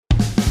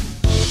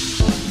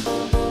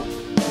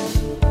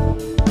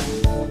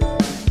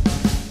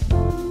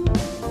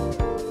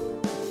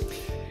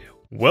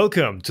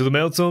Welcome to the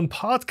Meltzone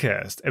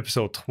Podcast,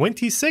 episode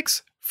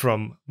 26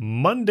 from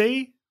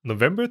Monday,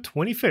 November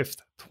 25th,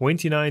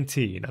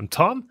 2019. I'm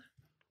Tom.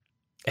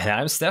 And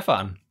I'm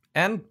Stefan.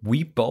 And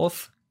we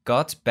both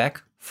got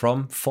back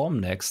from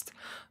Formnext.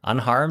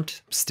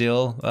 Unharmed,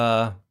 still,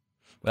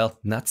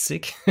 not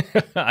sick,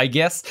 I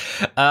guess.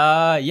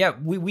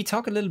 We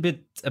talk a little bit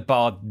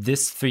about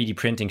this 3D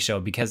printing show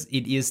because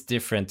it is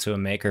different to a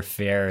maker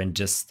fair and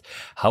just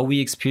how we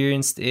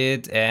experienced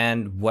it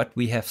and what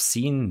we have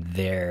seen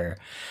there.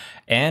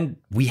 And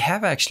we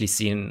have actually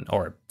seen,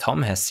 or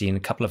Tom has seen,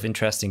 a couple of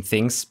interesting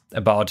things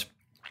about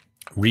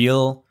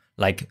real,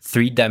 like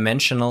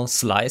three-dimensional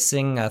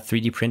slicing,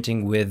 3D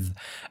printing with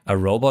a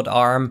robot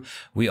arm.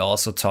 We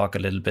also talk a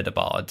little bit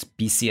about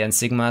BC and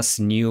Sigma's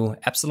new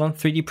Epsilon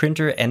 3D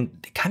printer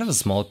and kind of a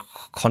small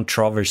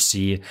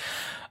controversy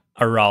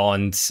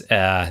around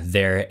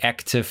their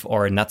active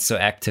or not so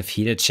active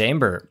heated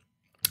chamber.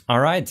 All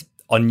right,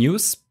 on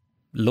news,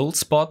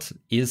 Lulspot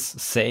is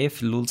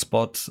safe.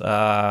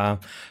 Lulspot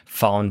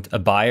found a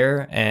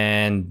buyer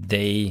and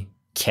they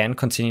can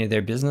continue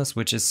their business,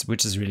 which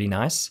is really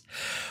nice.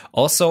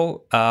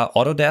 Also,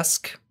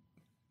 Autodesk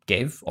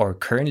gave or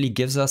currently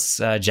gives us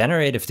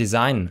generative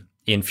design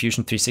in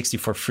Fusion 360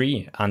 for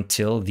free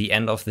until the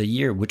end of the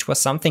year, which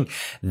was something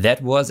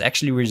that was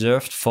actually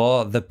reserved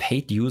for the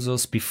paid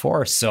users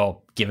before.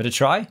 So give it a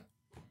try.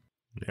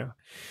 Yeah.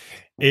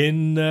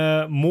 In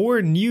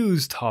more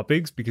news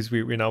topics, because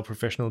we're now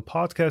professional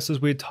podcasters,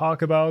 we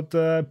talk about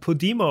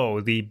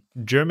Podimo, the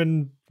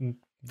German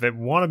that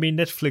wannabe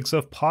Netflix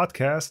of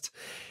podcasts,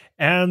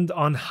 and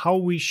on how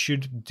we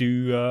should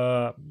do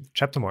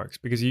chapter marks,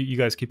 because you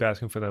guys keep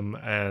asking for them,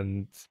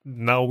 and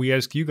now we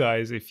ask you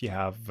guys if you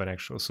have an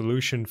actual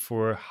solution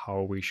for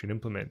how we should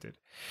implement it.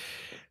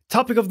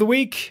 Topic of the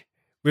week: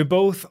 we're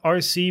both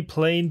RC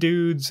plane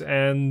dudes,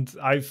 and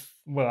I've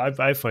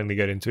finally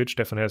got into it.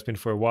 Stefan has been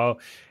for a while.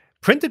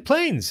 Printed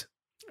planes.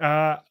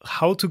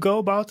 How to go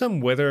about them,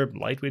 whether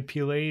lightweight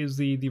PLA is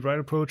the right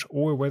approach,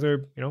 or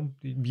whether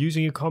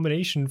using a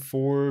combination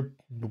for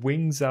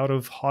wings out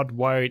of hot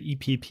wired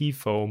EPP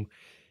foam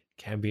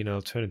can be an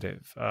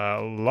alternative.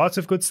 Lots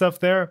of good stuff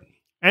there.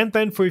 And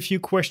then for a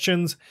few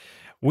questions,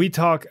 we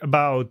talk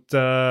about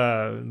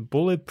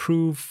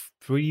bulletproof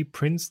 3D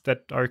prints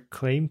that are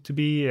claimed to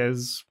be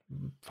as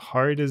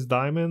hard as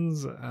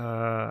diamonds,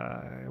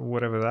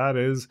 whatever that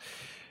is.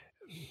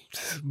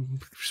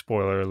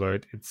 Spoiler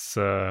alert, it's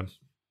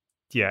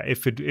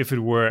if it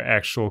were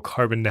actual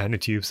carbon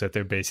nanotubes that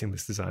they're basing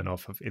this design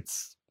off of,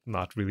 it's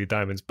not really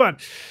diamonds.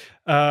 But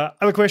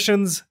other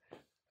questions,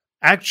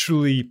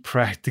 actually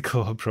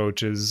practical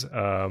approaches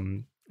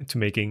to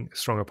making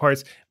stronger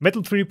parts.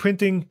 Metal 3D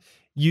printing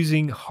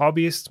using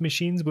hobbyist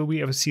machines, will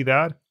we ever see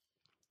that?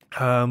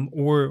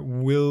 Or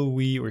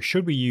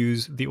should we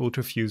use the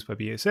Ultrafuse by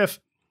BASF?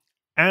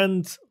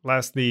 And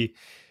lastly,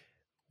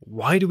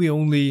 why do we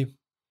only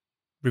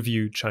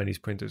review Chinese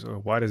printers, or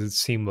why does it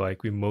seem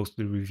like we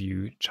mostly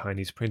review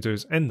Chinese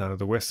printers and none of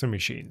the Western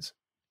machines?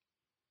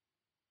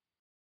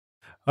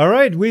 All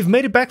right, we've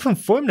made it back from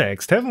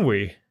Formnext, haven't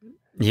we?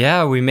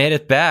 Yeah, we made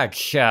it back.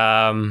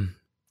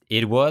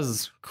 It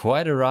was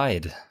quite a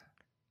ride.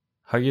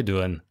 How are you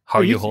doing? How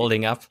are you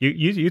holding up?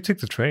 You took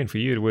the train. For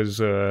you, it was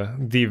the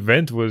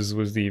event was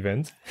the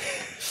event.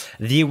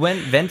 The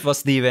event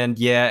was the event,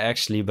 yeah,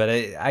 actually. But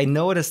I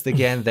noticed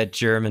again that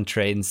German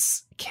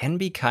trains can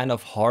be kind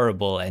of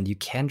horrible, and you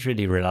can't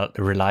really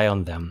rely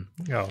on them.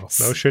 Oh,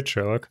 no shit,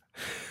 Sherlock.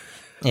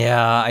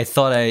 Yeah, I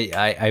thought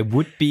I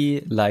would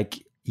be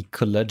like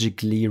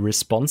ecologically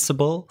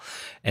responsible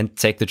and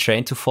take the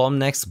train to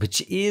Formnext,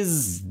 which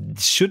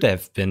should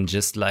have been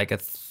just like a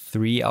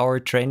 3-hour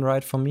train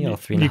ride for me, or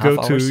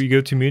 3.5 hours. You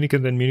go to Munich,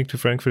 and then Munich to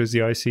Frankfurt is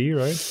the ICE,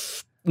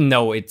 right?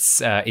 No,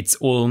 it's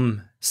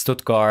Ulm,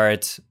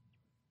 Stuttgart.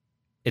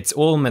 It's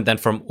Ulm, and then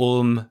from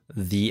Ulm,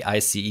 the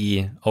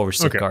ICE over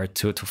Stuttgart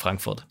to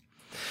Frankfurt.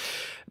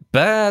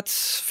 But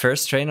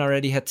first train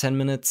already had 10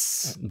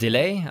 minutes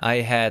delay. I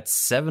had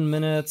 7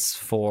 minutes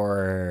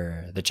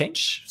for the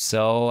change,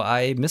 so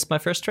I missed my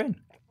first train.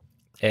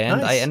 And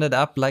nice. I ended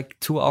up like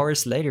 2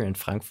 hours later in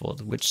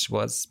Frankfurt, which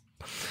was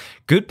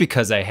good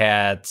because I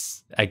had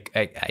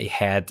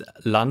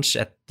lunch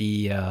at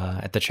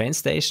the train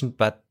station,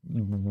 but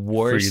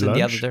worse in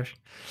the other direction.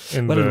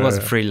 But it was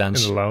a free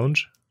lunch. In the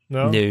lounge?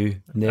 No. They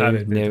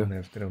don't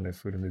have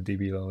food in the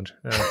DB lounge.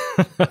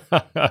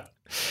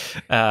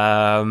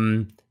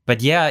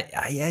 But yeah,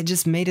 I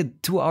just made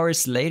it 2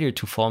 hours later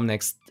to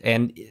Formnext,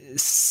 and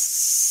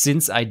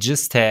since I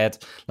just had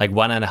like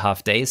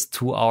 1.5 days,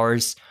 2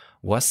 hours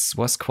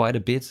was quite a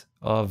bit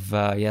of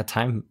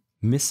time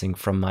missing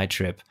from my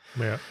trip.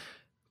 Yeah.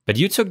 But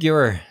you took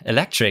your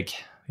electric.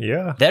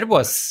 Yeah. That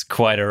was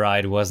quite a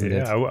ride, wasn't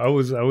it? Yeah, I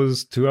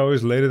was 2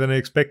 hours later than I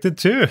expected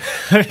too.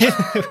 I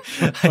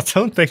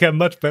don't think I'm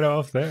much better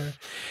off there.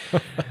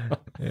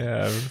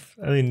 Yeah.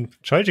 I mean,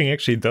 charging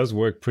actually does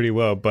work pretty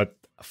well, but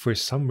for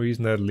some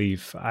reason that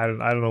Leaf, I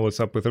don't know what's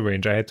up with the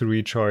range. I had to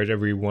recharge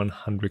every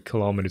 100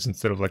 kilometers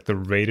instead of like the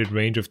rated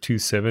range of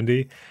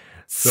 270.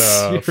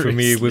 So for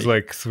me, it was Seriously?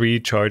 like 3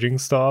 charging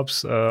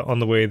stops on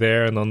the way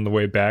there and on the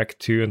way back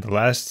too. And the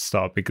last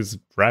stop, because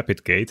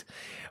Rapid Gate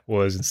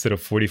was instead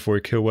of 44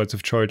 kilowatts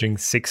of charging,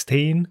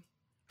 16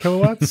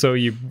 kilowatts. So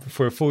you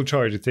for a full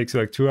charge, it takes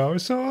you like 2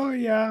 hours. So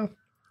yeah,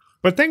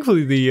 but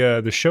thankfully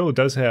the show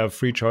does have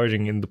free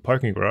charging in the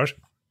parking garage,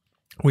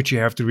 which you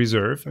have to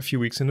reserve a few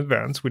weeks in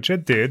advance, which I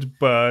did.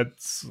 But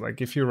like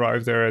if you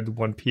arrive there at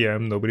 1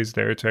 p.m., nobody's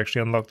there to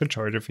actually unlock the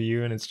charger for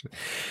you, and it's just...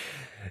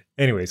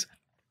 Anyways,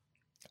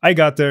 I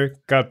got there,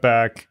 got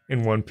back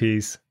in one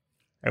piece.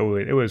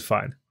 It was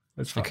fine.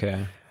 It's fine.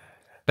 Okay.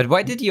 But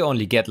why did you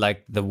only get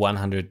like the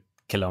 100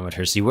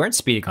 kilometers? You weren't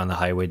speeding on the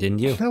highway, didn't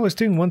you? I was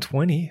doing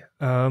 120.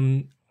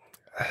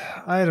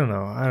 I don't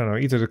know.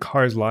 Either the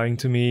car is lying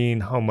to me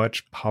and how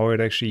much power it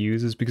actually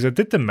uses, because I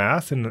did the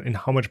math in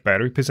how much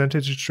battery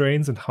percentage it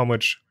drains and how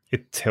much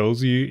it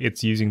tells you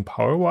it's using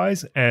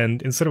power-wise.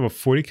 And instead of a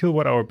 40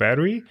 kilowatt hour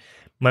battery,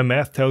 my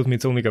math tells me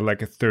it's only got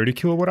like a 30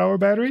 kilowatt hour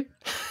battery.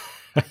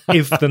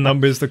 If the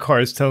numbers the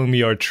car is telling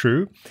me are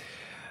true.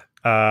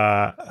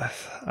 I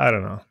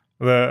don't know.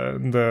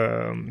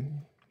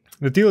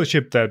 The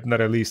dealership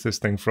that I leased this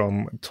thing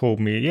from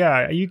told me,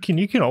 yeah, you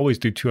can always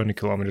do 200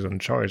 kilometers on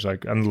charge,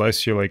 like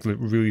unless you're like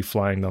really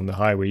flying down the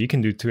highway, you can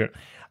do 200.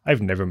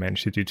 I've never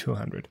managed to do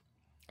 200.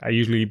 I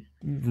usually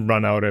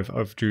run out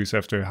of juice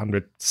after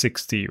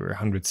 160 or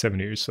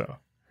 170 or so.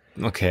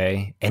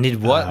 Okay. And it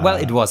was, well,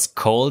 it was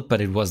cold,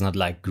 but it was not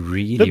like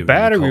really, The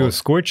battery really cold. was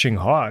scorching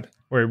hot,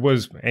 or it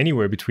was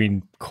anywhere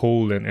between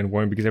cold and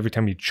warm, because every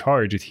time you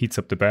charge, it heats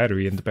up the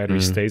battery and the battery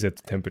stays at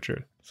the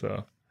temperature.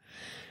 So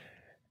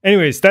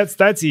anyways, that's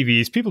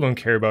EVs. People don't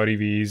care about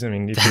EVs. I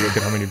mean, if you look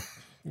at how many...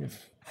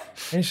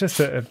 It's just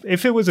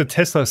if it was a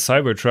Tesla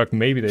Cybertruck,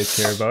 maybe they'd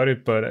care about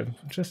it, but I'm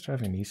just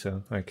driving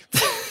Nissan. Like...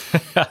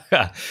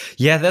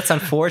 Yeah, that's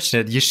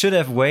unfortunate. You should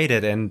have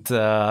waited and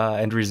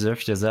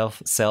reserved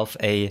yourself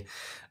a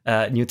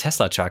new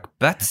Tesla truck.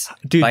 But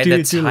Do you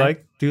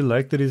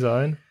like the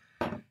design?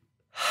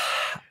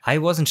 I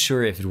wasn't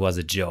sure if it was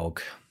a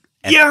joke.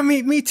 Yeah,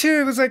 me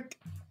too. It was like,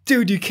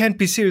 dude, you can't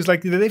be serious.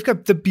 Like, they've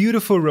got the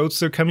beautiful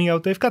Roadster coming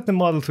out. They've got the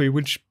Model 3,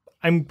 which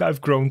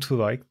I've grown to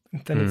like.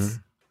 Then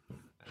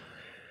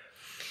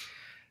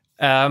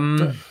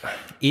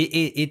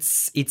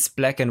it's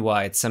black and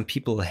white. Some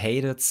people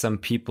hate it. Some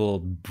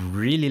people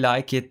really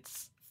like it.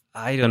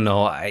 I don't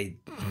know. I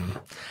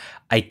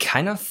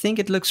kind of think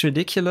it looks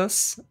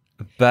ridiculous.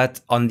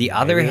 But on the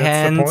other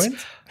hand,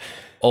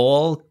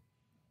 all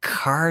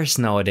cars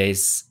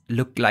nowadays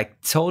look like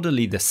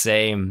totally the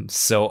same.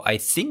 So I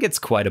think it's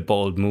quite a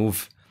bold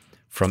move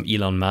from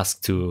Elon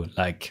Musk to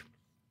like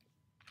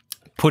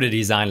put a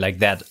design like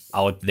that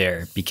out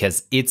there,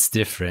 because it's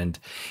different.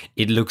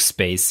 It looks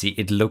spacey.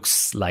 It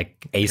looks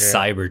like a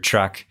cyber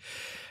truck.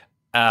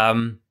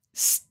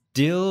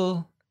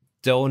 Still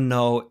don't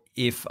know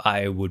if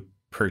I would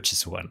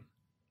purchase one,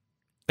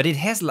 but it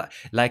has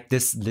like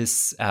this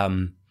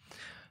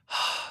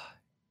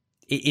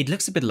it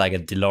looks a bit like a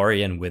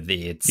DeLorean with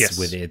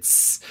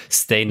its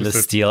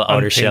stainless steel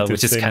outer shell,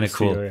 which is kind of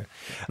cool. Steel,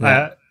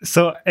 yeah.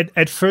 So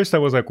at first I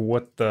was like,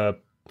 what the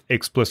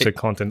explicit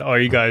content are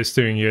you guys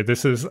doing here?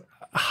 This is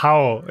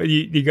how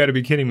you got to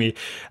be kidding me.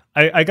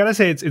 I gotta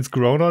say it's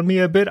grown on me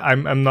a bit.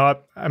 I'm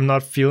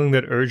not feeling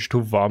that urge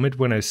to vomit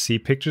when I see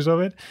pictures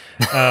of it.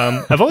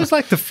 I've always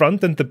liked the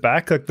front and the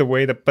back, like the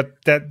way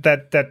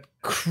that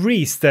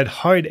crease, that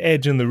hard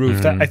edge in the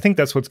roof. I think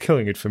that's what's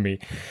killing it for me.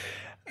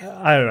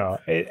 I don't know.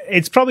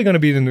 It's probably going to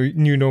be the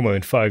new normal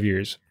in 5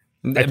 years.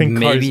 I think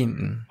maybe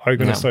cars are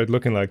going to start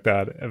looking like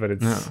that. But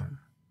it's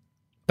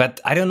but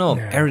I don't know.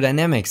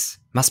 Aerodynamics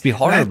must be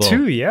horrible. That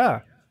too, yeah.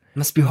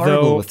 Must be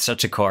horrible with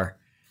such a car.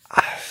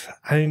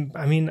 I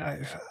mean,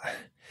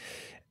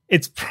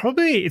 it's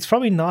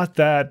probably not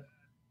that.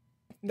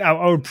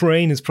 Our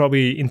brain is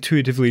probably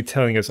intuitively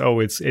telling us, oh,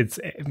 it's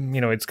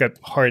got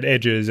hard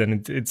edges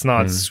and it's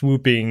not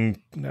swooping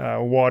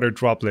water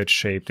droplet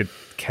shaped. It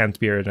can't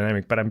be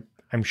aerodynamic. But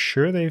I'm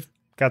sure they've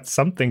got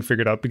something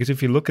figured out, because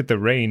if you look at the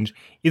range,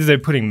 either they're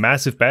putting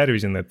massive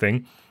batteries in that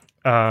thing,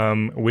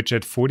 which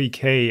at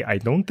 40K I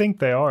don't think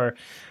they are,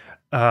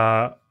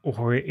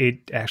 or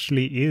it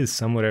actually is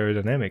somewhat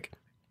aerodynamic,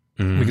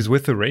 because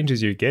with the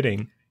ranges you're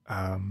getting,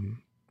 and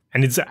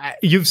it's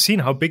you've seen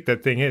how big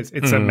that thing is.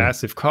 It's a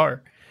massive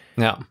car.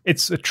 Yeah,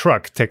 it's a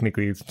truck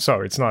technically.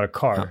 Sorry, it's not a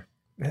car.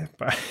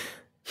 But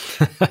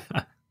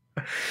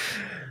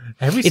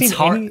have we seen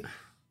any?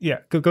 Yeah,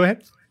 go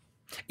ahead.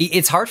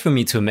 It's hard for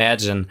me to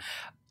imagine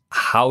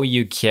how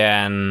you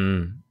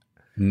can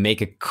make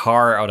a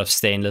car out of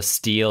stainless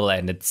steel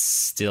and it's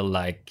still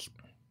like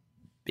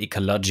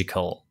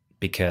ecological,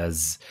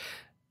 because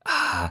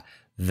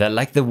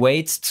the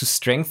weight to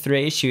strength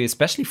ratio,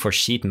 especially for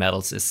sheet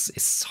metals,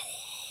 is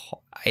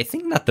I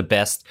think not the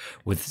best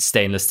with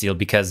stainless steel,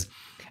 because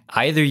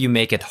either you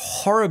make it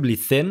horribly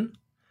thin,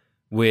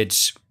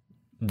 which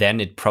then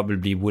it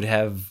probably would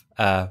have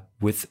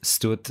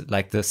withstood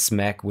like the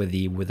smack with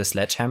the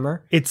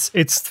sledgehammer. It's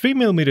 3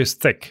 millimeters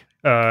thick.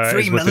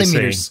 3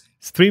 millimeters.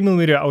 It's 3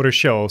 millimeter outer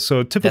shell.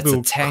 So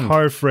typical tank.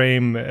 car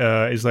frame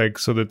is like,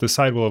 so that the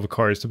sidewall of a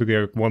car is typically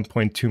like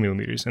 1.2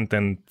 millimeters, and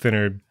then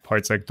thinner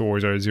parts like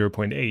doors are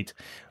 0.8.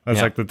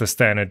 That's like the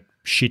standard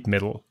sheet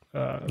metal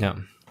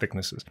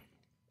thicknesses.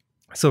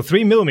 So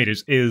 3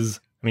 millimeters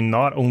is, I mean,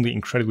 not only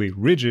incredibly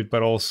rigid,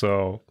 but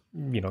also,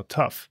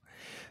 tough.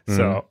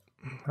 So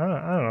I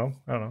don't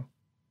know.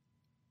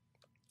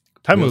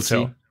 Time will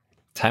tell.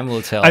 Time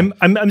will tell.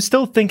 I'm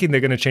still thinking they're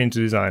going to change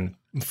the design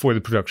for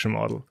the production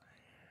model.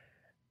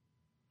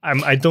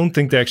 I don't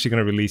think they're actually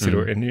going to release it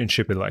and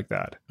ship it like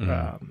that.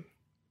 I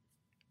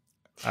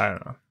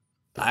don't know.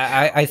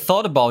 I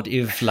thought about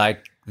if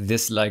like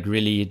this like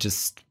really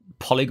just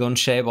polygon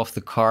shape of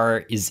the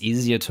car is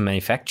easier to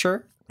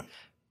manufacture.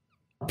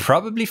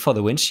 Probably for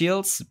the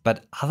windshields,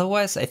 but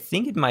otherwise I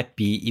think it might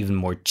be even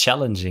more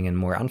challenging and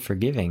more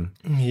unforgiving.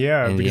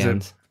 Yeah,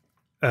 because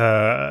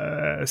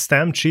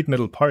stamped sheet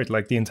metal part,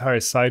 like the entire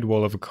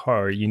sidewall of a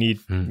car, you need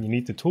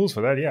the tools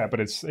for that. Yeah, but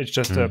it's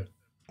just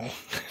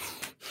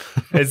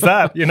it's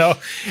that,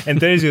 and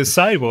there's your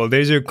sidewall,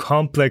 there's your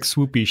complex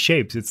swoopy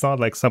shapes. It's not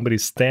like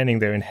somebody's standing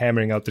there and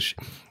hammering out the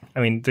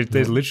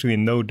there's literally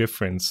no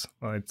difference.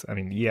 Well,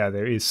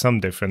 there is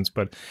some difference,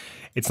 but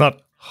it's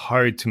not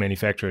hard to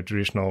manufacture a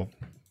traditional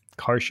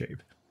car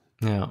shape.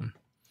 Yeah.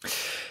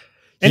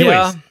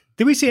 Anyways,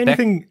 did we see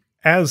anything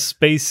as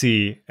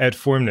spacey at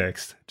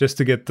Formnext? Just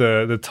to get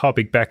the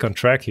topic back on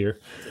track here.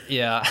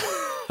 Yeah.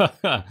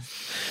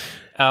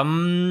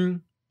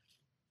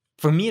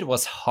 For me, it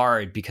was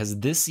hard because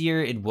this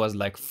year it was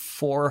like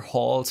 4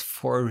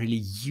 really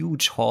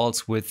huge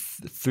halls with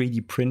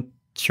 3D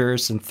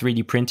printers and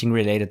 3D printing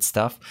related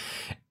stuff.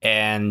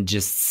 And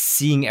just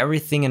seeing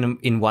everything in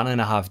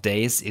 1.5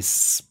 days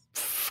is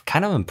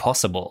kind of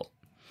impossible.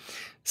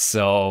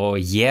 So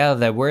yeah,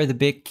 there were the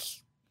big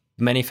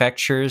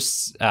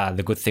manufacturers.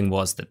 The good thing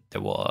was that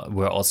there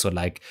were also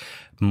like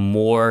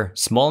more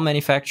small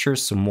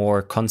manufacturers, so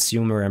more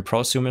consumer and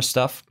prosumer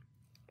stuff.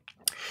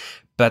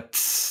 But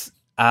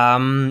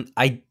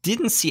I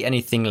didn't see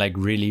anything like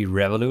really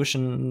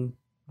revolutionary.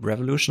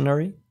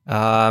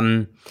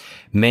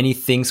 Many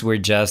things were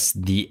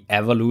just the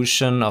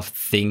evolution of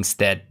things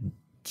that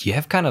you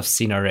have kind of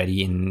seen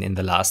already in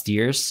the last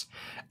years.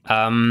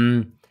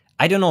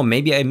 I don't know,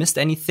 maybe I missed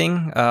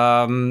anything.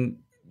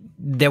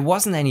 There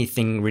wasn't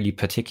anything really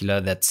particular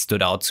that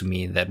stood out to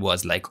me that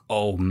was like,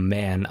 oh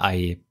man,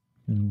 I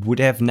would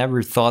have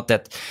never thought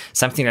that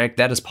something like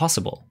that is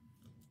possible.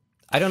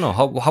 I don't know.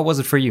 How was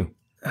it for you?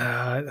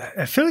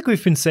 I feel like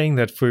we've been saying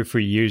that for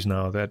years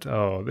now, that,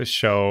 this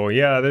show,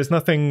 there's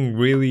nothing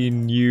really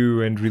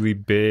new and really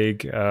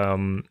big.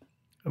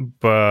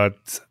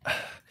 But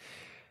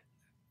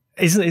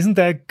isn't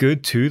that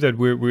good too, that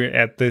we're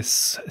at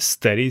this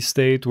steady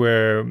state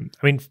where,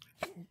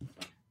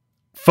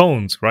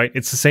 phones, right?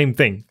 It's the same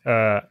thing.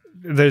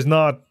 There's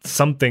not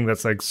something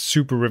that's like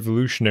super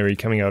revolutionary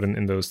coming out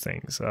in those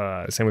things.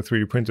 Same with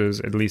 3D printers,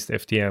 at least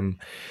FDM,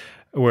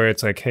 where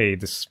it's like, hey,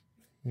 this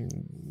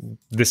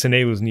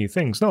enables new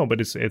things. No,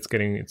 but it's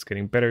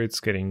getting better. It's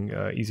getting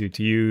easier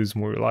to use,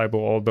 more reliable.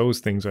 All those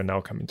things are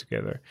now coming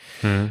together.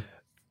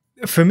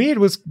 For me, it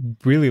was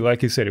really,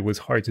 like you said, it was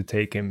hard to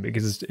take in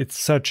because it's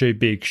such a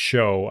big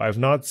show. I've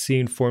not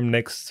seen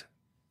Formnext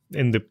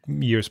in the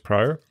years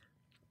prior.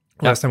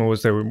 Last time I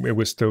was there, it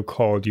was still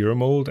called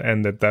Euromold,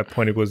 and at that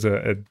point, it was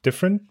a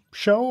different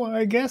show,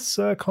 I guess,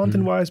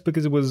 content-wise,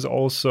 because it was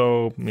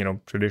also,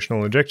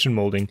 traditional injection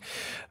molding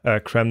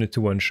crammed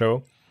into one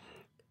show.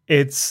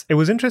 It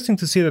was interesting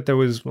to see that there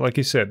was, like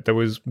you said, there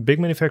was big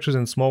manufacturers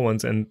and small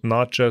ones, and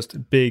not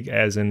just big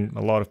as in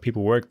a lot of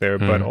people work there,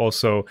 but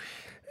also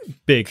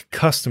big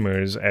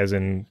customers, as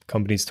in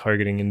companies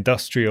targeting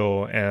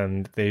industrial,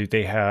 and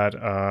they had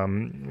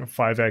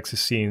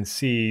 5-axis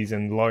CNCs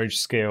and large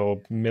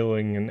scale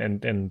milling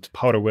and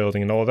powder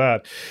welding and all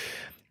that.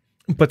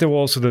 But there were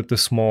also the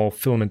small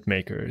filament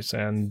makers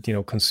and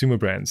consumer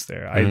brands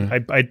there.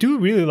 I do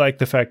really like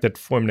the fact that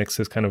Formnext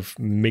has kind of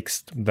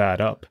mixed that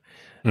up,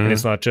 and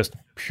it's not just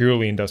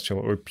purely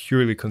industrial or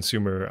purely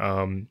consumer.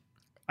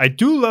 I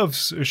do love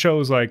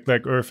shows like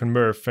Earth and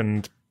Murph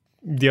and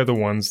the other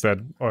ones that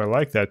are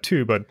like that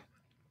too, but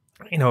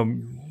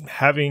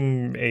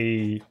having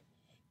a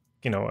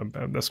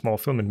small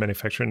filament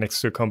manufacturer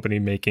next to a company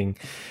making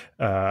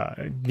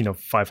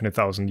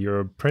 500,000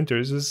 euro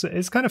printers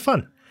is kind of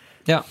fun.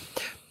 Yeah,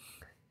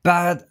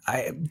 but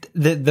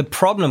the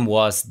problem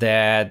was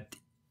that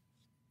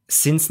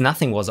since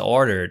nothing was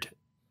ordered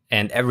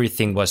and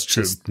everything was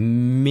just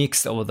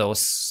mixed over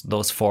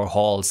those 4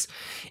 halls,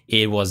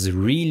 it was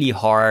really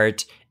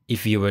hard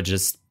if you were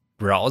just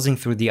browsing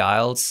through the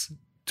aisles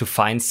to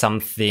find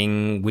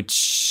something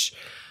which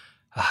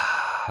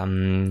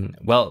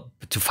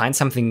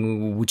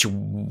you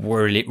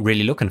were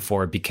really looking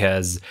for,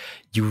 because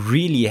you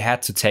really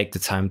had to take the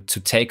time to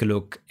take a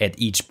look at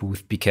each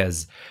booth,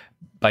 because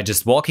by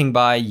just walking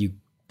by, you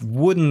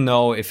wouldn't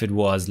know if it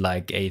was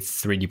like a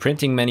 3D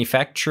printing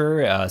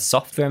manufacturer, a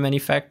software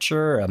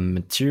manufacturer, a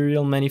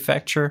material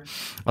manufacturer,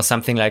 or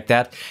something like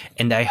that.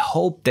 And I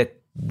hope that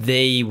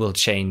they will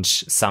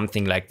change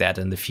something like that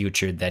in the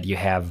future, that you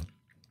have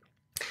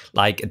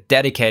like a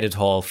dedicated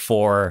hall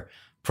for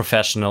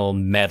professional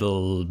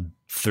metal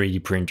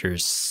 3D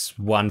printers,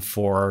 one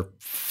for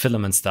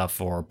filament stuff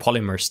or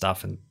polymer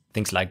stuff and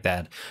things like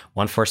that,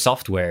 one for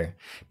software,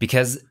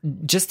 because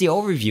just the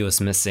overview is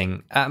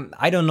missing.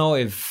 I don't know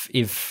if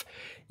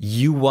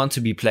you want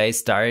to be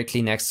placed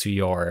directly next to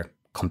your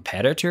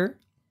competitor,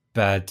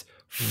 but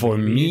for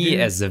me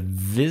as a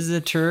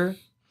visitor,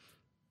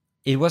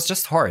 it was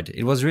just hard.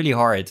 It was really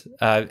hard.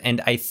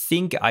 And I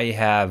think I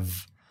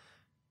have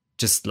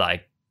just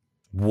like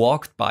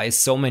walked by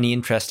so many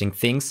interesting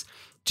things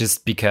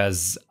just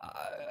because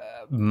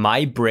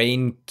my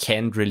brain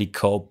can't really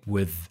cope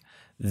with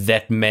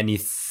that many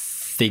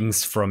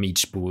things from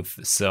each booth.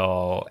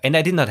 So, and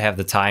I did not have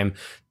the time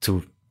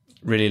to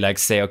really like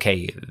say,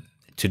 okay,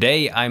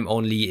 today I'm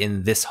only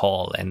in this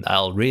hall and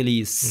I'll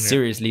really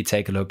seriously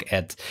take a look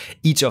at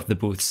each of the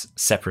booths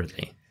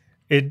separately.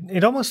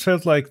 It almost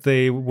felt like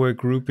they were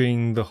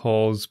grouping the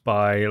halls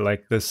by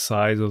like the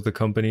size of the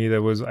company.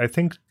 There was, I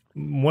think,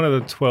 one of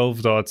the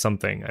 12 dot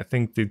something. I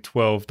think the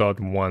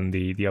 12.1,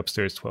 the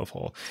upstairs 12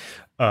 hall,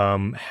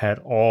 had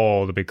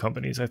all the big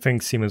companies. I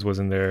think Siemens was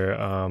in there.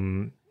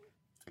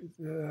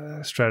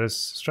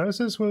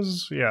 Stratasys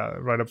was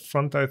right up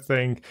front. I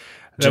think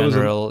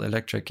General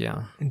Electric,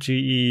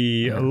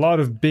 GE. A lot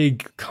of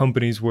big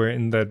companies were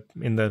in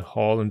that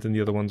hall, and then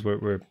the other ones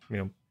were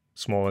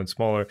smaller and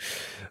smaller.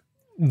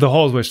 The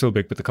halls were still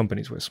big, but the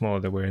companies were smaller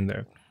that were in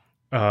there.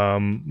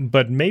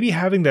 But maybe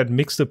having that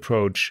mixed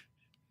approach,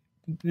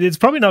 it's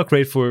probably not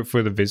great for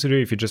the visitor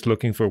if you're just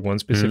looking for one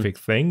specific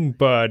thing.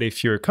 But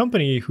if you're a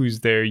company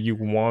who's there, you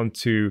want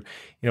to,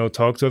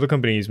 talk to other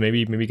companies,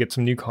 maybe get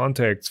some new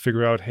contacts,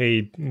 figure out,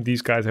 hey,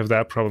 these guys have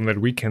that problem that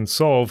we can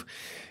solve,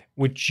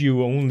 which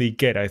you only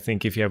get, I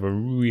think, if you have a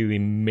really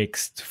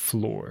mixed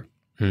floor.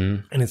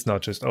 And it's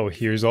not just, oh,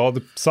 here's all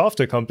the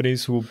software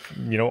companies who,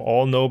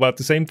 all know about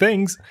the same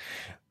things.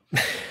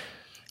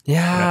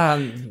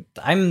 Yeah,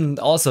 I'm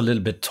also a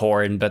little bit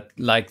torn, but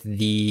like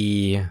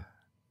the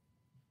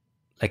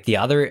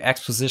other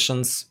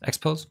expos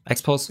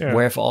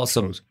where I've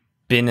also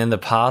been in the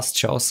past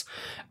shows,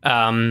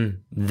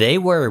 they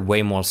were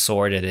way more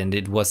sorted, and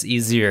it was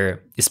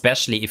easier,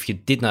 especially if you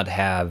did not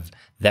have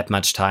that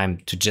much time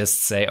to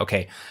just say,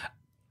 okay,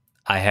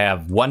 I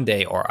have one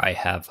day or I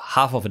have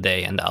half of a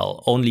day and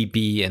I'll only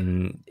be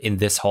in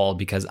this hall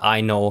because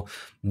I know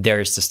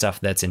there's the stuff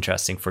that's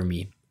interesting for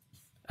me.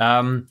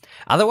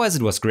 Otherwise,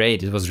 it was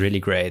great. It was really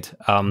great.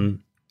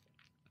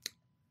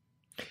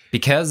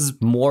 Because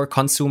more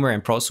consumer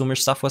and prosumer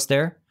stuff was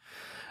there.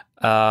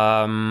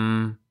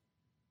 And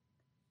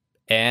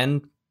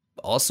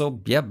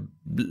also,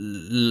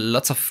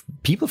 lots of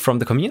people from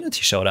the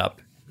community showed up.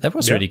 That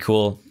was really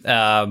cool,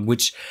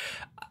 which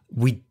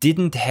we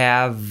didn't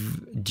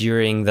have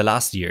during the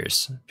last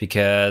years,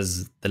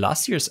 because the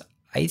last years,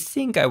 I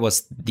think I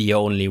was the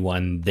only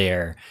one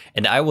there.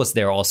 And I was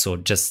there also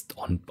just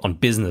on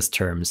business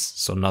terms.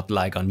 So not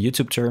like on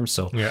YouTube terms.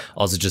 So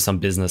also just on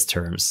business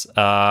terms.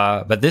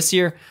 But this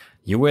year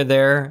you were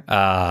there.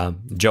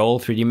 Joel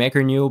 3D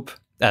Maker Noob.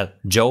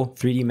 Joe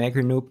 3D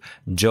Maker Noob.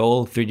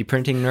 Joel 3D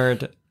Printing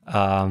Nerd.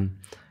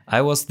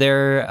 I was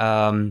there.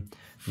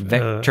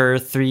 Vector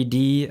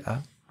 3D.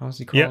 How was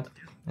he called?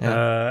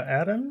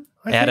 Adam?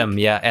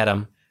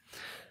 Adam.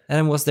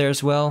 Adam was there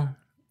as well.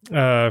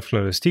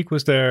 Floristique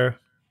was there.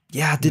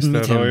 Yeah, I didn't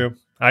meet him.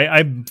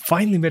 I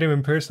finally met him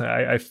in person.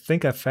 I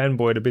think I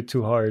fanboyed a bit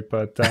too hard,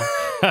 but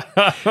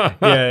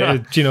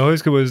Gino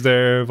Huiske was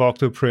there,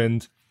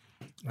 Voctoprint.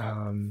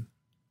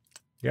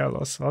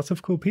 Lots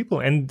of cool people.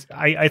 And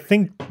I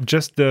think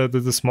just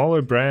the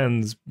smaller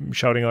brands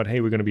shouting out,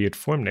 hey, we're going to be at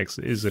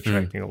Formnext is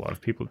attracting a lot of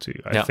people too.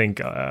 I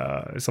think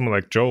someone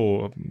like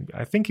Joe,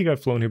 I think he got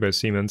flown here by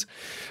Siemens.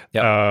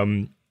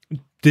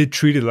 They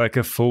treat it like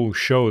a full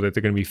show that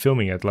they're going to be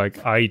filming at,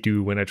 like I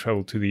do when I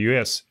travel to the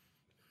US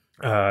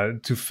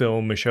to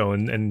film a show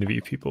and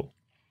interview people.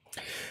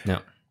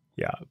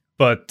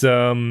 But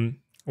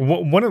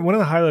one of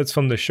the highlights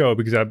from the show,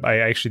 because I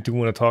actually do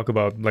want to talk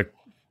about like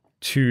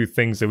two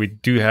things that we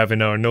do have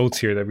in our notes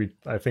here that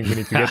I think we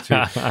need to get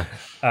to.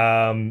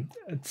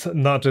 It's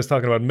not just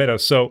talking about Meta.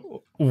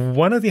 So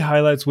one of the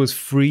highlights was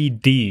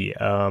 3D,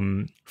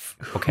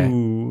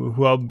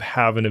 who I'll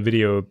have in a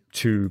video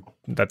too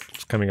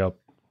that's coming up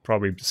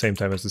probably the same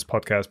time as this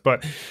podcast.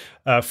 But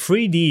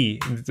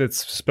 3D, that's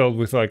spelled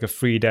with like a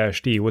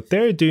free-D. What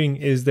they're doing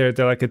is they're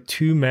like a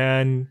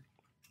two-man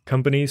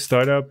company,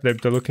 startup. They're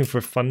looking for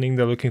funding.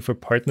 They're looking for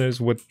partners.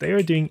 What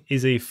they're doing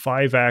is a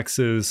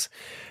 5-axis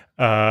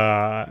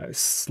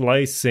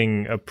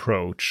slicing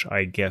approach,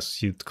 I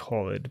guess you'd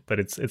call it. But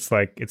it's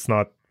like, it's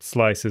not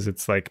slices.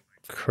 It's like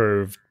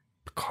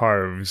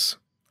carves.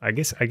 I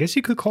guess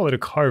you could call it a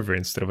carver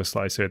instead of a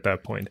slicer at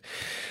that point.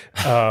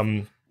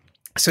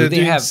 So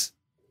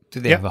do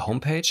they have a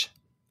homepage?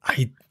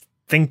 I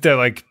think they're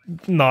like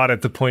not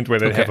at the point where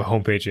they Okay. have a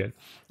homepage yet.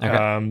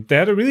 Okay. They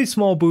had a really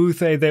small booth.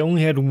 They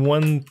only had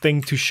one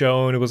thing to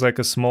show, and it was like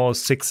a small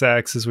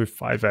 6-axis with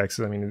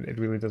 5-axis. I mean, it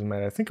really doesn't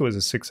matter. I think it was a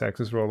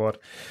 6-axis robot,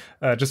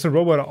 just a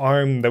robot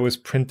arm that was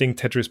printing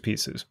Tetris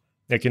pieces.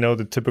 Like,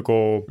 the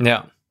typical.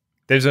 Yeah.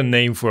 There's a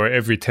name for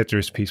every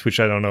Tetris piece, which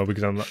I don't know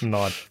because I'm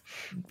not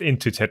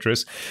into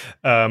Tetris.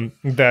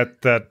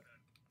 That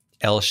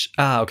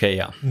Okay,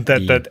 yeah.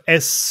 that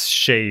S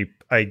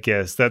shape, I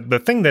guess, that the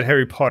thing that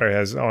Harry Potter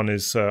has on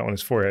his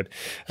forehead,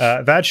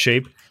 that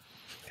shape.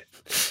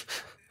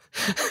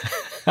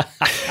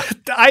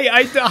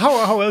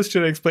 How else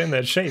should I explain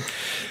that shape?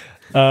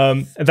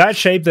 That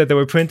shape that they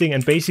were printing,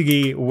 and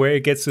basically where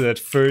it gets to that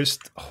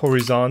first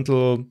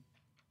horizontal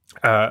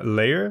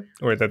layer,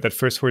 or that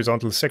first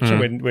horizontal section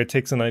where it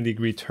takes a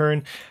 90-degree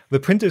turn, the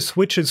printer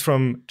switches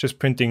from just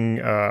printing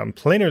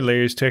planar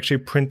layers to actually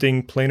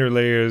printing planar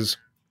layers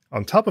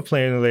on top of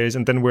planar layers,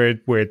 and then where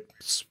it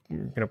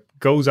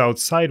goes out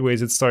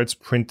sideways, it starts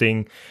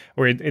printing,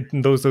 or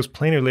those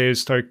planar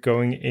layers start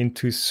going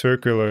into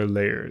circular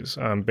layers,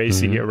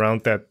 basically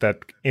around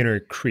that inner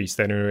crease,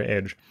 that inner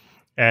edge,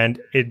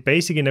 and it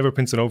basically never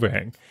prints an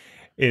overhang.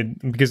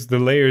 Because the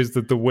layers,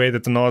 the way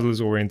that the nozzle is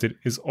oriented,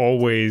 is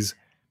always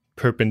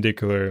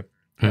perpendicular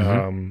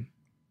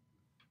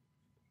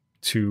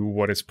to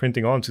what it's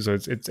printing onto. So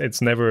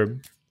it's never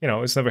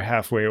it's never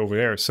halfway over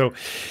there. So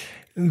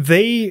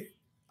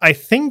I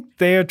think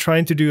they are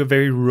trying to do a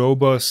very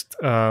robust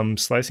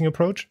slicing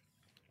approach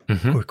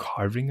or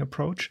carving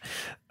approach.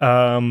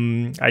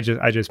 I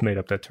just made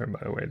up that term,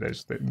 by the way.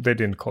 They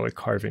didn't call it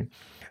carving,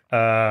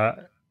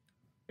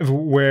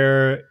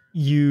 where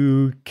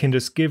you can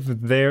just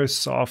give their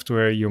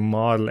software your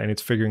model, and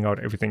it's figuring out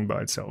everything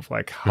by itself.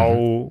 Like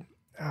how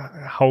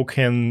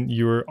can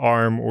your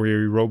arm or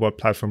your robot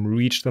platform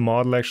reach the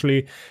model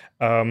actually?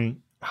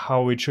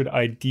 How it should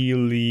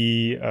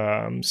ideally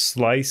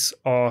slice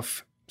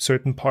off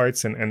certain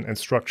parts and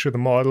structure the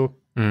model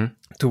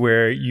to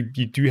where you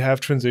do have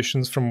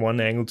transitions from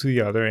one angle to the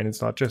other, and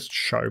it's not just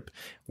sharp,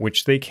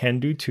 which they can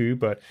do too,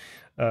 but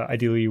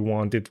ideally you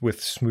want it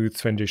with smooth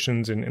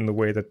transitions in the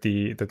way that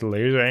the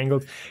layers are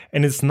angled.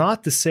 And it's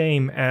not the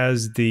same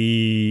as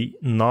the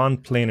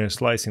non-planar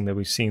slicing that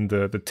we've seen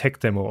the tech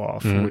demo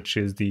of, which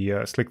is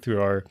the slick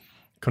through R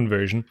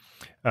conversion,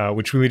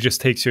 which really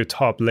just takes your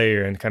top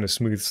layer and kind of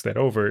smooths that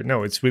over.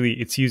 No,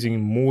 it's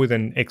using more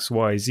than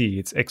XYZ.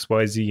 It's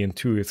XYZ and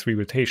 2 or 3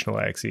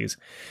 rotational axes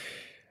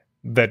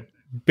that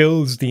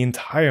builds the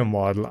entire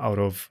model out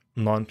of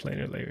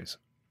non-planar layers.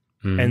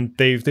 And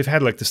they've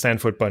had like the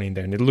Stanford bunny in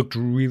there, and it looked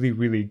really,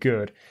 really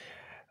good.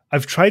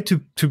 I've tried to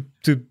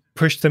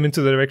push them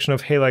into the direction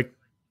of, hey, like,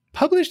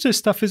 publish this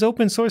stuff as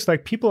open source.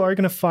 Like, people are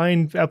going to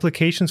find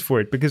applications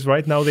for it, because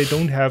right now they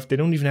don't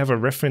even have a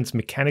reference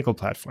mechanical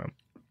platform.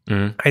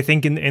 I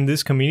think in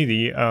this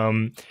community,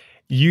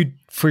 you'd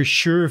for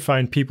sure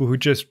find people who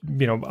just,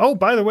 oh,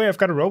 by the way, I've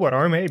got a robot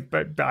arm. Hey,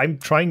 but I'm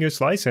trying your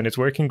slice and it's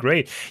working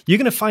great. You're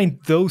going to find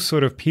those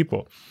sort of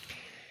people.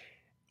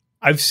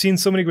 I've seen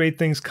so many great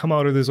things come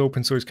out of this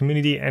open source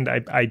community, and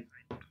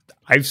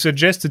I've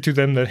suggested to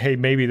them that, hey,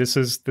 maybe this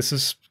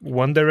is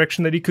one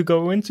direction that you could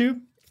go into,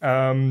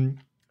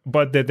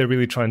 but that they're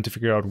really trying to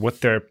figure out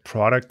what their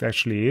product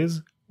actually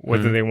is,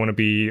 whether they want to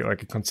be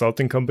like a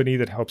consulting company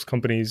that helps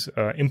companies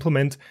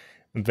implement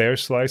their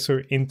slicer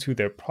into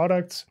their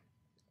products,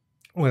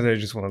 whether they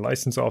just want to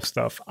license off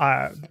stuff.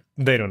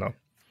 They don't know.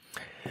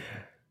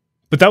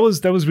 But that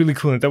was really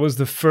cool, and that was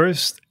the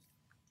first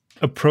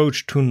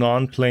approach to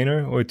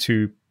non-planar or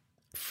to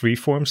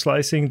freeform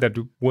slicing that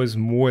was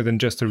more than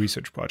just a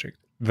research project.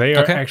 They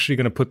are actually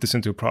going to put this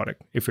into a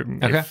product if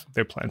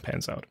their plan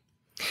pans out.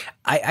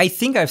 I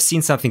think I've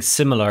seen something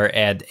similar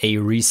at a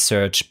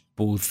research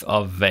booth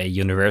of a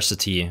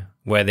university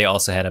where they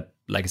also had a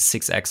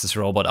 6-axis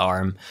robot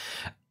arm.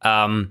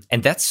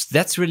 And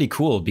that's really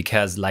cool,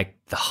 because like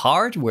the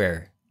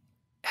hardware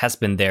has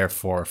been there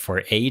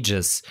for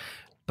ages,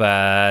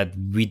 but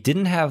we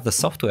didn't have the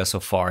software so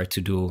far to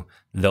do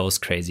those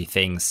crazy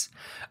things.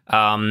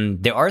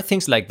 There are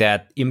things like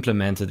that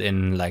implemented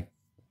in like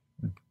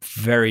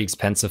very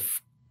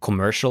expensive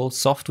commercial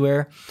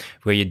software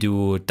where you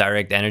do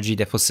direct energy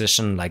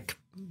deposition, like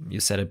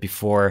you said it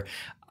before,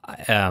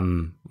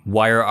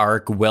 wire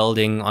arc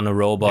welding on a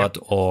robot,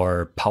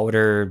 or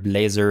powder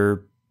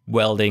laser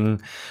welding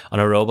on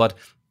a robot,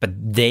 but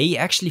they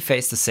actually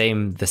face the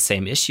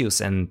same issues.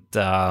 And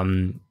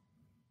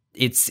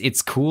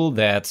it's cool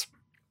that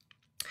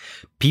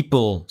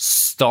people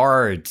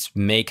start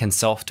making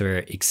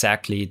software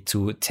exactly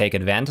to take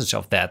advantage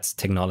of that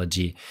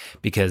technology,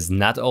 because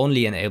not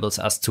only enables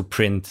us to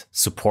print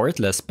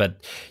supportless, but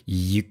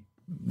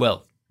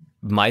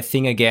my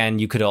thing again,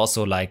 you could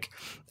also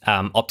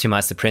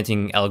optimize the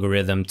printing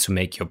algorithm to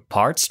make your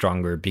part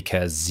stronger,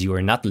 because you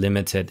are not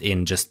limited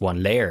in just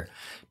one layer,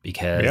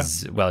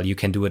 because you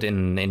can do it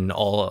in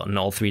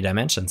all 3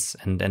 dimensions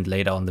and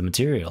lay down the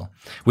material,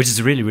 which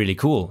is really, really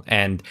cool.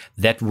 And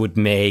that would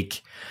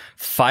make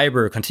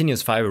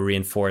continuous fiber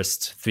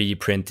reinforced 3D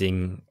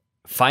printing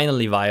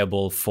finally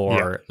viable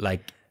for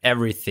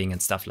everything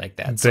and stuff like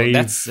that. So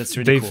that's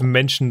really they've cool.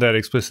 mentioned that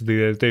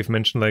explicitly. They've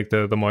mentioned like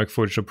the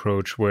Markforged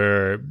approach,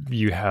 where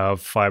you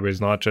have fibers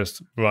not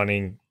just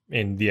running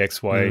in the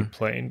XY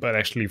plane, but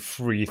actually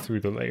free through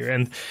the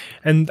layer.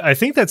 And I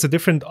think that's a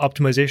different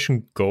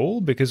optimization goal,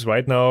 because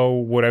right now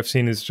what I've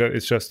seen is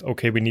it's just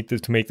okay, we need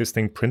to make this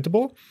thing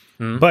printable.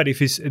 But if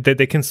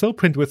they can still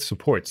print with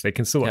supports, they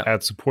can still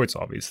add supports,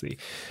 obviously.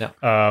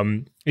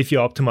 If you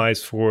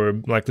optimize for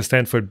like the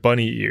Stanford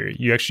bunny ear,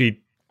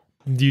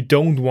 you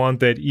don't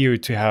want that ear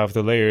to have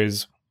the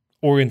layers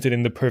oriented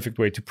in the perfect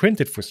way to print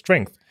it for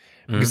strength.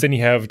 Because then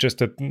you have just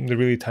the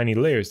really tiny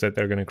layers that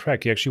they're going to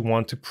crack. You actually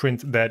want to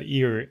print that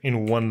ear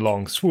in one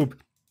long swoop.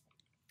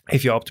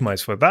 If you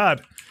optimize for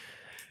that,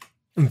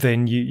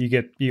 then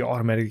you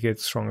automatically get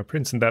stronger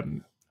prints. And that,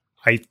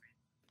 I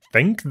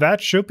think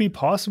that should be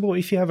possible.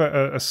 If you have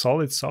a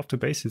solid software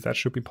basis, that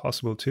should be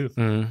possible too.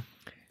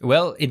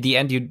 Well, in the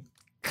end, you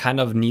kind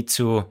of need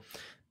to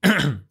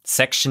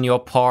section your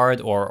part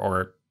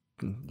or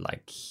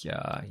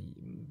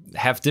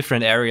have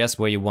different areas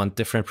where you want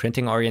different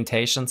printing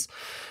orientations.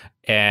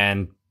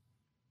 And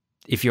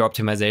if your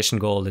optimization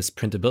goal is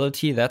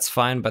printability, that's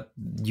fine. But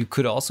you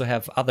could also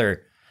have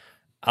other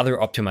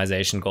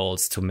optimization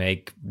goals to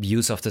make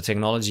use of the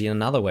technology in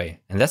another way.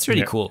 And that's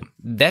really cool.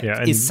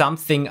 That is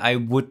something I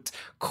would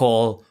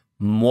call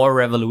more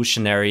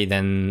revolutionary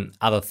than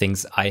other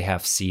things I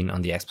have seen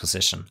on the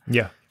exposition.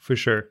 Yeah, for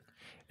sure.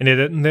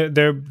 And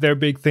their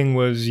big thing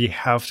was you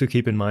have to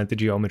keep in mind the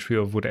geometry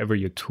of whatever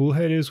your tool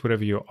head is,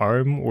 whatever your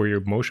arm or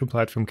your motion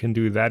platform can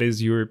do. That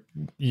is your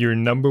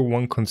number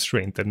one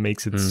constraint that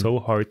makes it so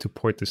hard to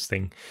port this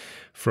thing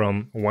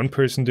from one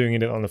person doing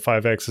it on a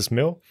 5-axis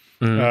mill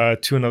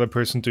to another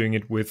person doing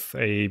it with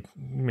a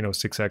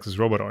 6-axis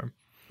robot arm.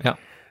 Yeah.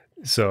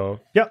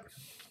 So yeah,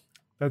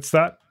 that's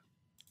that.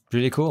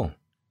 Really cool.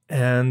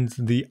 And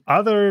the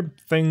other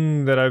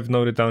thing that I've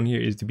noted down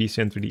here is the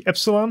BCN3D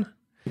Epsilon.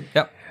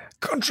 Yeah.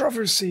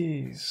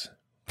 Controversies.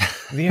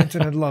 The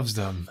internet loves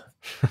them.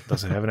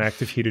 Does it have an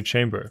active heated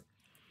chamber?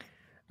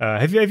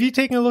 Have you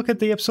taken a look at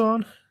the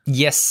Epsilon?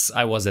 Yes,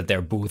 I was at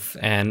their booth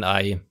and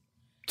I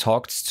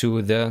talked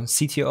to the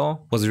CTO.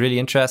 It was really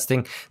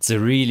interesting. It's a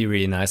really,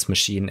 really nice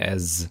machine,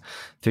 as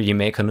 3D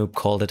Maker Noob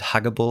called it,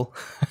 huggable.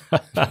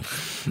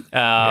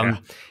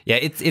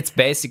 It's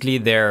basically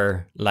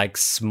their like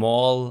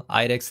small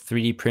IDEX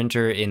 3D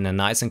printer in a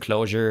nice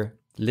enclosure,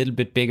 a little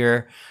bit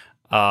bigger.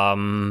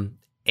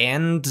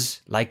 And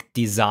like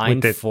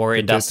designed for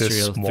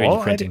industrial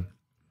 3D printing.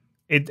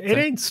 It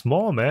ain't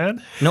small,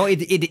 man. No,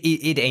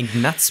 it ain't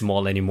not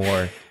small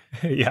anymore.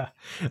 Yeah.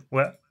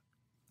 Well,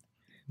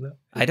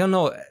 I don't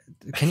know.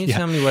 Can you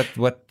tell me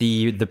what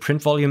the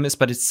print volume is?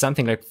 But it's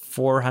something like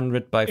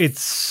 400 by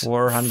it's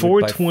 400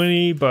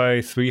 420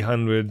 by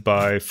 300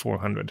 by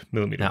 400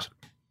 millimeters. Yeah.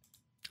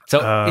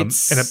 So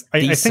it's and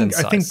I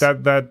think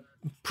that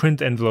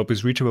print envelope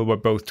is reachable by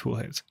both tool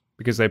heads,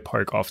 because they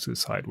park off to the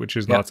side, which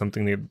is not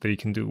something that you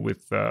can do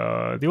with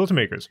the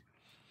Ultimakers.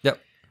 Yep.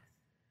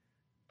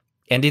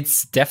 And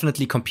it's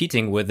definitely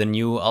competing with the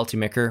new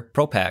Ultimaker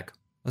Pro Pack.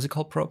 Was it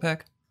called Pro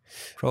Pack?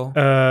 Pro?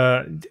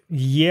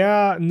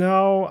 Yeah,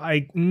 no,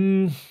 I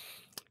don't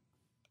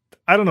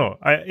know.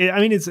 I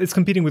mean, it's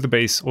competing with the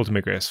base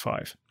Ultimaker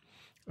S5.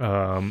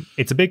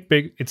 It's a bit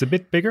bigger. It's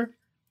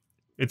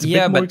a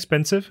bit more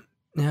expensive.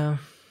 Yeah.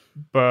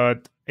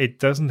 But it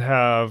doesn't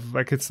have,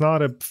 like, it's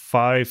not a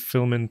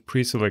 5-filament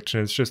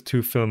pre-selection. It's just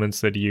 2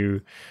 filaments that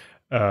you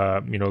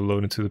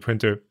load into the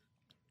printer.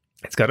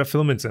 It's got a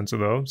filament sensor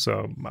though,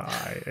 so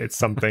it's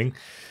something.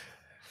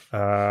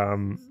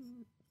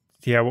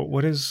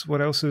 What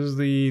else is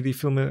the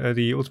filament?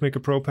 The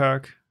Ultimaker Pro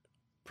Pack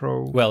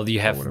Pro. Well, you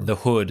have the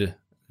hood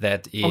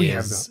that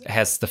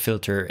has the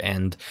filter,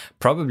 and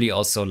probably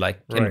also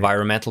like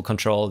environmental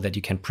control that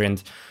you can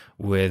print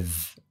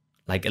with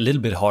like a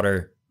little bit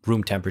hotter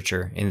room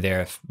temperature in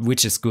there,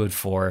 which is good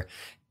for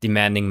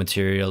demanding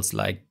materials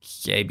like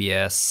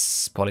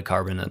ABS,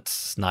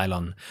 polycarbonate,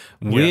 nylon,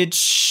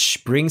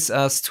 which brings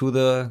us to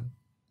the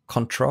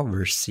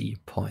controversy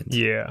point.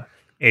 Yeah.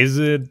 Is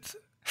it?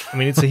 I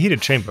mean, it's a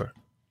heated chamber,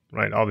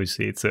 right?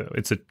 Obviously, it's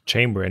a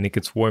chamber and it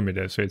gets warmer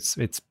there, so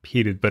it's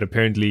heated. But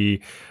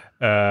apparently,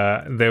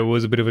 there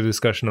was a bit of a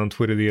discussion on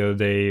Twitter the other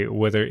day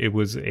whether it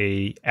was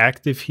a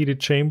active heated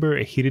chamber,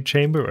 a heated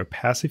chamber, or a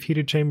passive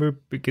heated chamber,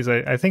 because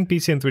I think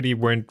BCN3D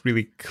weren't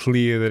really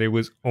clear that it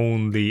was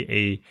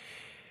only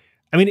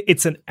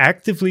it's an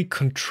actively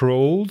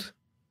controlled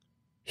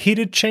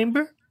heated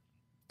chamber,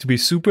 to be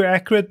super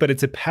accurate, but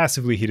it's a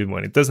passively heated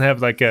one. It doesn't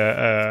have like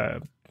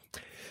a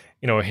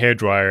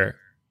hairdryer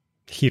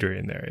heater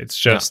in there. It's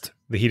just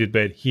the heated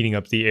bed heating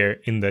up the air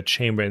in that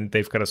chamber, and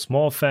they've got a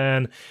small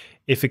fan.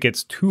 If it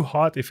gets too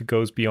hot, if it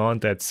goes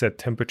beyond that set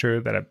temperature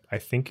that I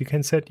think you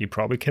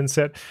probably can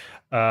set,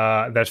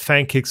 that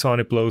fan kicks on,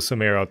 it blows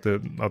some air out the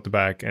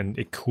back, and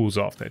it cools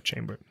off that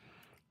chamber.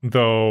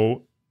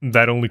 Though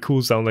that only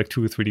cools down like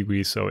 2 or 3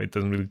 degrees, so it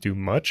doesn't really do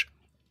much.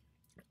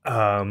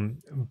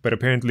 But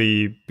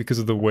apparently, because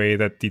of the way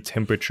that the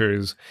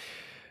temperatures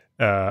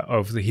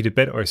of the heated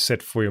bed are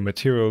set for your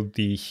material,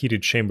 the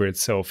heated chamber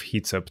itself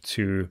heats up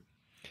to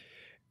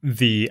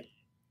the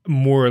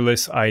more or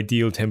less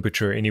ideal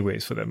temperature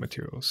anyways for that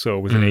material. So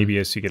with an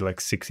ABS, you get like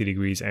 60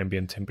 degrees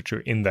ambient temperature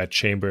in that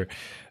chamber.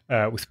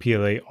 With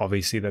PLA,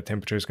 obviously that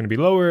temperature is going to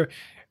be lower,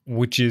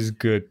 which is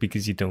good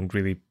because you don't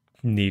really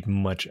need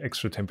much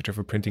extra temperature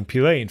for printing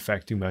PLA. In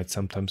fact, you might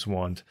sometimes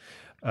want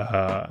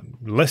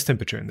less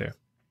temperature in there.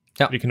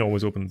 Yeah. You can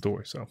always open the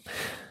door. So,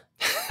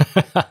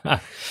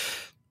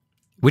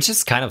 which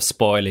is kind of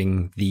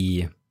spoiling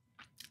the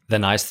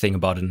nice thing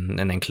about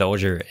an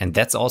enclosure. And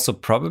that's also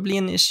probably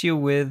an issue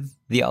with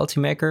the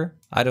Ultimaker.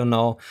 I don't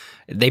know.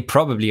 They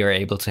probably are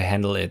able to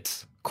handle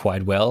it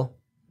quite well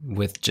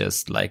with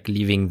just like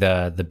leaving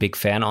the big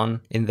fan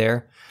on in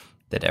there,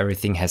 that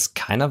everything has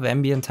kind of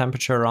ambient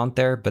temperature around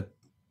there. But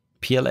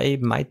PLA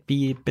might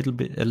be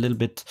a little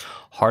bit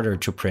harder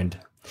to print.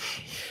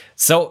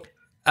 So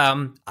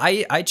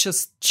I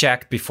just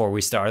checked before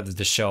we started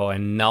the show,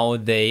 and now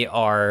they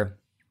are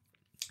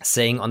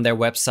saying on their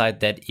website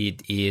that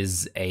it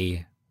is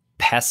a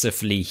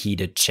passively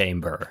heated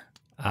chamber.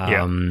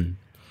 I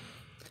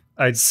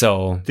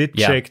did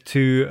check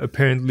too.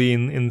 Apparently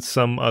in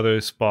some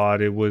other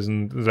spot it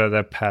wasn't,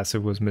 that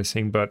passive was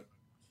missing, but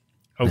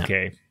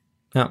okay.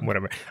 Yeah.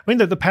 Whatever. I mean,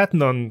 the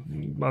patent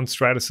on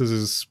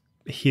Stratus's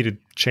heated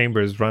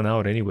chambers run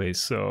out anyways,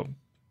 so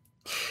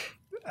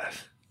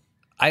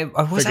I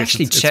was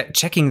actually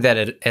checking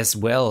that as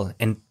well,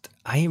 and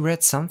I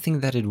read something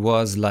that it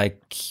was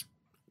like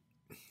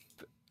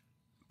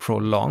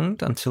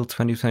prolonged until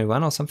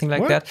 2021 or something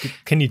like that.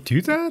 Can you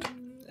do that?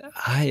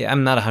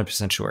 I'm not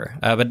 100% sure,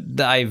 but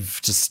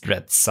I've just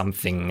read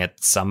something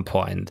at some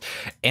point,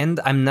 and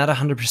I'm not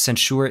 100%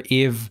 sure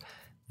if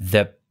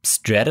the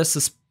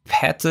Stratus's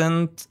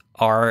patent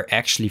are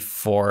actually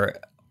for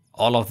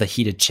all of the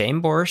heated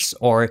chambers,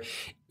 or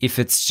if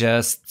it's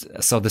just,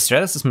 so the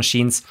Stratus's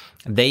machines,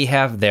 they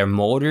have their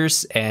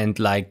motors and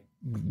like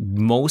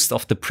most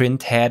of the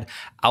print head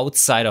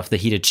outside of the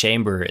heated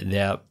chamber.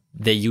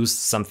 They use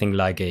something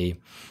like a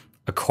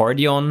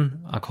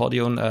accordion,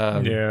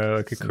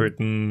 like a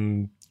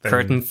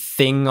curtain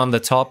thing on the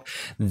top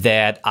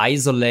that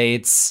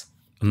isolates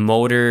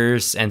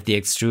motors and the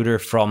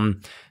extruder from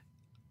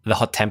the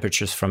hot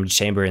temperatures from the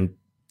chamber. And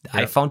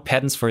I found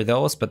patents for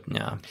those, but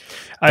yeah,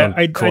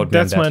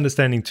 that's my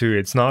understanding too.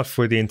 It's not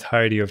for the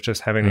entirety of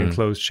just having an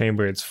enclosed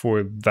chamber. It's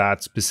for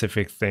that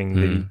specific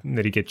thing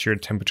that you get your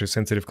temperature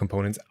sensitive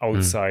components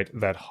outside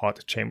that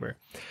hot chamber,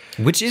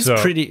 which is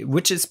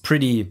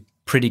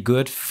pretty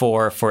good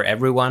for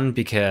everyone,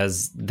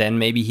 because then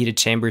maybe heated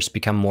chambers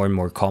become more and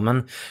more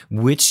common,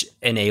 which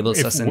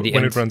enables us in the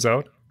when end.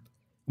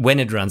 When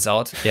it runs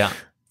out, yeah.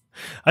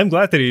 I'm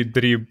glad that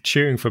you're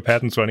cheering for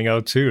patents running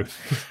out too.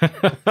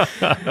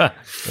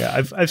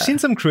 Yeah, I've seen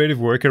some creative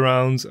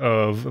workarounds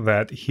of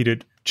that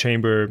heated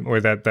chamber,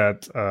 or that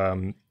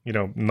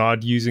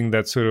not using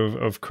that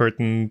sort of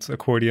curtained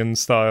accordion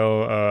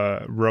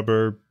style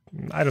rubber.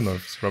 I don't know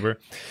if it's rubber.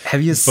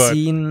 Have you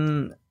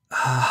seen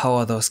how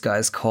are those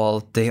guys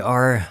called? They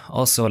are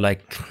also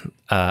like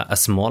a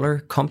smaller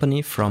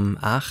company from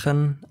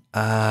Aachen.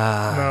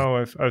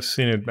 No, I've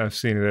seen it. I've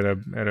seen it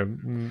at a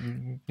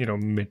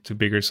mid to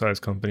bigger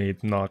size company,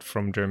 not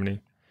from Germany.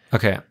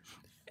 Okay,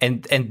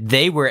 and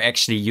they were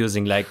actually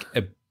using like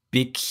a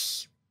big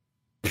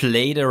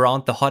plate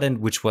around the hot end,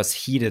 which was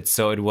heated,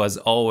 so it was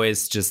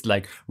always just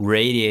like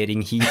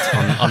radiating heat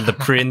on the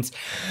print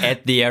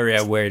at the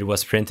area where it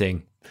was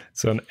printing.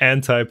 So an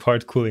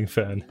anti-part cooling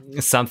fan,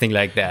 something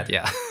like that.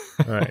 Yeah.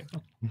 All right.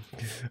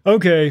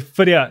 Okay,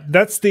 but yeah,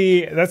 that's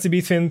the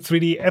Beatfin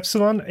 3D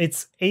Epsilon.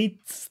 It's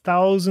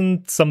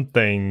 8,000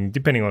 something,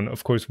 depending on,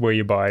 of course, where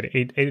you buy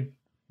it.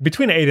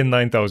 Between 8 and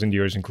 9,000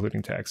 euros,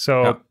 including tax.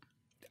 So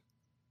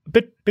a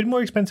bit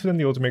more expensive than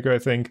the Ultimaker, I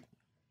think,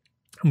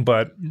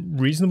 but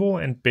reasonable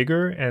and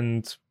bigger,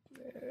 and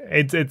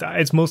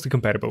it's mostly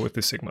compatible with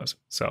the Sigmas.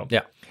 So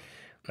yeah,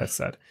 that's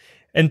that.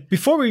 And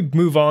before we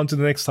move on to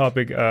the next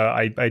topic,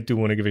 I do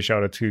want to give a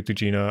shout out to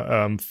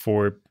Gina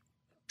for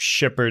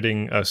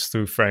shepherding us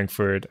through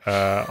Frankfurt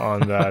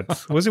on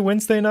that. Was it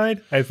Wednesday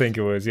night? I think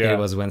it was. Yeah, it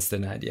was Wednesday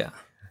night. Yeah.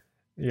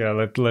 Yeah,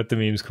 let the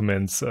memes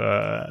commence.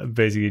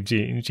 Basically,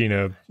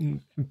 Gina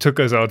took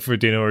us out for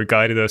dinner, or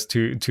guided us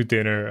to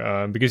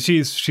dinner, because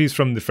she's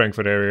from the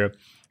Frankfurt area.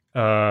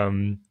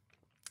 And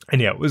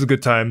yeah, it was a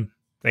good time.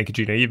 Thank you,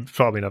 Gina.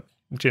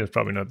 Gina's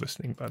probably not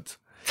listening, but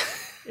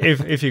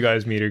if you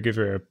guys meet her, give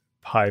her a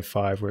high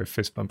five or a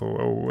fist bump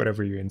or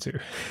whatever you're into.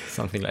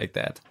 Something like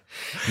that.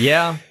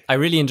 Yeah, I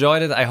really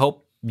enjoyed it. I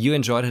hope you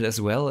enjoyed it as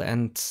well.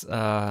 And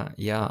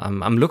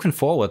I'm looking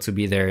forward to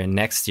be there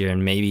next year,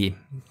 and maybe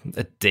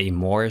a day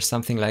more or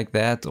something like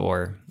that.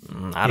 Or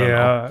I don't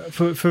know.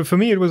 Yeah, for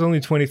me, it was only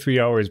 23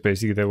 hours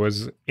basically that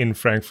was in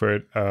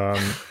Frankfurt.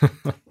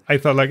 I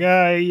thought like,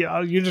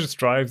 you just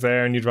drive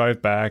there and you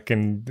drive back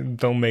and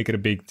don't make it a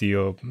big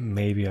deal.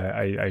 Maybe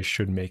I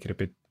should make it a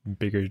bit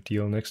bigger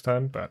deal next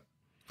time, but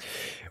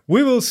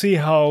we will see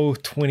how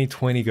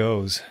 2020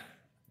 goes.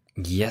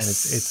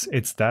 Yes. And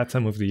it's that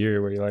time of the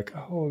year where you're like,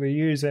 oh, the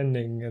year's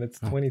ending and it's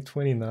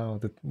 2020 now.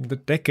 The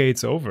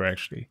decade's over,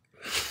 actually.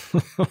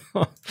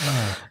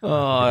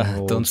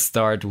 Don't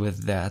start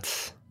with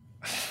that.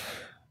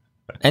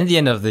 And the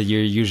end of the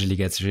year usually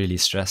gets really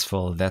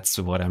stressful. That's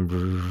what I'm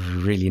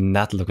really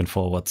not looking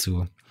forward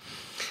to,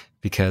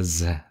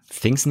 because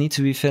things need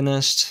to be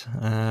finished.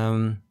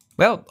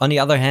 Well, on the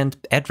other hand,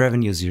 ad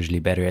revenue is usually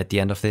better at the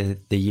end of the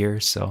year,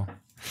 so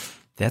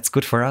that's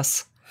good for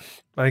us.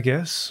 I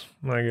guess,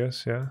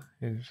 yeah.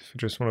 If you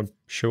just want to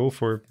show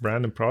for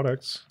random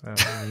products,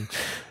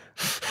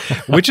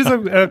 which is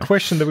a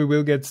question that we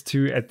will get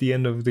to at the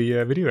end of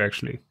the video,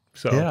 actually.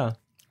 So yeah.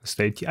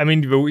 I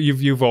mean,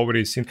 you've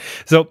already seen.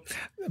 So,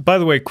 by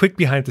the way, quick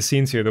behind the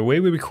scenes here. The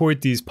way we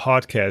record these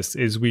podcasts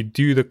is we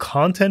do the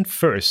content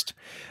first.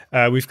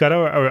 We've got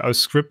our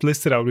script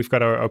listed out. We've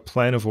got our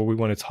plan of what we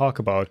want to talk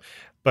about.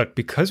 But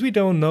because we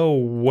don't know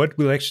what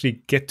we'll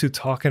actually get to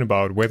talking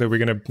about, whether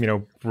we're going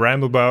to,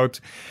 ramble about,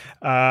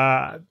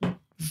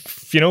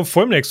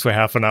 Formnext for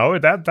half an hour,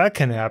 that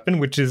can happen,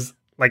 which is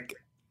like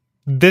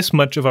this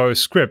much of our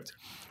script.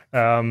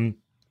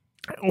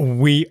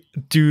 We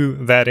do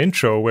that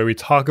intro where we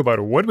talk about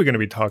what we're going to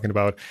be talking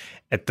about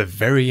at the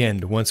very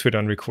end once we're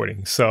done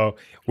recording. So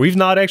we've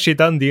not actually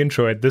done the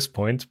intro at this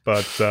point,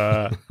 but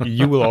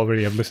you will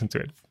already have listened to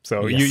it.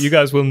 So yes. you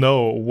guys will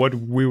know what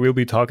we will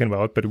be talking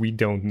about, but we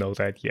don't know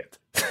that yet.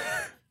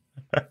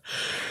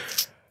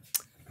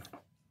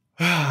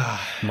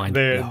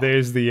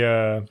 There's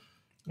the,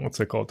 what's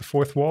it called? The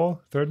fourth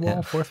wall? Third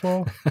wall? Fourth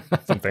wall?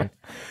 Something.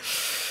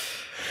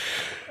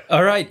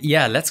 All right.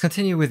 Yeah, let's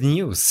continue with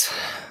news.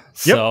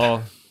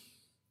 So,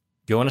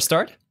 you want to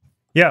start?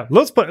 Yeah,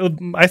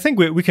 LoadSpot. I think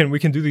we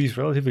can do these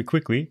relatively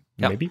quickly.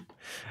 Yep. Maybe.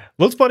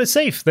 LoadSpot is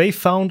safe. They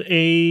found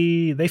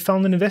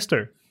an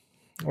investor,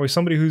 or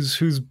somebody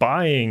who's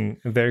buying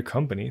their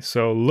company.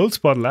 So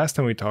LoadSpot, last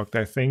time we talked,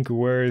 I think,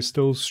 were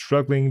still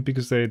struggling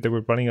because they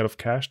were running out of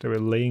cash. They were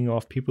laying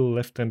off people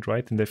left and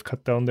right, and they've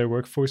cut down their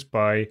workforce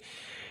by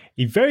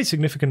a very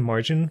significant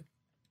margin.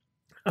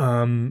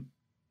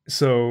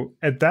 So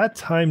at that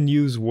time,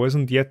 news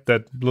wasn't yet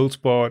that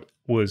LoadSpot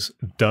was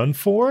done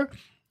for.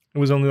 It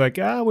was only like,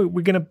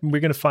 we're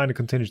gonna find a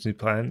contingency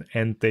plan,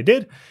 and they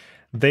did.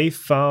 They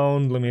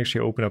found. Let me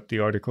actually open up the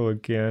article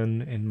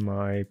again in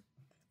my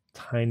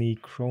tiny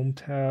Chrome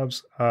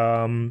tabs.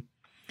 Fame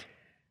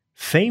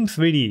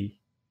 3D,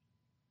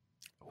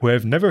 who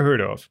I've never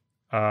heard of,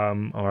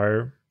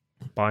 are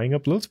buying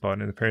up LoadSpot,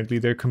 and apparently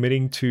they're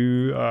committing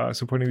to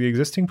supporting the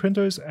existing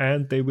printers,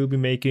 and they will be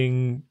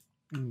making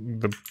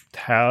the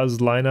TAS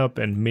lineup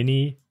and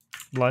Mini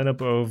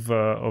lineup of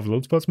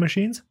LoadSpot's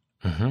machines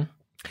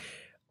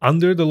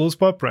under the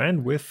LoadSpot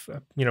brand, with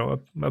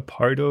a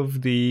part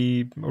of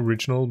the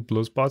original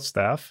LoadSpot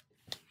staff.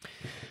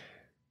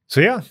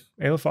 So yeah,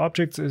 ALF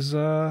Objects is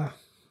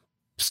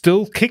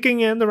still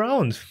kicking and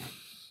around.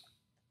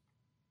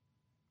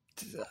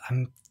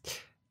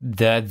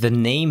 The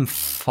name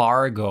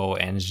Fargo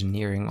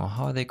Engineering, or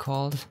how are they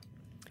called?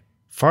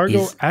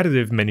 Fargo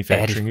Additive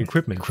Manufacturing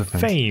Equipment.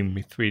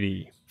 Fame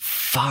 3D.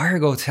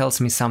 Fargo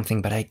tells me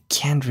something, but I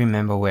can't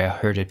remember where I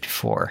heard it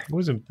before. It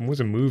was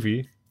a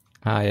movie.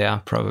 Ah, yeah,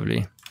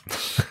 probably.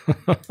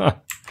 Which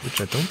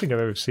I don't think I've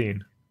ever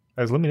seen.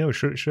 Guys, let me know.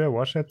 Should I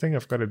watch that thing?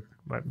 I've got it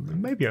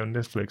maybe on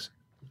Netflix.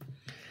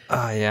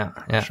 Ah, yeah,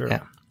 sure.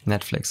 Yeah.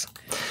 Netflix.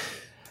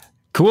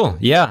 Cool.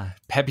 Yeah,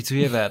 happy to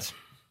hear that.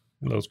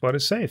 LoadSpot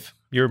is safe.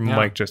 Your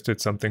mic just did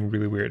something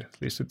really weird.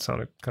 At least it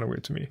sounded kind of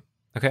weird to me.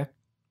 Okay.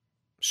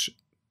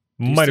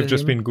 Might have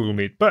just been Google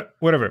Meet, but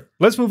whatever.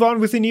 Let's move on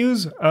with the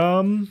news.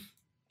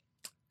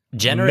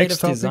 Generative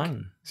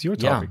design. It's your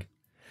topic. Yeah.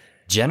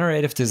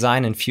 Generative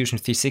design in Fusion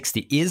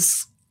 360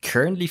 is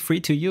currently free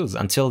to use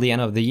until the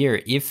end of the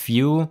year if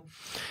you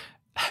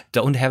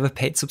don't have a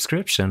paid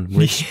subscription,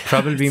 which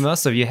probably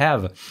most of you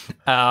have,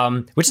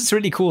 which is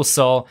really cool.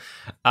 So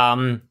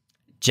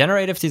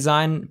generative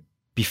design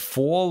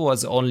before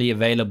was only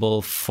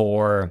available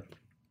for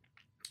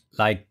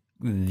like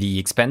the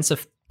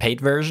expensive paid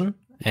version,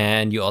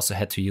 and you also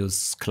had to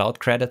use cloud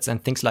credits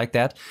and things like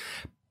that.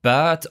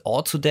 But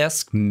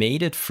Autodesk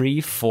made it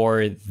free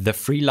for the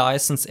free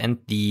license and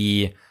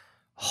the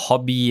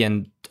hobby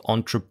and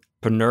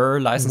entrepreneur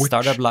license,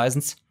 startup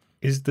license.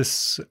 Is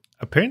this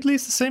apparently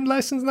it's the same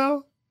license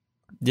now?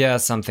 Yeah,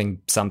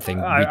 something. We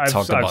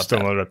talked about I've still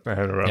not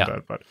had around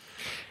that,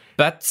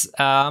 but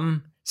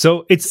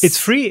so it's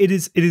free. It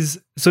is.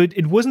 So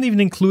it wasn't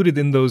even included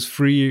in those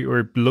free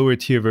or lower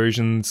tier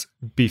versions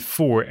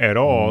before at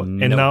all.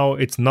 No. And now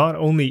it's not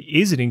only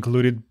is it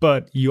included,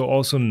 but you're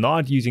also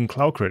not using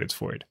cloud credits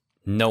for it.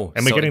 No.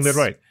 Am I getting that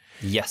right?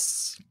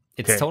 Yes.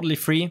 It's totally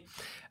free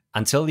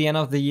until the end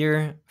of the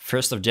year,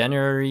 1st of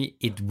January.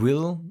 It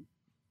will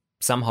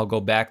somehow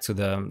go back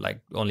to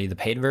only the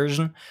paid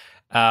version.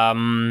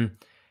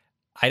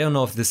 I don't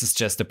know if this is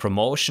just a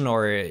promotion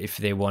or if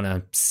they want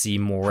to see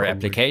more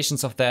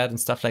applications of that and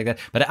stuff like that.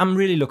 But I'm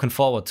really looking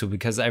forward to,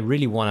 because I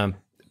really want to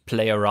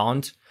play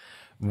around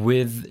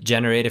with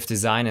generative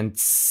design and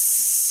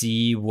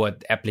see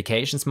what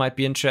applications might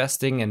be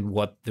interesting and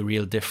what the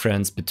real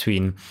difference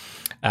between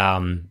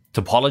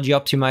topology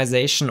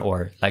optimization,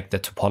 or like the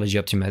topology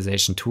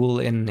optimization tool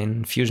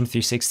in Fusion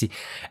 360,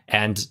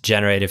 and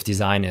generative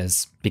design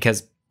is.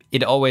 Because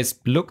it always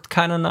looked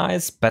kind of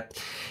nice,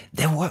 but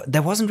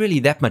there wasn't really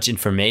that much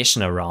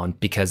information around,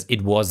 because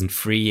it wasn't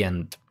free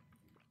and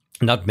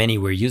not many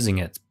were using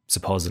it,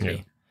 supposedly.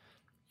 Yeah.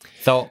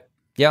 So,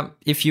 yeah,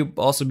 if you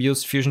also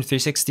use Fusion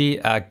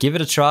 360, give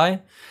it a try.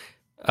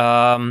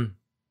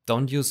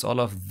 Don't use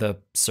all of the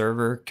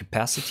server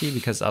capacity,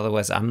 because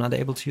otherwise I'm not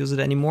able to use it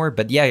anymore.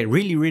 But yeah,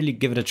 really, really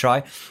give it a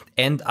try.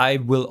 And I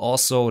will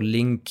also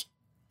link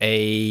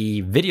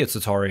a video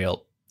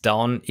tutorial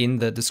down in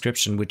the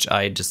description, which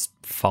I just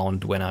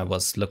found when I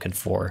was looking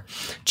for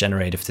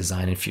generative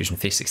design in Fusion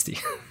 360.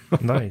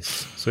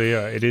 Nice. So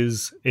yeah,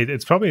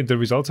 it's probably, the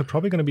results are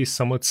probably going to be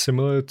somewhat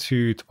similar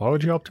to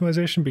topology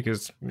optimization,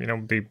 because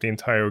the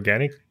entire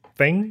organic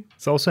thing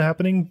is also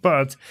happening,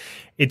 but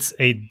it's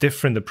a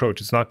different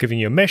approach. It's not giving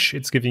you a mesh,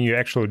 it's giving you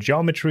actual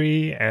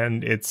geometry,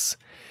 and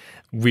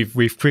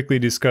we've quickly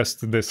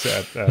discussed this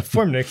at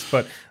Formnext,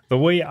 but the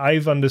way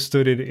I've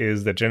understood it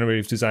is that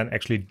generative design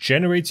actually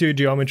generates your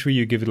geometry.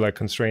 You give it like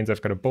constraints.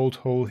 I've got a bolt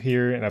hole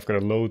here and I've got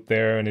a load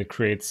there, and it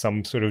creates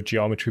some sort of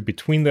geometry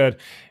between that.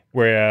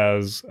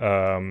 Whereas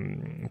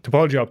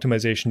topology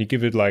optimization, you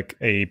give it like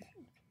you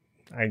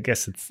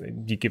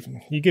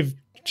give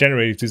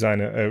generative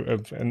design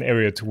an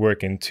area to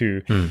work in,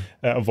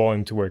 a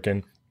volume to work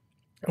in.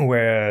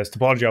 Whereas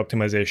topology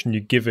optimization, you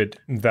give it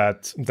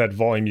that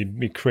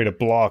volume, you create a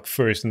block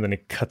first, and then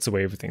it cuts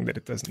away everything that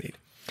it doesn't need.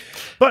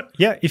 But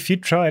yeah, if you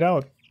try it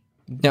out,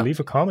 leave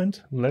a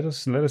comment. Let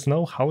us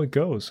know how it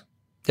goes.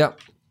 Yeah.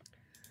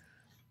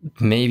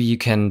 Maybe you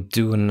can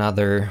do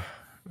another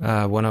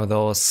one of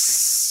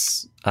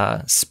those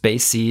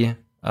spacey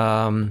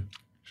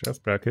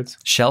shelf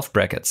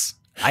brackets.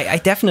 I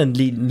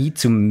definitely need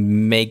to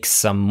make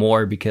some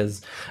more,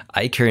 because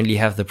I currently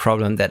have the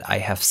problem that I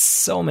have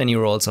so many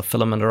rolls of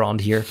filament around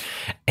here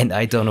and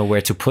I don't know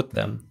where to put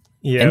them.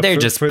 Yeah, and they're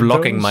just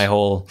blocking my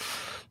whole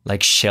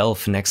like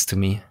shelf next to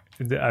me.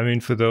 I mean,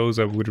 for those,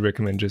 I would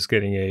recommend just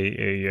getting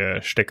a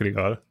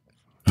Steckregal.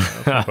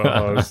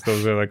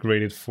 Those are like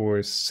rated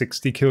for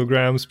 60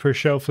 kilograms per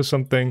shelf or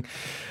something.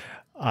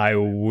 I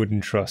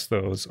wouldn't trust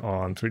those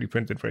on 3D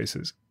printed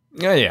races.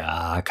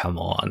 Yeah, come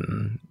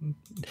on.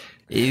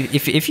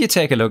 If you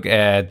take a look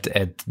at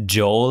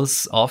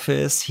Joel's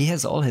office, he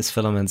has all his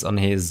filaments on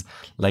his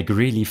like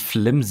really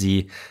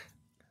flimsy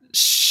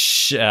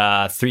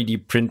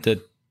 3D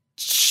printed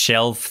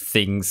shelf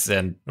things,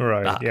 and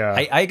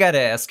I gotta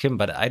ask him,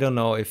 but I don't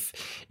know if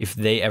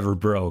they ever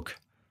broke.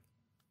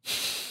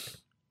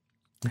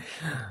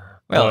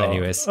 Well,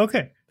 anyways,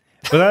 okay.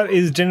 So that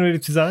is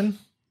generative design.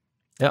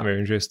 Yeah, very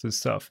interesting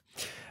stuff.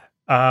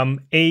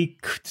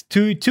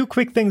 Two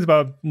quick things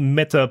about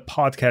meta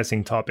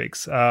podcasting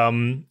topics.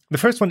 The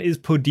first one is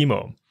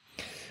Podimo.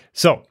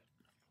 So,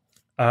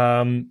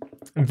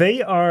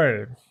 they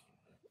are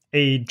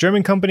a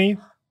German company,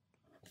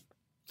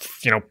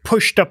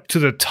 pushed up to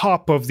the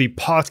top of the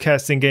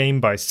podcasting game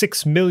by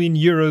 6 million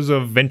euros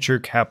of venture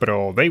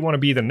capital. They want to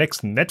be the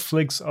next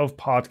Netflix of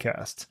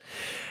podcasts.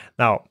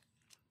 Now,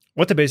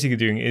 what they're basically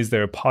doing is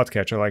they're a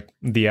podcatcher, like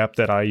the app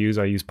that I use.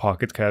 I use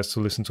Pocket Cast to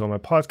listen to all my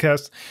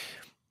podcasts.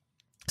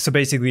 So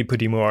basically,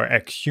 Podimo are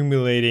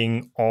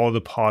accumulating all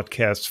the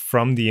podcasts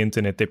from the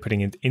internet. They're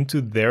putting it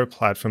into their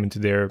platform, into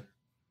their,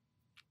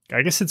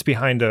 I guess it's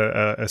behind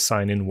a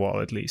sign-in wall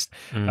at least,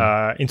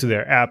 into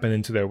their app and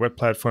into their web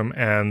platform,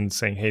 and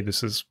saying, hey,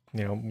 this is,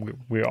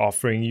 we're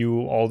offering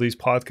you all these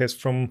podcasts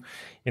from,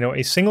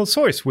 a single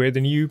source. We're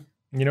the new,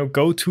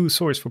 go-to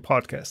source for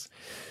podcasts.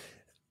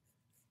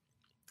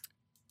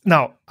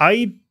 Now,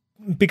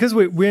 because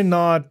we're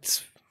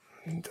not...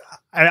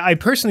 I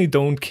personally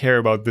don't care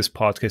about this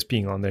podcast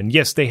being on there. And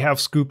yes, they have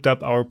scooped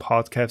up our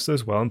podcast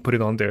as well and put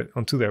it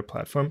onto their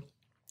platform.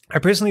 I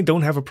personally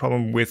don't have a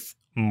problem with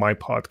my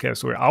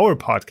podcast, or our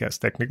podcast,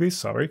 technically,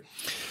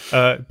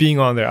 being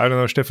on there. I don't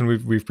know, Stefan,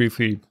 we've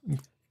briefly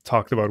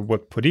talked about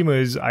what Podimo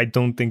is. I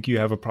don't think you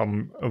have a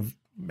problem of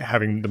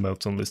having the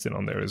Meltzone listed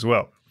on there as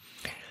well.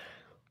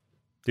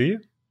 Do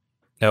you?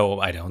 No,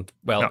 I don't.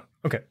 Well, no.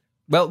 Okay.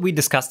 Well, we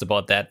discussed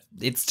about that.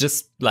 It's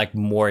just like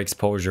more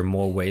exposure,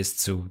 more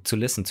ways to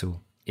listen to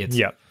it.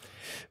 Yeah.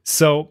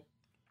 So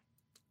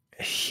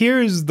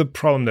here's the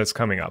problem that's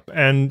coming up.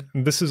 And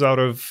this is out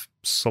of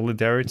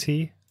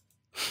solidarity.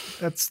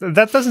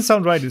 That doesn't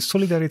sound right. It's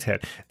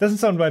solidarität. Doesn't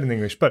sound right in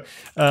English. But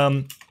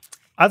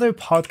other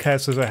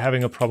podcasters are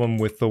having a problem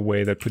with the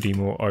way that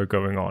Podimo are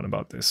going on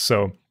about this.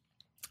 So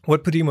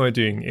what Podimo are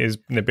doing is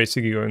they're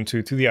basically going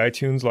to the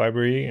iTunes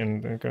library,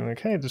 and they're going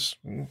like, hey, let's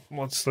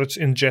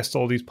ingest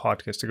all these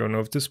podcasts. They're going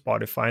over to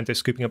Spotify, and they're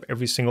scooping up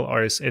every single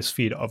RSS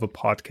feed of a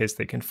podcast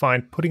they can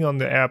find, putting on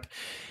the app,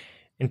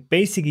 and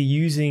basically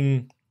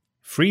using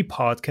free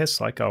podcasts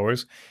like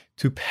ours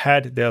to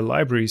pad their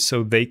library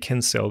so they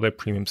can sell their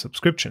premium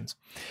subscriptions.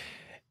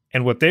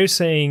 And what they're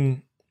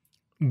saying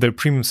the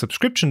premium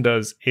subscription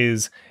does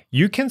is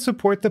you can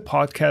support the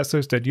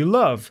podcasters that you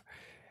love,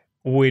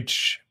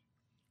 which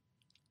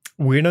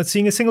we're not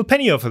seeing a single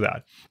penny off of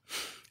that.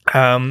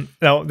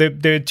 Now,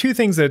 there are two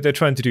things that they're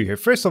trying to do here.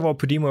 First of all,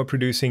 Podimo are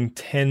producing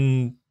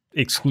 10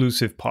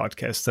 exclusive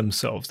podcasts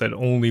themselves that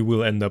only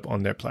will end up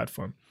on their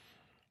platform.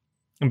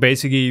 And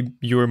basically,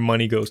 your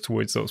money goes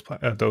towards those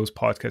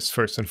podcasts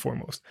first and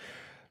foremost.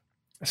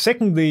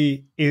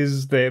 Secondly,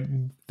 is that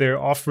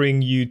they're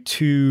offering you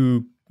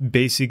two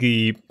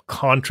basically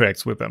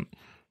contracts with them.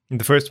 And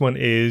the first one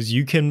is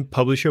you can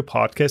publish your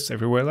podcasts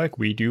everywhere like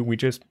we do. We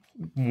just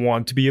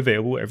want to be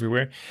available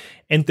everywhere.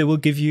 And they will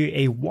give you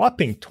a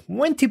whopping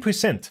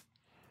 20%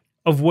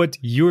 of what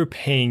you're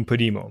paying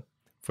Podimo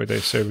for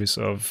their service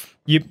of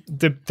you.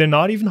 They're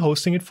not even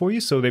hosting it for you,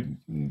 so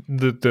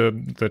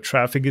the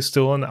traffic is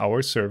still on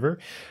our server.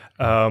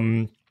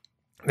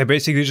 They're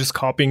basically just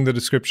copying the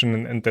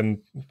description and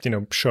then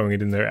showing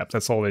it in their app.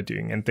 That's all they're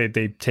doing, and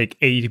they take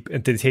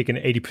an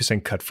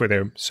 80% cut for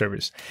their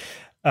service.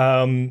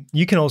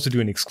 You can also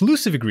do an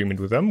exclusive agreement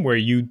with them where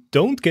you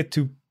don't get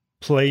to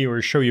play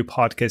or show your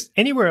podcast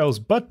anywhere else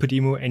but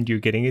Podimo, and you're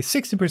getting a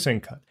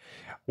 60% cut,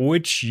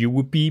 which you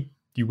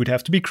would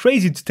have to be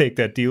crazy to take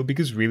that deal,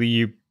 because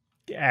really,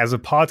 as a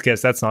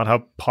podcast, that's not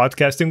how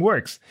podcasting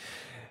works.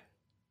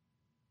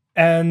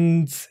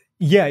 And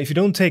yeah, if you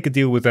don't take a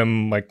deal with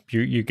them, like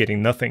you're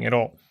getting nothing at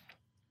all.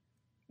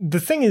 The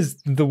thing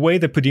is, the way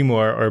that Podimo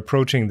are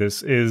approaching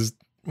this is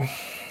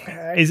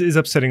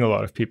upsetting a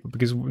lot of people,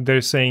 because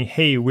they're saying,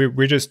 hey,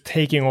 we're just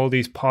taking all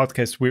these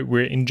podcasts,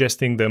 we're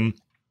ingesting them.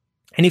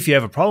 And if you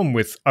have a problem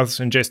with us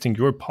ingesting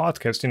your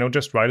podcast,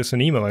 just write us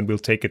an email and we'll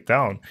take it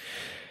down.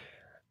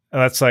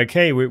 And that's like,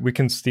 hey, we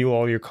can steal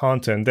all your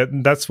content.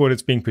 That's what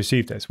it's being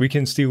perceived as. We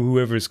can steal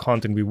whoever's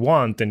content we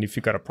want, and if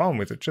you got a problem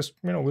with it, just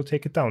we'll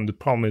take it down. The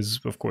problem is,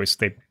 of course,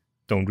 they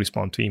don't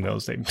respond to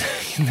emails.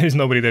 There's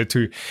nobody there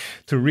to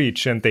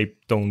reach, and they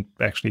don't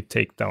actually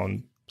take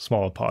down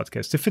smaller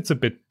podcasts. If it's a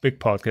big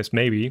podcast,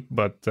 maybe,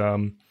 but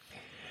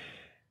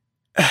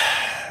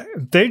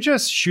they're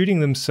just shooting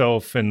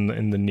themselves in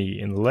the knee,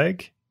 in the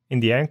leg,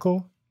 in the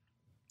ankle,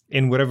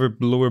 in whatever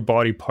lower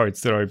body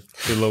parts that are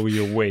below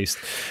your waist,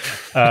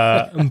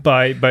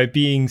 by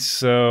being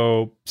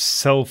so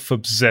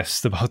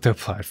self-obsessed about their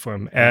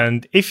platform.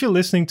 And if you're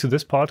listening to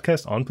this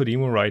podcast on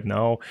Podimo right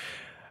now,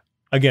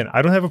 again,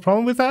 I don't have a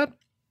problem with that.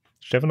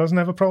 Stefan doesn't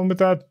have a problem with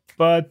that,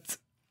 but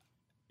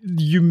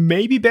you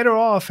may be better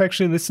off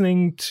actually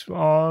listening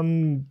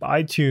on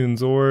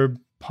iTunes or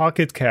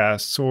Pocket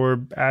Casts, or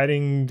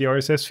adding the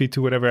RSS feed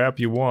to whatever app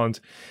you want,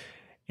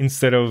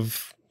 instead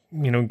of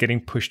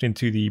getting pushed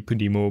into the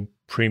Podimo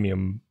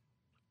premium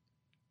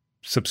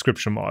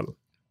subscription model.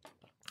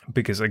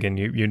 Because again,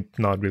 you're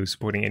not really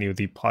supporting any of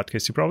the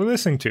podcasts you're probably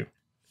listening to.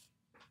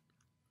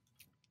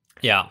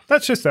 Yeah.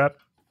 That's just that.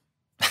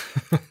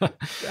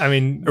 I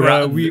mean,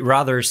 we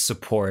rather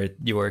support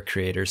your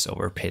creators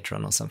over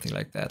Patreon or something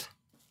like that.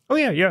 Oh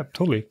yeah,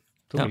 totally.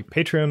 Yeah.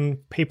 Patreon,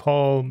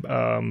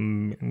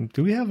 PayPal.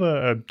 Do we have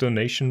a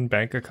donation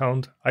bank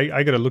account?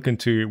 I gotta look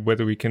into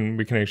whether we can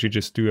actually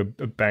just do a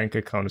bank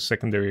account, a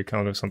secondary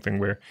account or something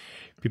where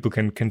people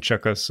can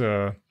chuck us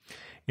a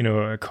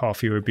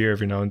coffee or a beer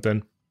every now and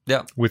then.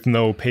 Yeah. With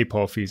no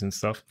PayPal fees and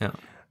stuff.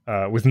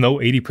 Yeah. With no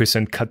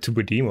 80% cut to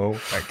Podimo.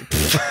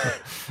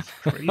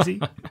 Like crazy.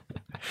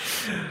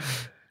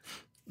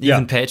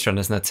 Even Patreon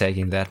is not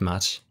taking that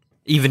much.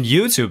 Even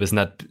YouTube is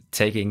not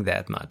taking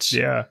that much.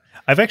 Yeah.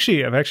 I've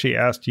actually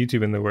asked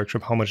YouTube in the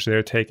workshop how much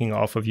they're taking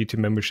off of YouTube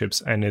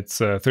memberships, and it's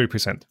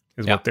 30%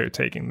 is what they're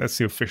taking. That's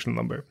the official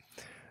number.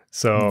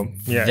 So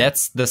yeah,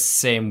 that's the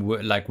same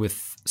like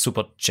with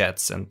super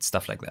chats and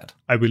stuff like that.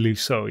 I believe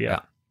so. Yeah.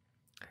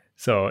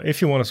 So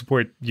if you want to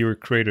support your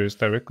creators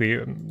directly,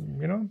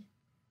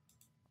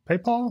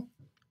 PayPal,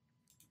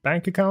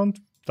 bank account,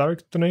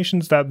 direct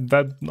donations,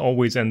 that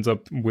always ends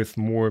up with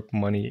more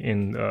money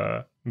in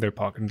their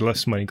pocket,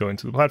 less money going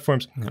to the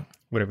platforms. Yeah.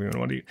 Whatever you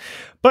want to do.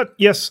 But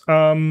yes,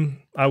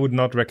 I would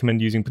not recommend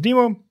using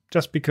Podimo,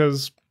 just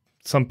because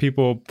some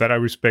people that I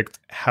respect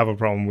have a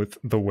problem with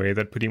the way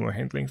that Podimo are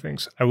handling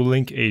things. I will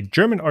link a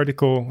German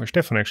article, or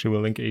Stefan actually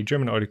will link a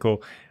German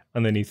article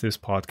underneath this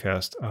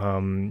podcast,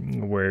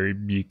 where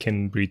you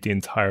can read the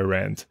entire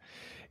rant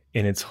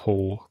in its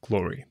whole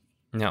glory.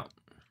 Yeah.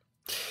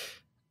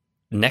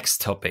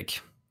 Next topic,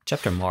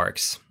 chapter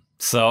marks.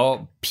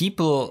 So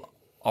people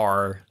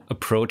are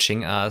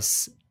approaching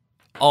us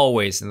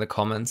always in the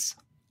comments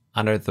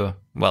under the,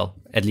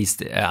 at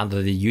least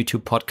under the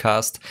YouTube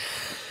podcast,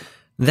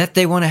 that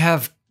they want to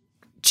have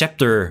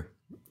chapter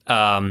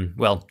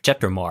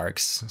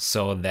marks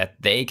so that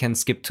they can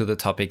skip to the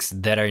topics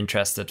that are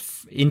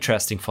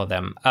interesting for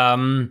them.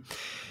 I'm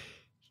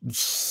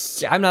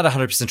not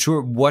 100%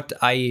 sure what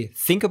I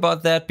think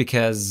about that,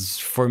 because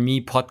for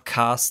me,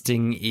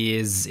 podcasting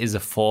is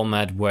a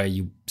format where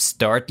you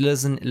start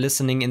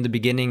listening in the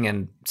beginning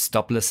and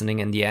stop listening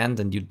in the end,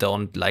 and you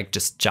don't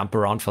just jump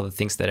around for the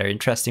things that are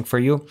interesting for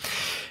you.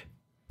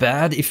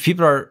 But if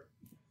people are...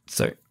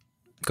 Sorry,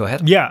 go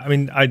ahead. Yeah, I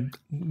mean,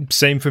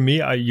 same for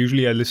me. I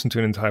listen to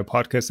an entire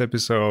podcast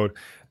episode,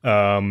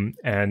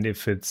 and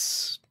if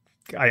it's...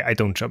 I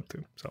don't jump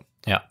through, so...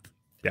 Yeah.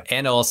 Yeah.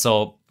 And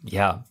also,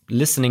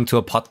 listening to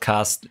a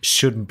podcast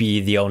shouldn't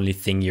be the only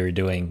thing you're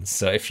doing.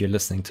 So if you're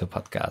listening to a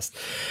podcast,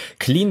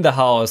 clean the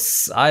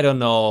house, I don't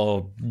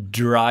know,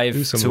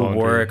 drive to laundry,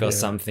 work or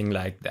something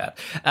like that.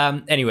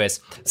 Anyways,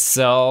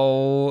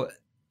 so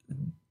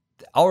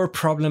our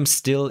problem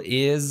still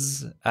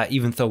is,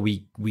 even though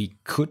we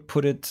could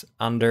put it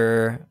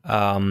under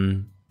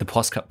the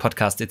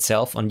podcast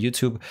itself on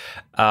YouTube,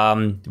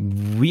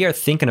 we are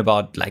thinking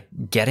about like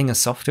getting a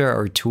software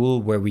or a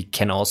tool where we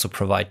can also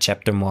provide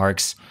chapter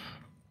marks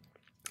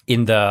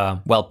in the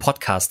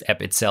podcast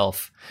app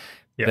itself.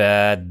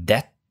 But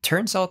that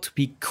turns out to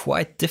be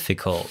quite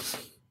difficult.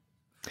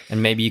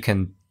 And maybe you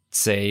can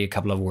say a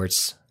couple of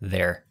words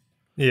there.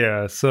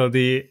 Yeah, so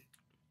the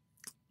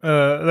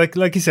like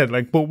you said,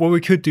 like what we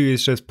could do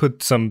is just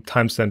put some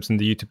timestamps in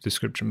the YouTube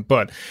description.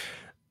 But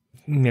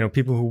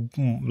people who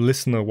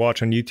listen or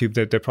watch on YouTube,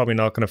 they're probably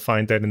not going to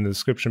find that in the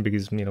description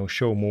because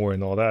show more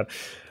and all that.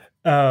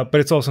 But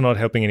it's also not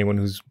helping anyone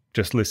who's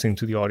just listening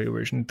to the audio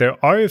version. There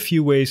are a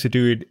few ways to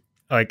do it,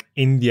 like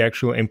in the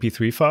actual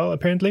MP3 file,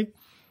 apparently.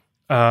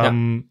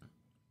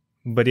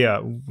 But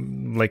yeah,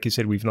 like you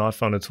said, we've not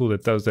found a tool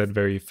that does that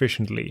very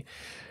efficiently.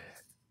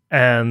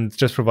 And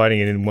just providing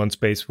it in one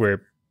space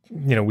where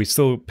we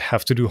still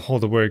have to do all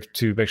the work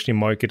to actually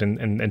mark it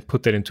and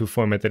put that into a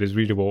format that is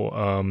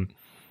readable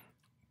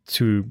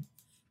to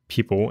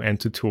people and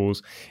to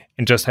tools,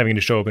 and just having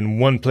to show up in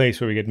one place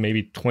where we get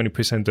maybe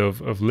 20%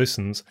 of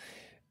listens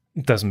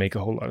doesn't make a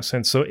whole lot of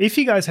sense. So if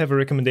you guys have a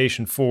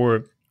recommendation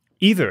for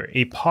either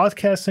a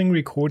podcasting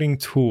recording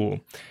tool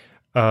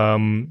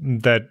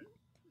that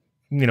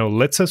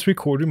lets us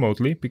record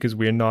remotely, because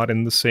we're not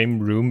in the same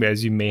room,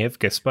 as you may have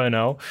guessed by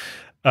now,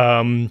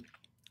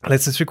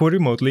 lets us record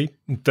remotely,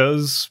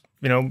 does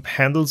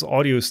handles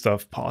audio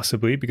stuff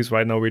possibly, because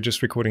right now we're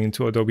just recording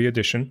into Adobe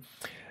Audition,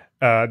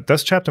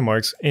 does chapter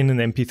marks in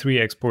an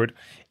MP3 export.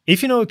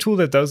 If you know a tool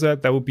that does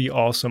that, that would be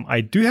awesome.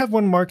 I do have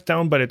one marked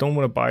down, but I don't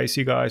want to bias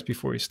you guys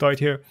before we start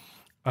here.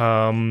 So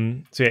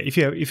yeah, if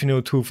you know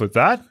a tool for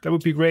that, that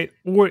would be great.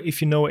 Or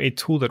if you know a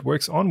tool that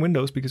works on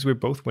Windows, because we're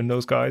both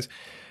Windows guys,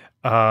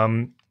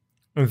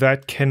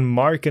 that can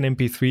mark an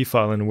MP3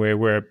 file and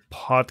where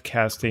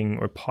podcasting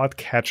or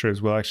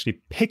podcatchers will actually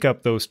pick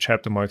up those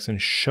chapter marks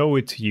and show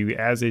it to you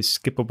as a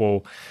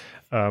skippable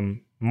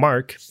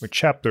mark or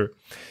chapter,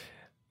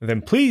 then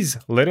please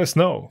let us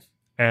know,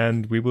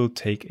 and we will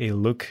take a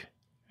look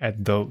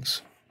at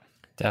those.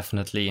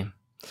 Definitely.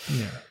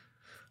 Yeah.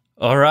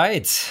 All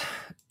right.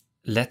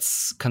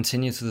 Let's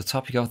continue to the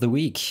topic of the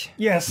week.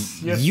 Yes.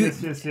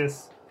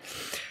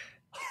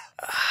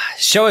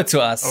 Show it to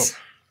us. Oh.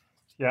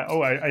 Yeah.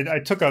 Oh, I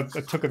took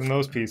a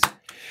nose piece.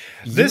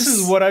 This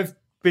is what I've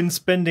been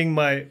spending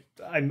my.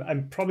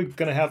 I'm probably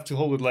gonna have to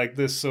hold it like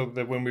this so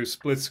that when we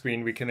split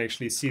screen, we can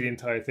actually see the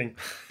entire thing.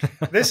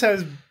 This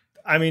has.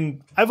 I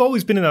mean, I've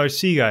always been an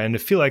RC guy, and I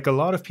feel like a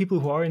lot of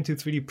people who are into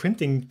 3D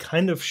printing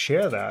kind of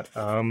share that,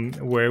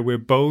 where we're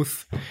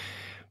both,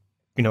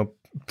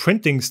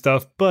 printing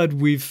stuff, but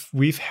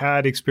we've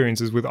had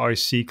experiences with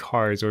RC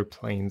cars or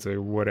planes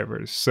or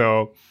whatever.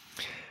 So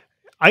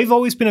I've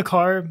always been a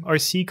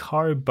RC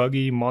car,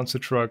 buggy, monster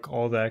truck,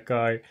 all that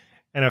guy.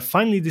 And I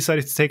finally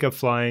decided to take up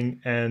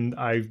flying, and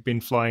I've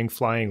been flying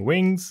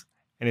wings,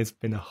 and it's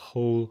been a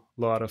whole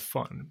lot of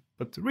fun.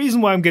 But the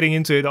reason why I'm getting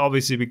into it,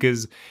 obviously,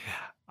 because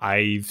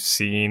I've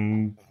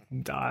seen,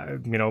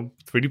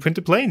 3D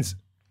printed planes.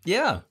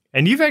 Yeah,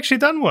 and you've actually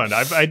done one.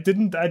 I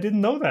didn't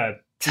know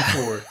that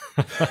before.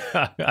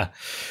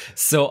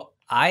 So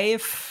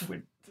I've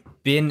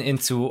been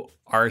into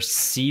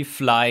RC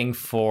flying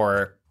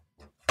for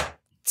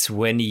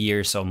 20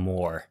 years or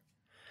more.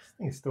 This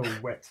thing's still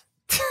wet.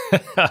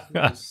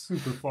 It's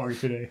super foggy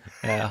today.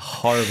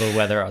 Horrible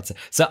weather outside.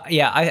 So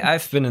yeah,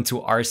 I've been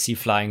into RC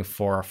flying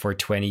for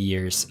 20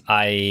 years.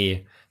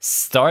 I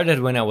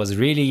started when I was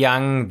really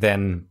young,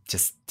 then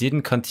just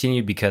didn't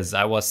continue because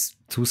I was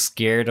too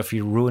scared of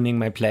you ruining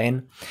my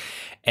plane.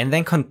 And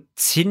then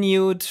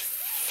continued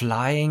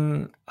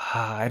flying,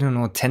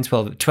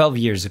 12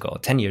 years ago,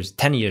 10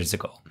 years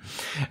ago.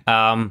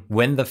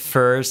 When the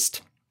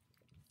first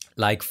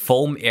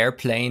foam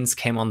airplanes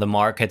came on the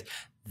market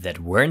that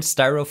weren't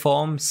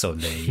styrofoam, so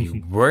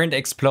they weren't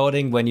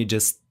exploding when you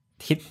just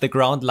hit the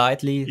ground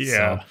lightly.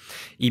 Yeah. So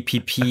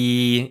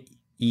EPP,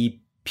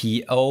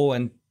 EPO,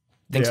 and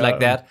things like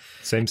that.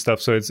 Same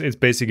stuff. So it's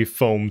basically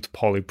foamed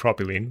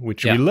polypropylene,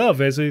 which we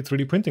love as a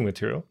 3D printing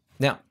material.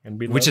 Yeah, and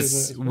which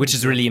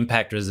is really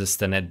impact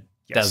resistant. It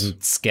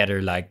doesn't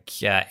scatter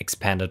like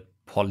expanded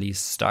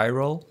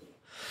polystyrol.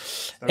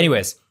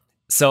 Anyways,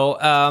 so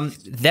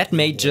that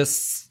made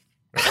just.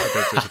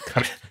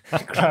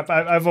 Crap!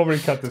 I've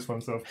already cut this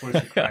one, so of course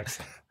it cracks.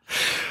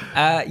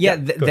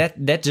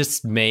 That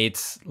just made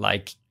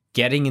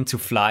getting into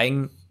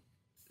flying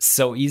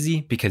so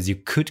easy, because you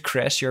could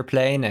crash your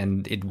plane,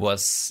 and it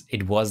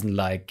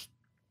wasn't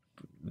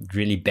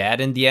really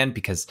bad in the end,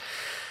 because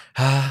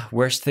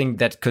worst thing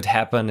that could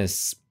happen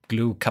is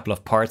glue a couple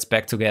of parts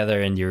back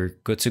together and you're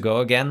good to go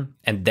again,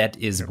 and that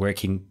is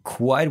working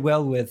quite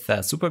well with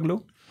super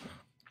glue.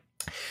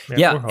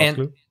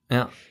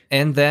 Yeah.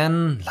 And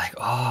then, like,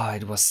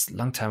 it was a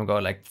long time ago,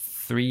 like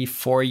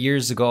 3-4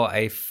 years ago,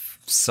 I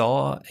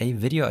saw a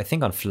video, I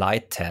think on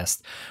Flight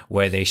Test,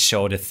 where they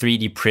showed a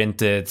 3D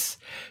printed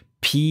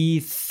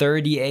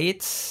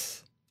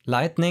P38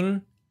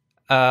 Lightning,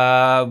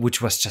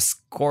 which was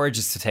just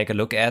gorgeous to take a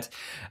look at.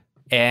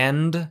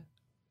 And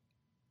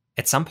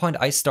at some point,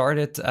 I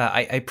started,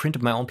 I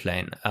printed my own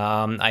plane.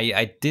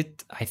 I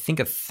did, I think,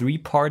 a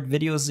 3-part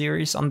video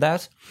series on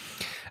that.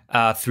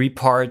 3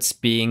 parts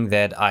being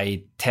that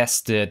I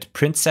tested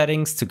print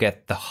settings to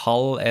get the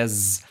hull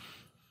as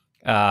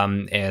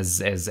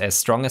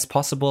strong as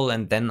possible,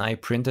 and then I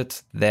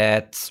printed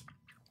that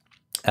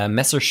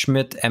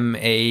Messerschmitt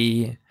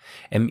ME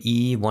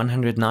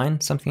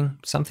 109,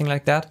 something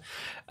like that,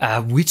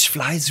 which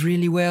flies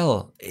really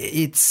well.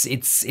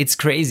 It's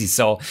crazy.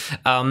 So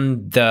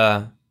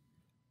the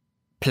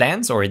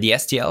plans or the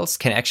STLs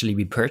can actually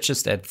be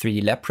purchased at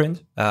 3D Lab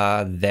Print,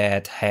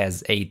 that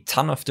has a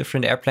ton of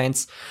different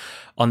airplanes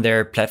on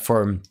their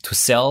platform to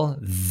sell.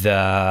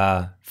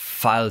 The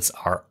files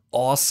are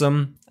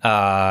awesome.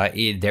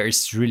 There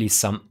is really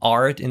some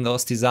art in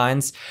those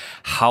designs,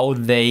 how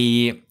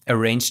they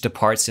arrange the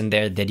parts in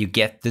there that you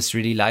get this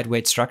really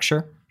lightweight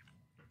structure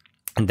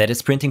and that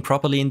is printing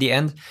properly in the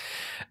end.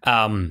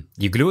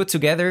 You glue it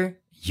together,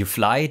 you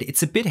fly it.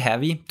 It's a bit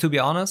heavy, to be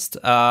honest.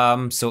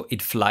 So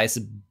it flies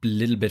a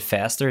little bit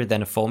faster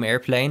than a foam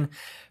airplane.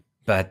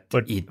 But a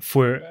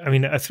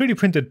 3D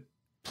printed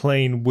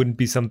plane wouldn't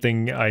be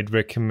something I'd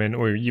recommend,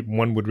 or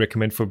one would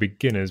recommend for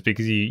beginners,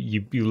 because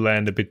you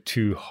land a bit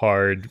too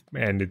hard,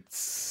 and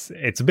it's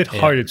a bit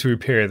harder to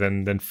repair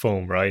than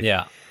foam, right?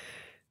 Yeah.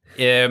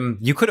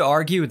 You could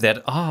argue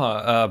that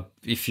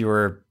if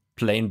your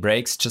plane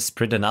breaks, just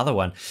print another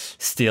one.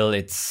 Still,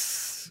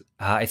 it's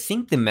I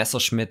think the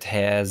Messerschmitt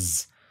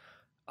has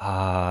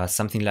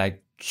something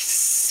like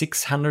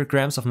 600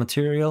 grams of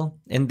material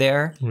in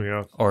there,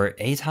 or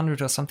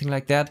 800 or something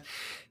like that.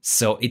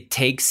 So it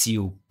takes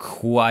you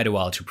quite a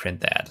while to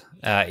print that.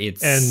 And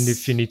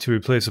if you need to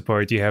replace a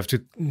part, you have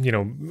to,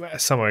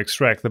 somehow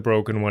extract the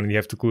broken one, and you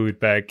have to glue it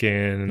back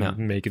in and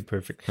make it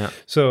perfect. Yeah.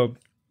 So,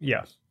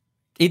 yeah.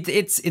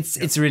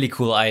 It's really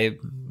cool. I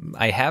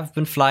have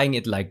been flying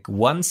it like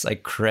once. I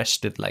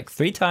crashed it like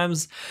 3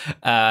 times.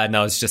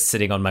 Now it's just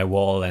sitting on my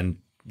wall and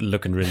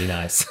looking really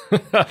nice.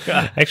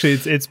 Actually,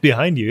 it's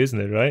behind you, isn't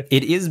it? Right?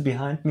 It is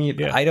behind me.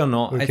 Yeah. I don't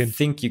know. I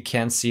think you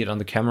can't see it on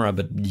the camera,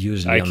 but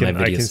usually on my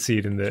videos, I can see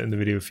it in the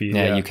video feed.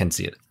 Yeah, you can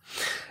see it.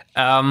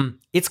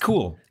 It's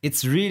cool.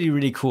 It's really,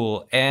 really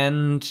cool.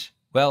 And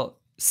well,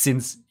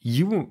 since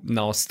you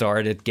now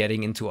started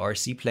getting into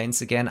RC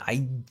planes again,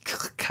 I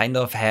kind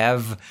of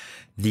have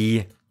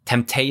the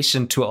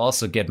temptation to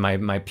also get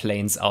my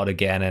planes out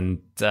again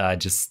and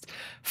just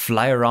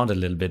fly around a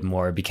little bit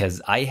more,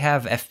 because I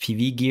have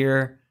FPV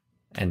gear.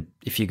 And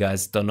if you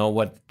guys don't know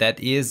what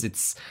that is,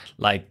 it's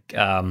like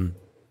a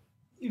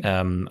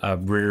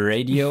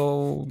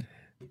radio,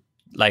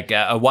 like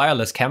a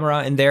wireless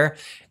camera in there.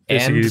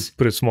 Basically, you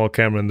put a small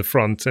camera in the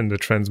front and the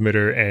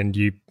transmitter, and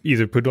you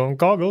either put on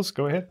goggles.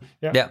 Go ahead.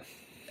 Yeah.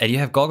 And you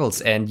have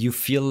goggles, and you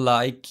feel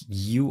like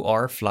you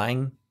are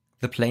flying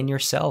the plane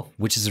yourself,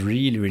 which is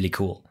really, really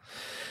cool.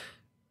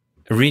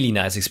 A really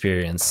nice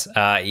experience.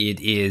 It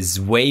is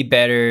way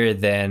better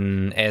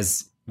than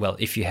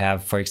if you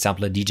have, for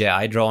example, a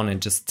DJI drone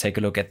and just take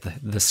a look at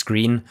the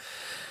screen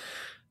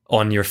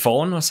on your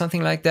phone or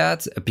something like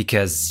that,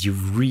 because you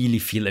really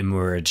feel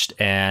immersed.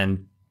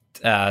 And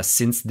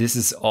since this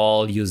is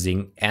all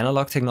using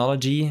analog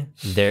technology,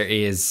 there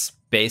is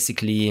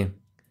basically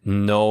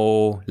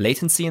no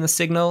latency in the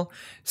signal,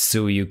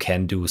 so you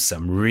can do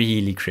some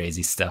really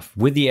crazy stuff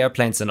with the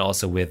airplanes and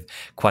also with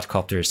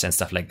quadcopters and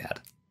stuff like that.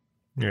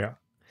 Yeah.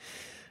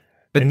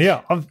 But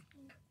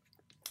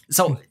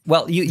so,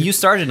 well, you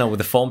started now with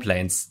the foam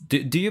planes.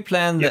 Do you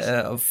plan?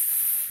 Yes.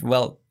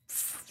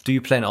 Do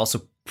you plan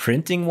also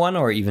printing one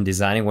or even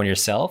designing one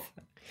yourself?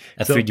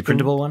 A 3D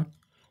printable one?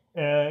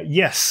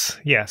 Yes.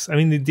 I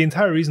mean, the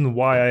entire reason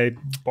why I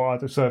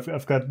bought. So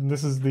I've got,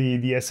 this is the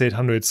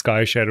S800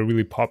 Sky Shadow,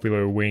 really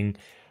popular wing.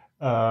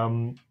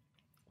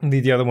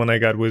 The other one I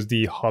got was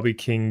the Hobby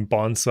King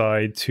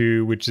Bonsai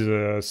 2, which is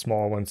a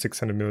small one,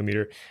 600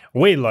 millimeter,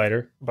 way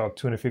lighter, about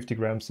 250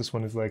 grams. This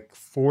one is like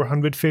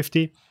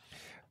 450.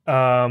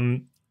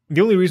 The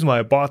only reason why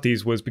I bought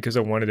these was because I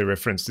wanted a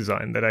reference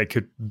design that I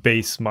could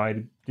base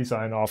my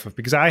design off of,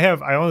 because I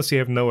honestly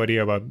have no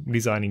idea about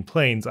designing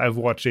planes. I've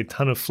watched a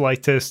ton of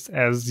flight tests,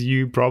 as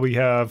you probably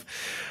have.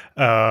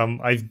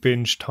 I've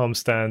binged Tom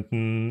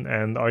Stanton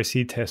and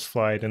RC Test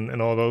Flight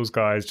and all those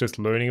guys, just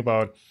learning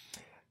about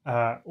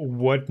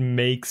what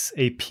makes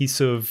a piece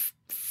of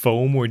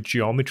foam or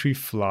geometry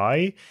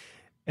fly,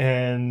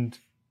 and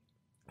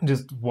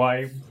just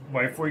why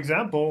for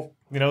example,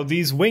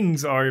 these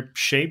wings are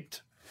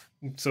shaped.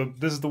 So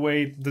this is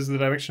the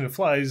direction it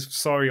flies.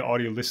 Sorry,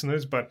 audio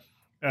listeners, but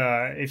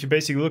if you're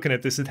basically looking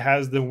at this, it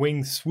has the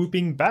wing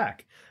swooping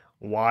back.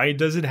 Why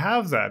does it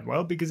have that?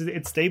 Well, because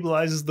it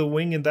stabilizes the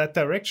wing in that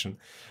direction.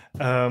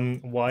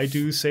 Why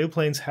do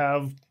sailplanes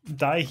have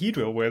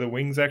dihedral, where the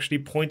wings actually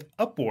point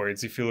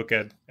upwards if you look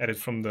at it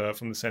from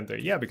the center?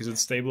 Yeah, because it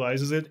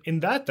stabilizes it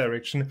in that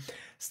direction.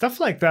 Stuff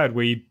like that,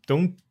 where you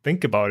don't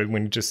think about it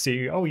when you just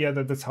see, oh yeah,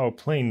 that's how a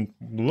plane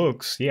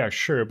looks. Yeah,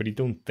 sure, but you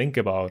don't think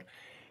about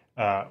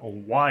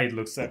why it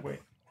looks that way.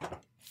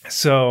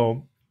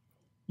 So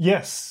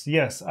yes,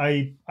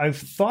 I've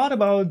thought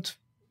about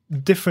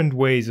different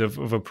ways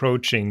of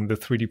approaching the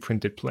 3D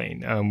printed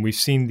plane. We've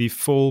seen the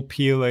full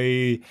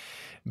PLA,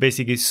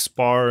 basically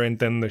spar and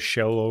then the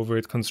shell over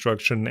it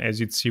construction, as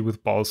you'd see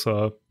with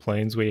balsa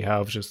planes, where you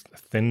have just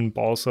thin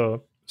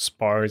balsa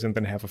spars and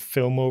then have a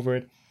film over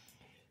it.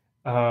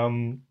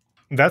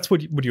 That's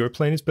what your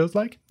plane is built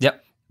like.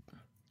 Yep.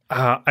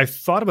 I've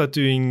thought about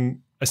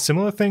doing a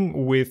similar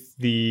thing with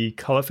the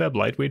ColorFab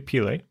lightweight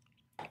PLA.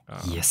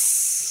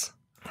 Yes.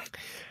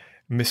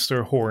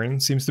 Mr. Horn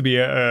seems to be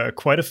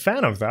quite a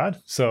fan of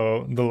that.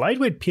 So the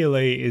lightweight PLA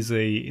is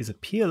a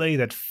PLA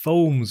that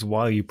foams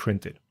while you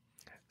print it.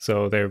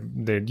 So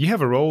you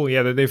have a roll.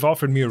 Yeah, they've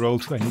offered me a roll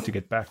too. I need to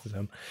get back with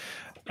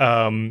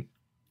them.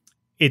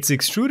 It's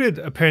extruded,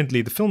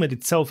 apparently, the filament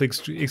itself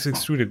is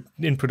extruded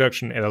in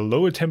production at a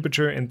lower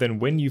temperature, and then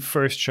when you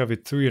first shove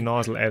it through your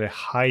nozzle at a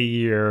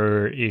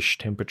higher-ish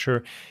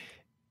temperature,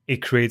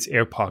 it creates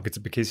air pockets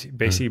because it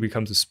basically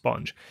becomes a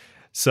sponge.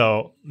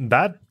 So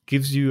that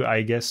gives you,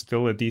 I guess,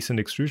 still a decent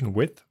extrusion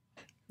width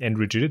and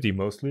rigidity,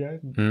 mostly,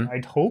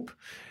 I'd hope,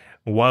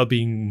 while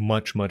being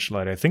much, much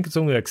lighter. I think it's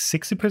only like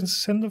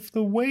 60% of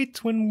the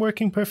weight when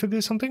working perfectly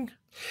or something.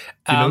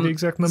 Do you know the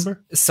exact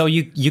number? So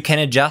you can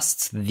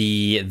adjust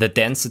the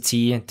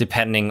density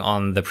depending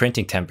on the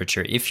printing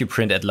temperature. If you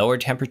print at lower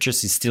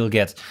temperatures, you still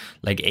get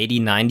like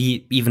 80,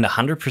 90, even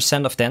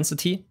 100% of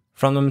density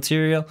from the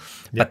material.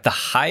 Yep. But the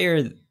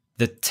higher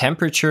the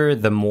temperature,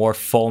 the more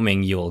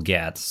foaming you'll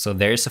get. So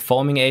there's a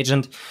foaming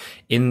agent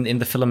in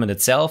the filament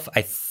itself.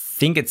 I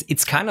think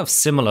it's kind of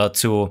similar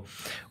to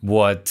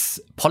what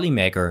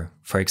Polymaker,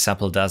 for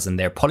example, does in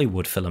their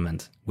polywood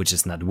filament, which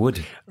is not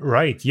wood.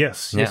 Right.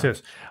 Yes.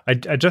 I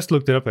just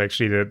looked it up,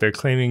 actually. They're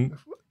claiming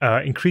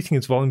increasing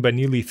its volume by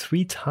nearly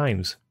 3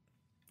 times.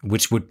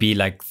 Which would be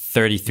like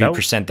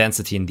 33%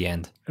 density in the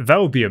end. That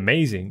would be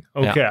amazing.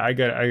 Okay, yeah. I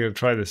gotta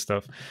try this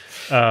stuff.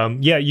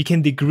 You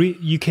can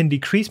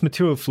decrease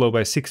material flow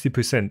by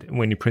 60%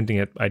 when you're printing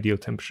at ideal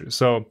temperatures.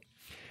 So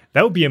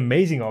that would be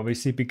amazing,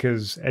 obviously,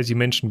 because as you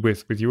mentioned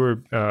with your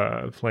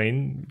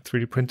plane,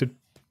 3D printed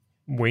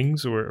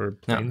wings or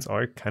planes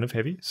are kind of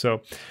heavy.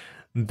 So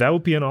that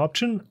would be an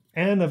option.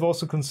 And I've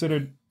also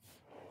considered,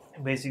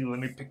 basically, let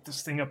me pick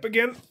this thing up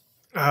again.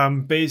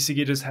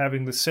 Basically just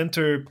having the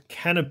center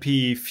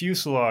canopy,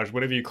 fuselage,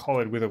 whatever you call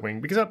it, with a wing.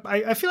 Because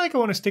I feel like I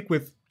want to stick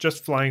with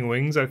just flying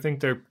wings. I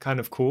think they're kind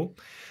of cool.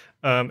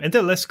 And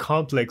they're less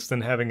complex than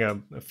having a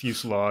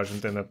fuselage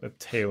and then a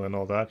tail and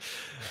all that.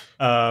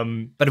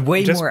 But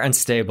way more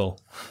unstable.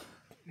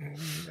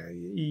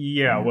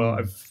 Yeah, well,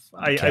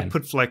 I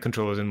put flight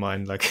controllers in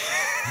mine. Like,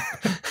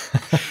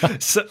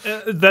 so,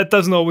 that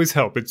doesn't always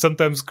help. It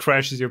sometimes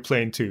crashes your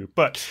plane too.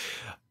 But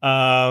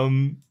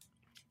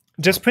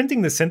just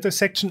printing the center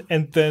section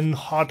and then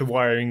hot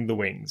wiring the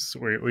wings.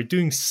 We're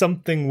doing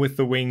something with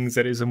the wings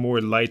that is a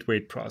more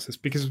lightweight process,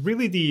 because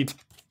really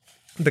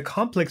the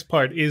complex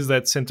part is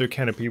that center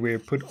canopy where you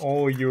put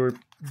all your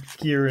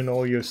gear and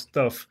all your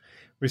stuff,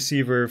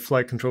 receiver,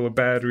 flight controller,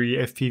 battery,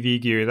 FPV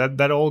gear,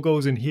 that all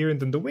goes in here, and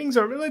then the wings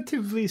are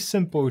relatively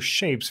simple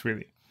shapes,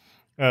 really.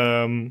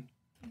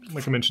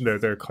 Like I mentioned,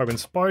 there are carbon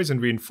spars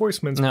and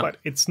reinforcements, but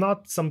it's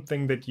not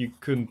something that you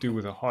couldn't do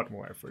with a hot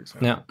wire, for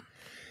example. Yeah.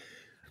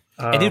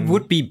 And it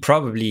would be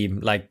probably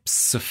like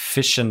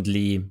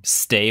sufficiently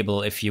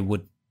stable if you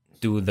would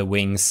do the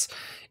wings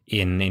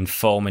in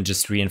foam and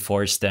just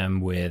reinforce them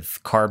with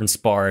carbon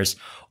spars,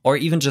 or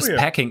even just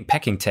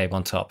packing tape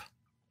on top.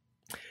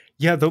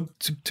 Yeah, though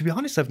to be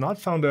honest, I've not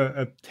found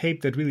a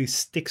tape that really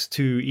sticks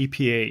to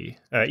EPA.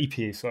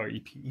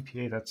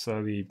 EPA.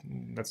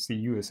 That's the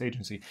U.S.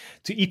 agency,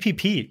 to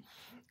EPP.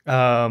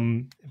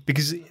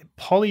 Because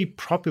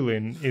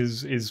polypropylene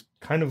is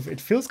kind of,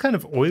 it feels kind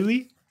of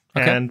oily,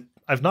 and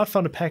I've not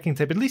found a packing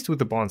tape, at least with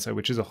the bonsai,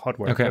 which is a hot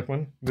wire type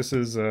one. This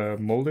is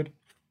molded.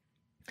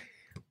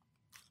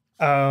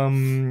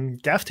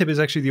 Gaff tape is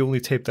actually the only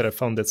tape that I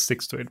found that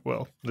sticks to it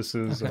well. This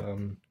is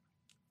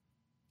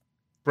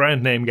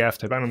brand name gaff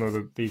tape. I don't know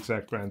the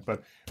exact brand,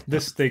 but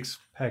this sticks.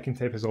 Packing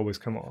tape has always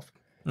come off.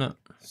 No.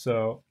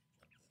 So,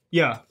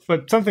 yeah,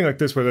 but something like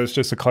this where there's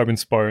just a carbon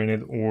spar in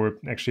it, or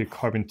actually a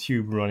carbon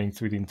tube running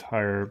through the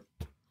entire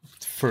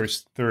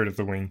first third of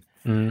the wing,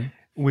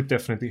 would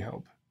definitely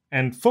help.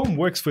 And foam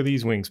works for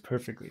these wings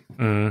perfectly.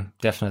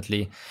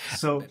 Definitely.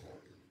 So,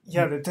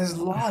 yeah, there's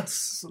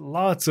lots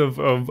of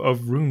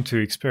room to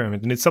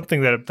experiment. And it's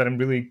something that I'm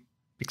really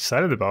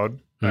excited about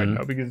right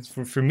now, because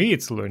for me,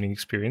 it's a learning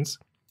experience.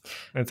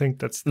 I think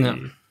that's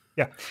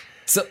yeah.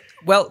 So,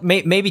 well,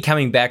 maybe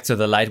coming back to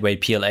the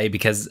lightweight PLA,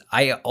 because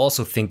I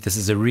also think this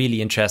is a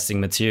really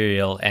interesting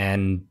material,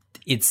 and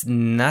it's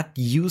not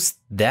used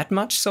that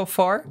much so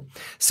far.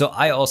 So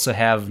I also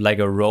have like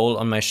a roll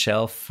on my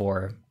shelf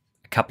for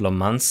a couple of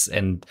months,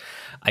 and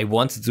I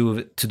want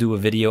to do a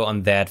video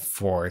on that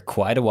for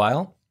quite a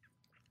while.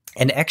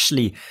 And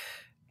actually,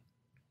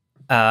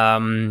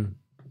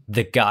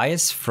 the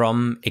guys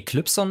from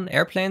Eclipson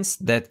Airplanes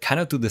that kind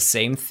of do the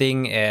same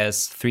thing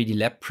as 3D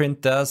Lab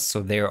Print does.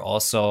 So they're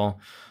also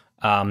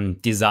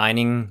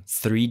designing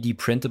 3D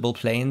printable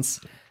planes.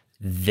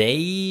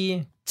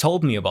 They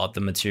told me about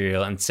the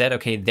material and said,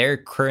 okay, they're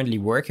currently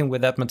working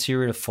with that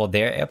material for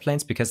their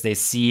airplanes because they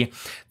see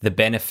the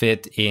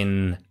benefit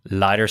in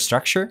lighter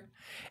structure.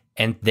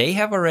 And they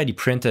have already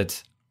printed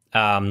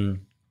one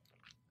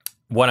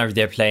of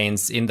their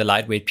planes in the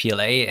lightweight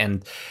PLA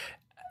and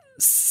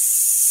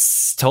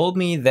told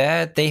me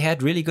that they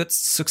had really good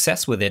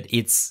success with it.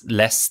 It's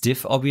less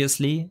stiff,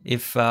 obviously,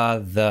 if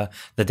the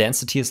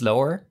density is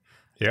lower.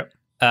 Yeah.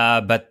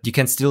 But you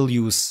can still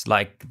use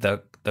like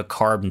the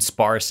carbon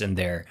spars in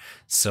there,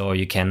 so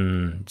you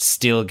can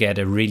still get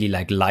a really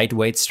like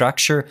lightweight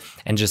structure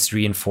and just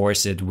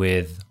reinforce it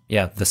with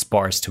the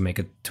spars to make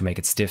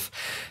it stiff.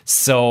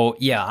 So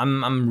yeah,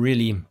 I'm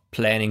really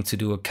planning to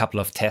do a couple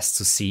of tests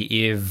to see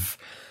if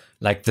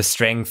like the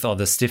strength or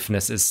the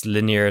stiffness is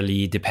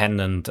linearly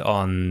dependent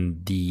on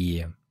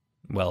the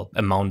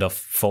amount of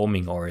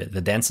foaming or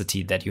the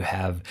density that you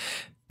have.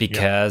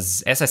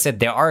 Because as I said,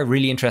 there are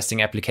really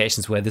interesting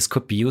applications where this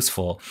could be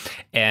useful.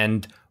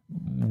 And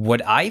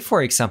what I,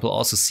 for example,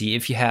 also see,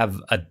 if you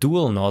have a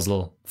dual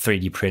nozzle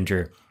 3D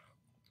printer,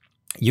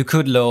 you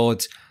could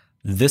load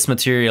this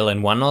material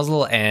in one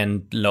nozzle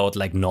and load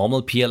like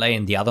normal PLA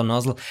in the other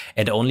nozzle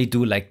and only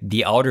do like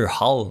the outer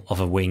hull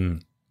of a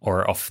wing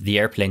or of the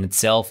airplane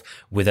itself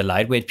with a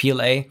lightweight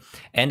PLA.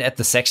 And at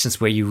the sections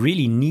where you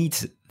really need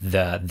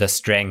the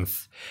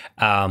strength,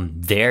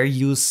 there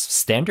use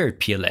standard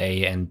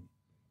PLA, and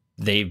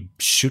they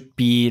should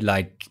be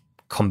like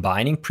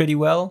combining pretty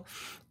well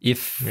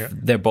if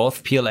they're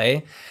both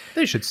PLA.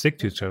 They should stick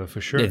to each other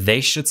for sure. Yeah, they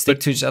should stick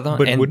to each other.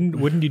 But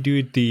wouldn't you do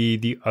it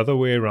the other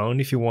way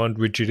around if you want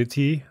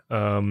rigidity?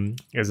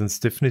 As in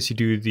stiffness, you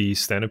do the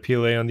standard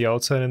PLA on the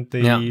outside and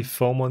the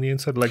foam on the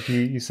inside, like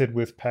you said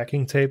with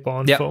packing tape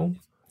on foam?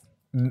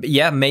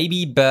 Yeah,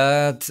 maybe,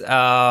 but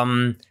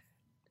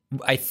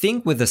I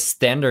think with a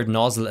standard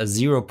nozzle, a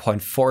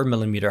 0.4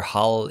 millimeter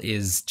hull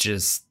is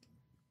just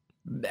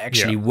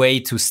actually way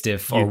too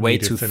stiff or way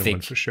too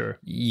thick. For sure.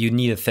 You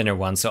need a thinner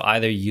one. So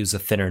either you use a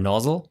thinner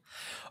nozzle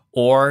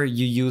or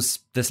you use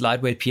this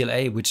lightweight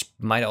PLA, which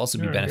might also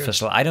be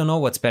beneficial. I don't know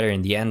what's better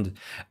in the end.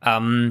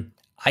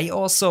 I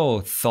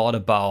also thought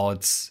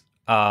about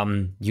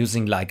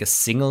using like a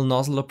single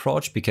nozzle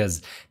approach,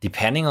 because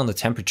depending on the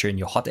temperature in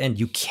your hot end,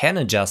 you can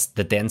adjust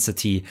the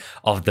density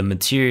of the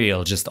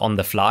material just on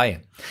the fly.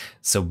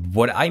 So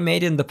what I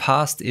made in the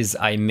past is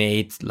I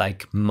made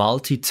like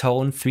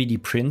multi-tone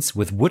 3D prints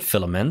with wood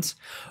filament,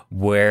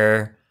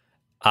 where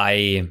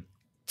I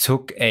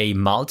took a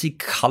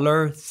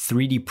multicolor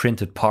 3D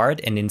printed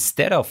part, and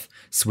instead of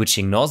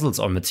switching nozzles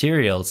or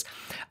materials,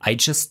 I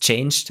just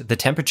changed the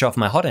temperature of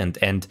my hot end.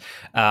 And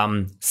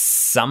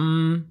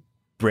some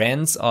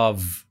brands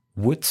of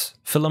wood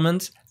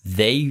filament,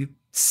 they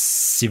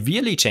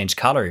severely change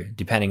color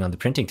depending on the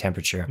printing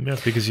temperature. Yeah,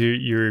 because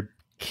you're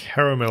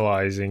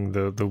caramelizing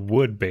the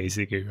wood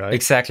basically, right?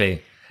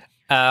 Exactly.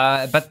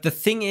 But the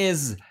thing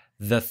is,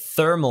 the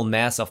thermal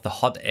mass of the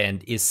hot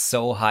end is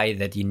so high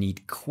that you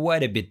need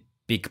quite a big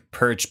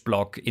purge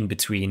block in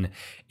between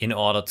in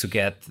order to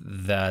get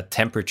the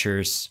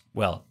temperatures,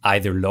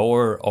 either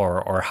lower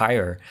or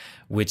higher,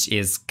 which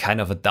is kind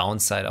of a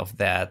downside of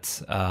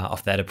that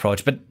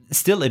approach. But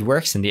still, it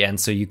works in the end.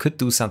 So you could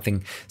do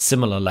something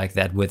similar like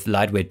that with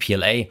lightweight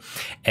PLA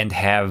and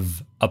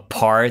have a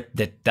part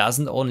that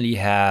doesn't only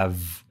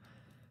have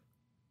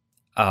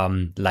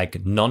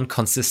like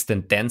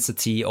non-consistent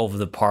density over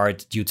the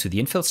part due to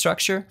the infill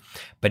structure,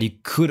 but you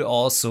could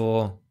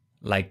also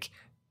like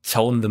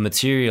tone the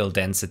material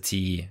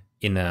density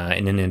in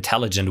an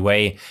intelligent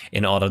way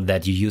in order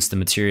that you use the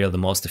material the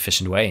most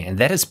efficient way. And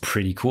that is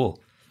pretty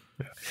cool.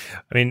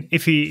 I mean,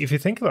 if you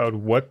think about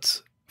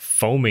what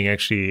foaming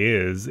actually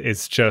is,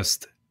 it's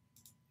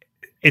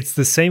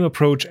the same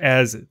approach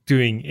as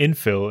doing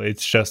infill.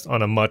 It's just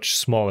on a much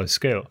smaller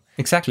scale.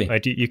 Exactly.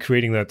 Right? You're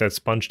creating that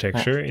sponge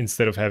texture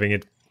instead of having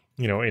it,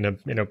 in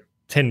a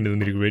 10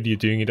 millimeter grid. You're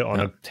doing it on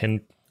a 10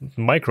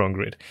 micron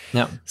grid.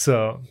 Yeah.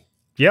 So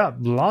yeah,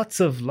 lots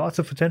of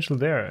potential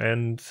there.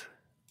 And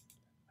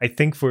I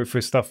think for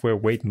stuff where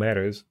weight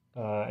matters,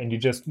 and you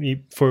just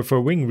need for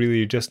a wing, really,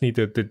 you just need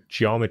the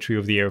geometry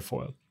of the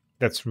airfoil.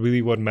 That's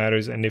really what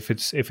matters. And if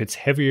it's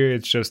heavier,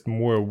 it's just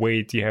more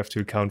weight you have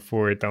to account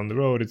for it down the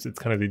road. It's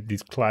kind of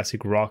this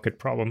classic rocket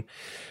problem,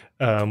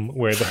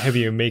 where the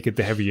heavier you make it,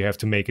 the heavier you have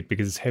to make it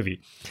because it's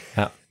heavy.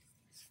 Yeah.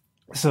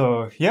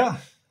 So yeah,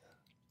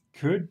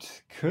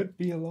 could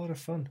be a lot of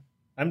fun.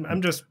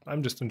 I'm just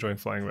enjoying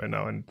flying right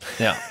now, and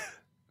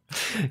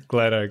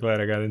glad I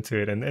got into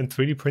it. And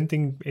 3D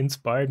printing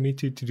inspired me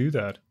to do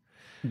that.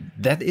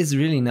 That is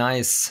really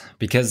nice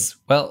because,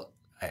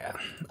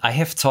 I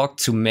have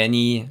talked to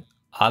many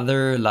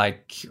other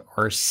like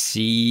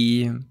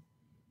RC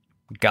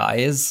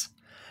guys,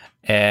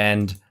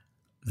 and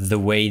the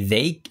way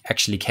they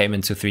actually came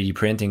into 3D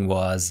printing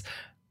was,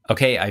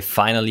 okay, I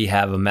finally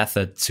have a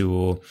method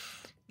to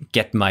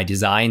get my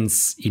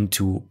designs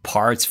into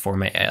parts for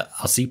my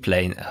RC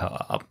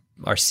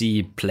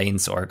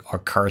planes or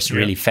cars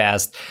really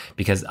fast,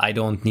 because I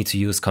don't need to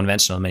use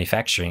conventional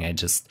manufacturing. I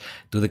just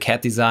do the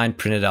CAD design,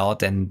 print it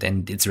out,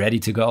 and it's ready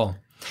to go.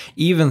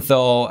 Even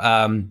though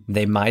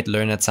they might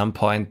learn at some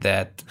point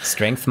that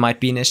strength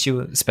might be an issue,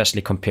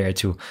 especially compared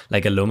to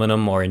like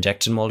aluminum or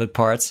injection molded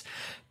parts.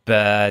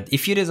 But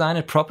if you design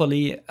it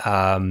properly,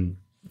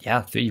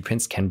 3D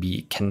prints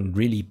can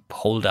really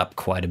hold up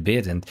quite a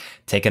bit. And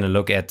taking a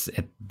look at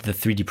the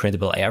 3D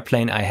printable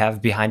airplane I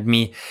have behind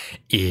me,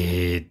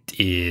 it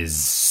is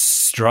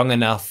strong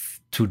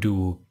enough to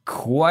do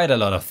quite a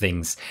lot of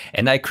things.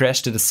 And I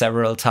crashed it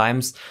several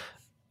times.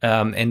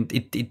 And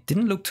it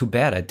didn't look too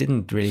bad. I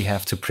didn't really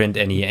have to print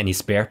any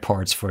spare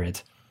parts for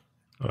it.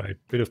 All right,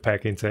 bit of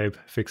packing tape,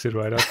 fix it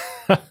right up.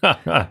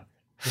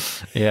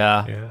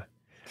 Yeah.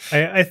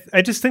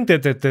 I just think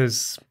that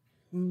there's,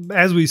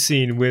 as we've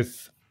seen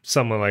with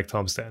someone like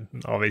Tom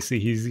Stanton, obviously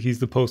he's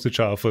the poster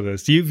child for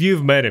this.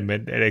 You've met him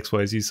at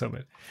XYZ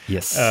Summit.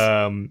 Yes.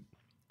 I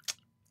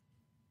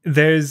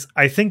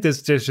think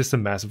there's just a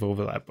massive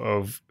overlap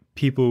of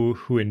people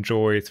who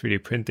enjoy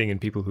 3D printing and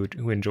people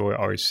who enjoy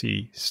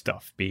RC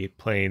stuff, be it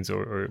planes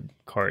or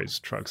cars,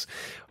 trucks,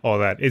 all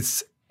that.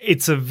 It's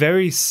a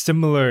very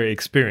similar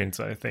experience,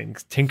 I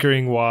think,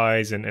 tinkering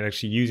wise and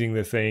actually using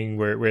the thing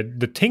where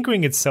the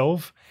tinkering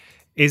itself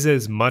is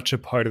as much a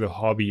part of the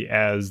hobby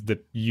as the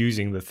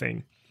using the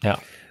thing. Yeah.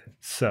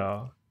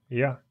 So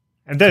yeah,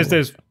 and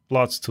there's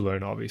lots to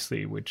learn,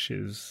 obviously, which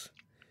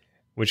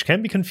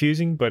can be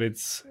confusing, but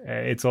it's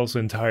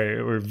also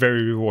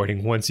very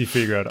rewarding once you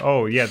figure out,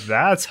 oh yeah,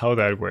 that's how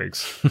that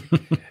works.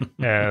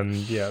 And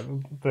yeah,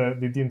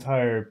 the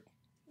entire,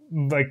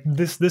 like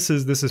this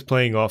is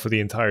playing off of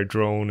the entire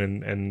drone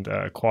and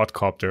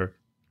quadcopter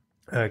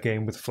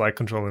game with flight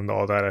control and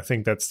all that. I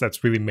think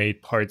that's really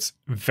made parts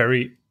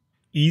very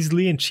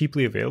easily and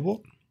cheaply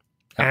available.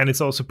 And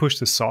it's also pushed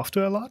the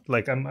software a lot.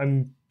 Like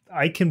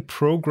I can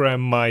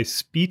program my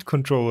speed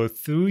controller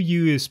through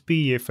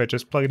USB if I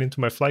just plug it into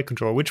my flight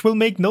controller, which will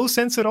make no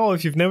sense at all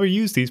if you've never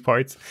used these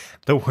parts,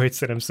 the words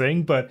that I'm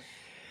saying, but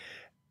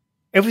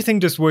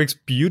everything just works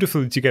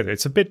beautifully together.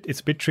 It's a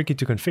bit tricky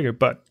to configure,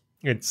 but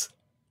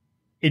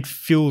it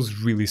feels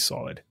really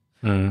solid.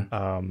 Yeah.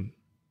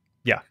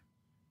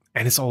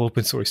 And it's all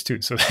open source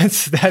too. So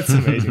that's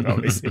amazing,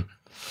 obviously.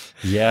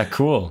 Yeah,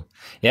 cool.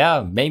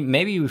 Yeah,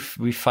 maybe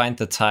we find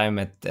the time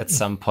at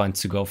some point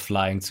to go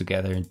flying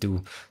together and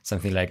do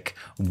something like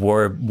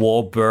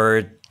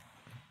Warbird,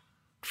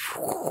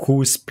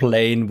 whose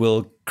plane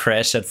will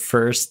crash at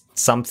first,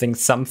 something.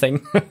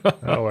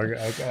 Oh,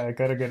 I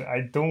gotta get.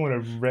 I don't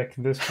want to wreck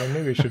this one.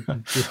 Maybe I should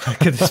do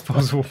like a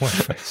disposable one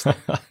first.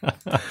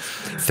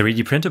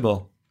 3D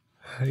printable.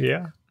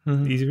 Yeah,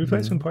 easy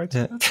replacement parts.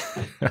 Yeah.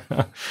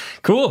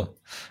 Cool.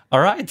 All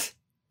right.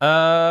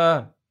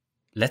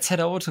 Let's head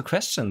over to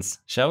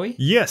questions, shall we?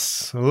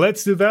 Yes,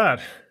 let's do that.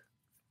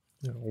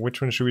 Which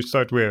one should we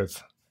start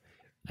with?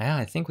 Yeah,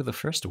 I think with the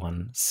first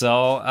one.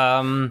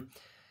 So,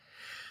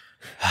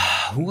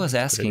 who was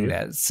asking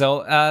that?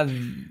 So,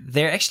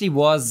 there actually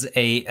was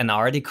an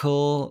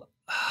article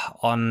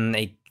on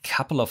a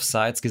couple of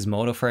sites,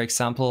 Gizmodo, for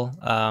example,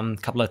 a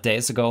couple of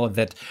days ago,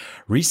 that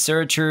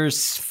researchers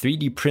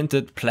 3D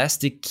printed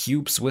plastic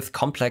cubes with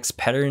complex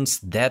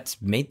patterns that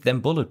made them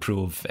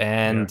bulletproof.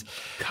 And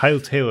Kyle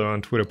Taylor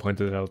on Twitter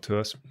pointed it out to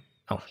us.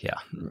 Oh, yeah.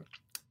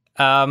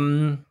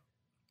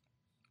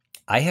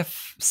 I have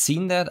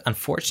seen that.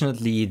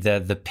 Unfortunately,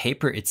 the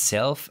paper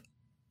itself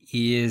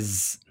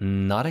is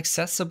not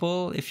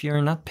accessible if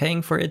you're not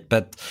paying for it,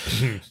 but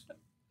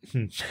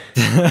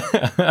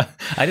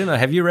I don't know.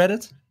 Have you read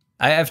it?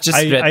 I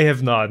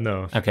have not,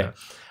 no. Okay.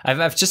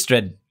 I've just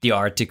read the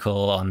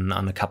article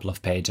on a couple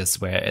of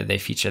pages where they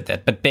featured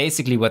that. But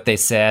basically what they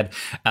said,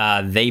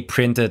 they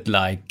printed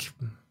like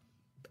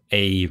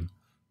a,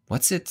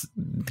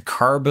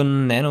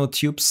 carbon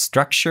nanotube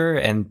structure,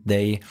 and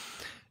they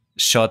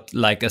shot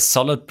like a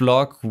solid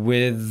block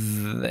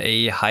with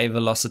a high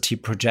velocity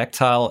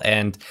projectile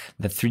and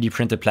the 3D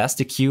printed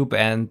plastic cube,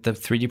 and the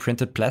 3D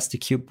printed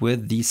plastic cube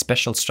with the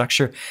special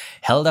structure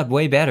held up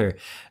way better.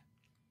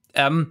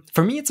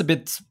 For me, it's a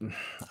bit,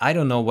 I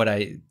don't know what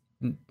I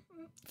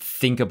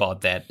think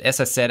about that.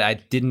 As I said, I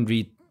didn't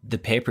read the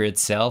paper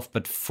itself,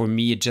 but for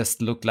me, it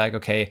just looked like,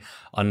 okay,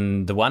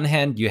 on the one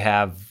hand, you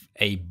have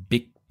a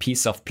big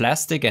piece of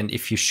plastic, and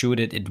if you shoot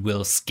it, it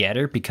will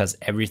scatter because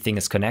everything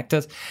is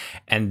connected.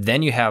 And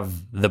then you have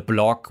the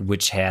block,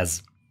 which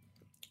has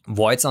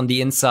voids on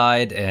the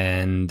inside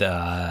and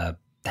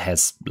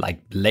has like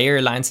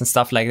layer lines and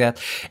stuff like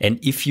that. And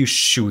if you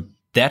shoot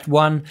that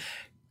one,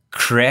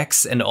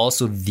 cracks and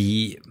also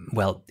the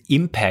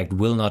impact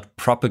will not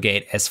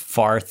propagate as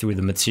far through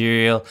the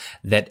material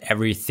that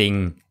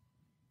everything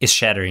is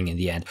shattering in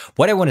the end.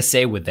 What I want to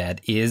say with that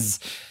is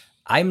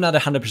I'm not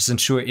 100%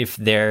 sure if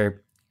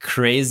they're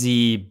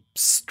crazy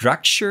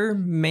structure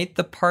made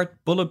the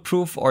part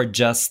bulletproof, or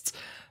just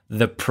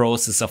the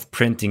process of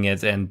printing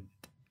it and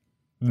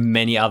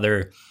many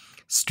other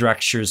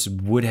structures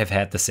would have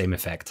had the same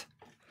effect?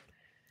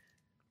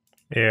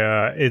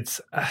 Yeah,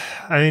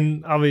 I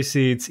mean,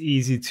 obviously it's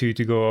easy to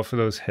go off of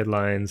those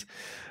headlines.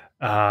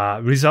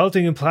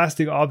 Resulting in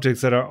plastic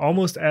objects that are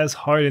almost as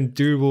hard and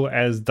durable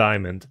as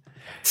diamond.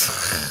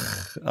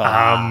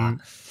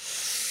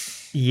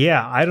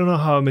 Yeah, I don't know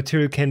how a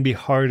material can be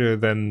harder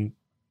than,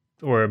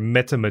 or a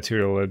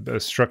metamaterial, a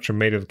structure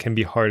made of, can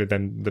be harder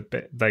than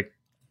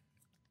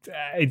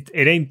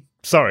it ain't.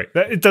 Sorry,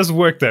 it doesn't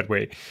work that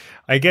way.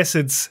 I guess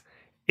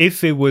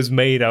if it was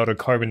made out of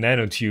carbon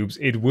nanotubes,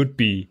 it would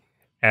be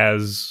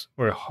as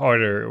or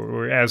harder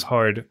or as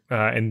hard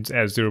and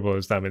as durable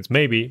as diamonds,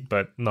 maybe,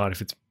 but not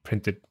if it's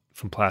printed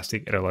from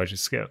plastic at a larger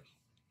scale.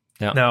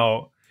 Yeah.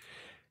 Now,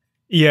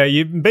 yeah,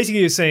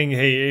 you're saying,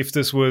 hey, if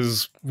this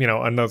was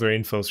another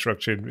infill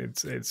structure,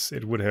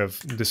 it would have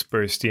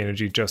dispersed the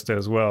energy just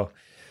as well.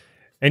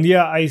 And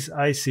yeah, I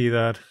see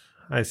that.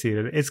 I see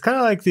it. It's kind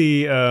of like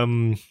the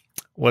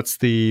what's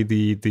the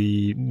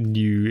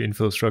new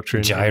infill structure?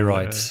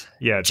 Gyroids.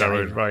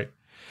 Gyroid, right.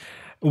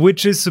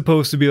 Which is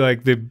supposed to be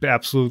like the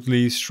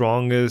absolutely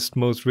strongest,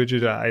 most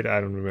rigid. I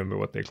don't remember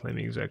what they're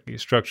claiming exactly.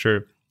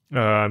 Structure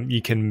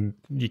you can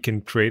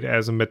create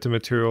as a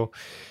metamaterial.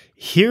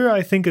 Here,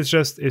 I think it's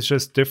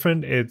just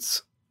different.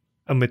 It's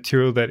a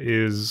material that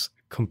is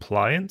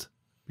compliant,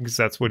 because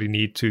that's what you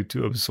need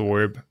to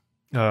absorb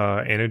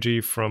energy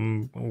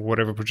from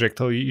whatever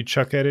projectile you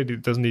chuck at it.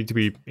 It doesn't need to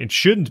be. It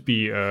shouldn't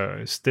be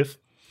stiff.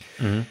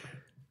 Mm-hmm.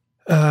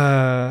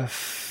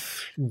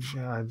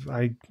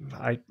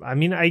 I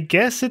mean, I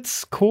guess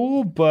it's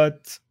cool,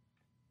 but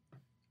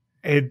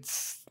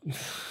it's.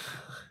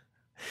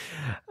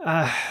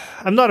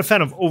 I'm not a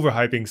fan of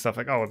overhyping stuff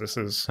like, oh, this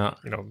is,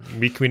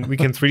 we can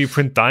 3D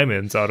print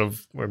diamonds out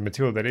of or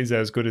material that is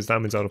as good as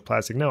diamonds out of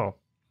plastic. No.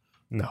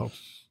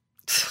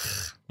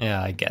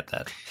 Yeah, I get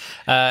that.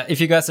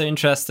 If you guys are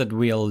interested,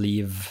 we'll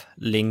leave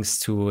links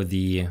to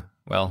the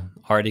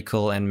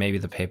article and maybe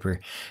the paper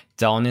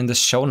down in the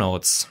show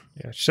notes.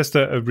 Yeah, it's just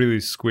a really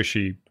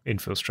squishy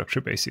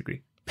infrastructure,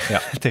 basically.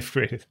 Yeah, they've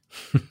created.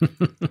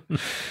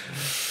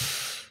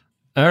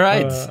 All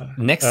right,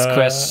 next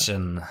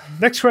question.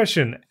 Next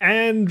question,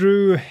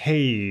 Andrew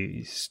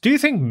Hayes. Do you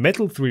think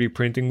metal 3D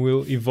printing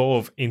will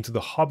evolve into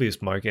the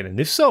hobbyist market? And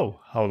if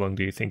so, how long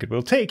do you think it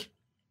will take?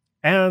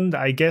 And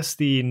I guess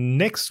the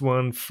next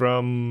one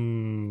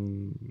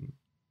from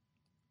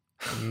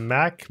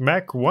Mac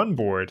One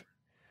Board.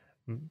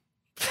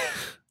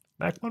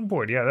 Mac One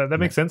Board, yeah, that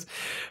makes sense.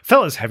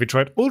 Fellas, have you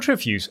tried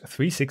UltraFuse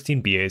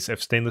 316 BASF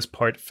stainless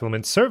part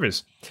filament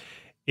service?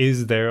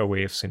 Is there a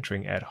way of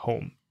sintering at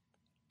home?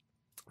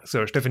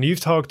 So, Stefan,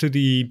 you've talked to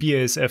the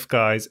BASF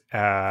guys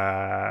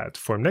at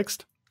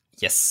Formnext.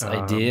 Yes,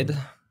 I did.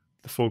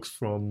 The folks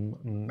from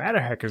Matter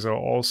Hackers are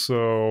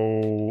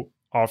also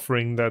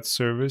offering that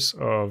service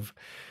of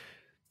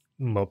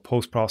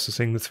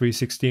post-processing the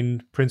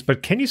 316 prints.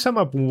 But can you sum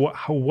up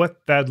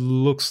what that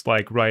looks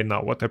like right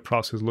now, what that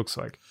process looks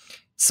like?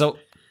 So,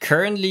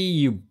 currently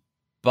you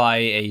buy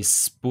a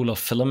spool of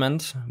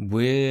filament,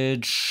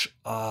 which,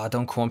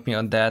 don't quote me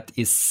on that,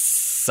 is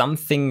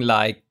something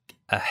like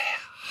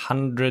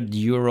 100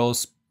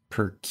 euros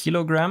per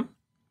kilogram,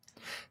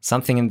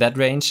 something in that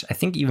range. I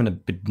think even a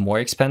bit more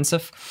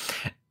expensive.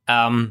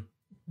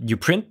 You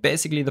print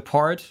basically the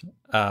part,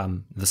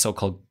 the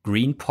so-called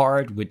green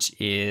part, which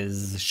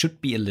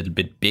should be a little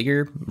bit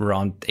bigger,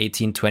 around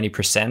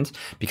 18-20%,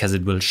 because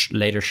it will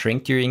later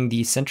shrink during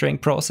the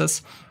sintering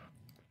process.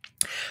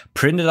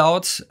 Print it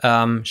out,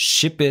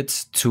 ship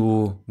it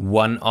to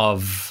one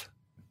of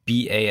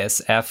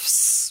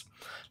BASF's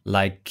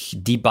like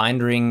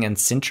debindering and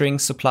sintering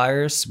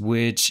suppliers,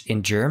 which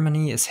in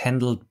Germany is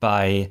handled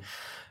by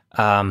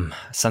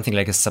something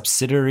like a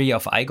subsidiary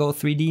of iGo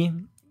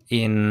 3D.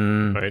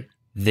 In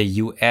the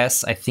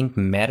US, I think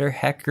Matter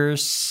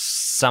Hackers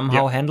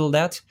somehow handle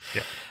that.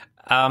 Yeah.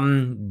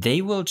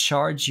 They will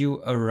charge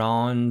you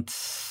around,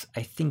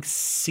 I think,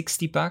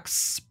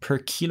 $60 per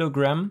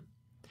kilogram.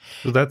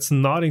 So that's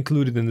not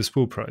included in the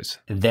spool price?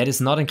 That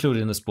is not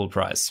included in the spool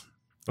price.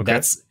 Okay.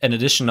 That's an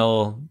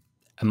additional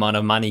amount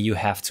of money you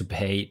have to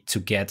pay to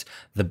get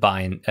the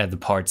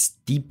parts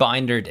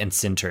debindered and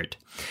sintered.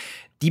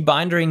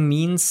 Debindering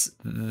means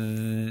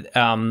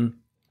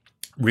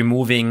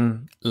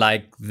removing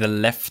like the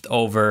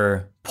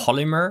leftover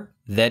polymer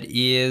that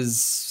is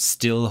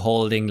still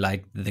holding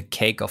like the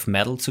cake of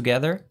metal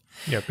together.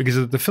 Yeah,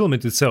 because the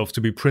filament itself,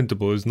 to be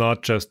printable, is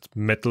not just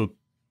metal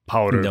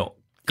powder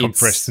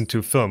compressed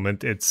into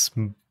filament. It's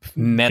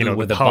metal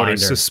with the a powder binder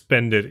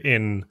suspended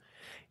in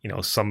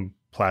some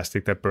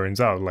plastic that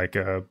burns out, like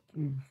a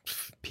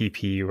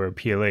PP or a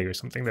PLA or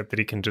something that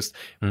it can just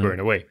burn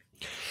away.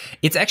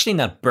 It's actually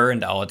not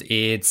burned out.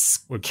 It's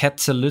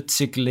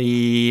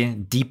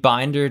catalytically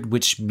debindered,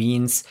 which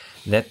means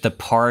that the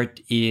part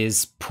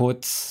is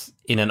put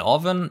in an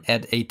oven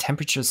at a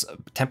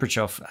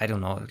temperature of, I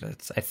don't know,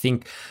 I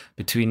think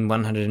between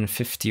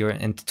 150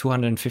 and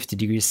 250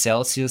 degrees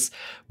Celsius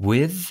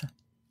with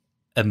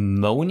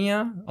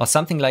ammonia or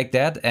something like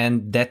that,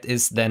 and that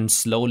is then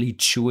slowly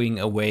chewing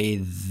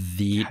away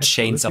the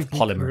chains of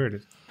polymer.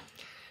 Converted.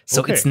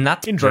 So Okay, it's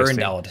not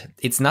burned out.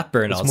 It's not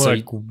burned out. It's more So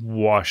like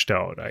washed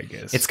out, I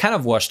guess. it's kind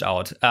of washed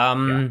out.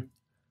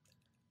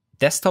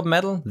 Desktop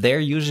metal, they're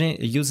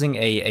using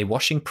a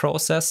washing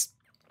process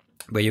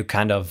where you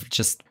kind of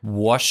just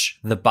wash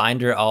the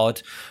binder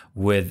out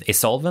with a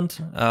solvent.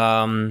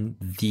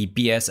 The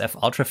BASF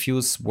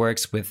Ultrafuse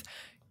works with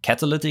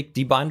catalytic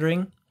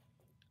debindering,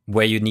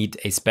 where you need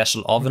a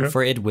special oven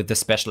for it with a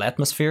special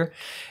atmosphere.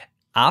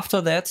 After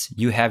that,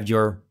 you have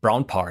your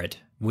brown part,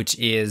 which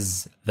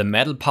is the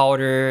metal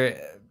powder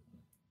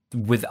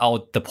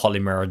without the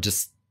polymer, or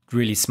just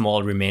really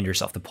small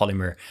remainders of the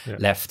polymer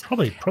left.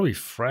 Probably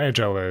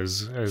fragile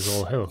as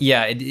all hell.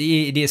 Yeah,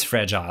 it is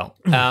fragile.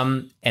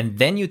 And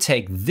then you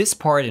take this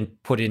part and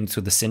put it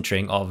into the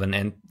sintering oven.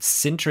 And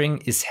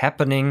sintering is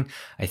happening,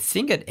 I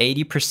think, at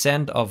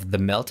 80% of the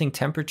melting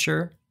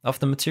temperature of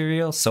the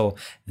material. So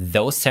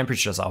those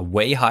temperatures are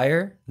way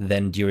higher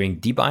than during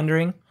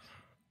debindering.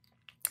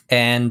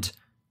 And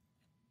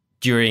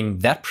during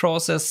that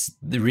process,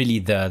 really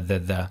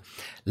the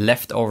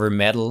leftover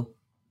metal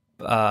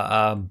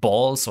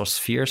balls or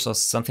spheres or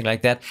something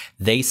like that,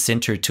 they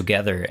sinter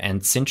together.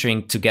 And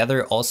sintering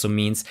together also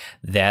means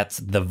that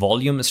the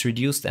volume is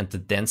reduced and the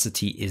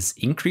density is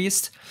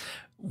increased,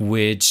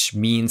 which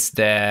means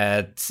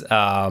that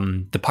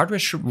the part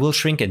will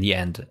shrink in the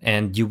end,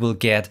 and you will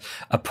get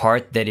a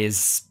part that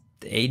is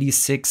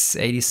 96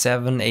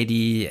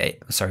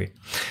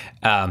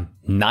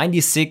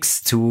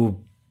 to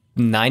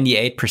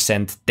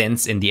 98%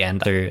 dense in the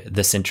end after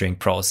the sintering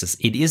process.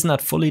 It is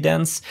not fully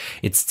dense.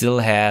 It still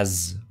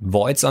has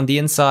voids on the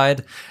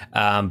inside,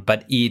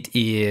 but it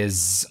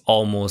is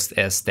almost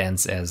as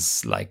dense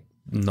as like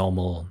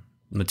normal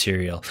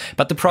material.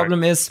 But the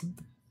problem is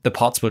the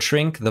parts will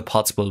shrink, the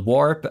parts will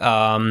warp.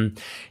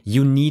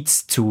 You need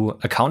to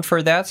account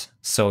for that.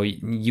 So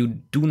you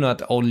do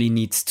not only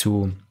need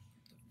to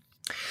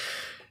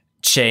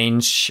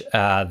change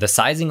the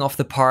sizing of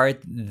the part.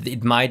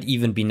 It might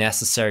even be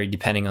necessary,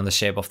 depending on the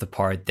shape of the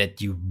part,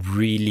 that you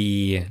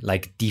really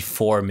like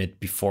deform it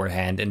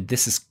beforehand. And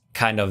this is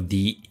kind of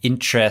the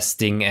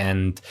interesting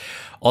and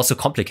also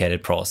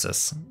complicated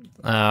process.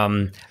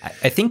 I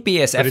think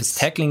BASF is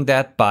tackling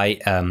that by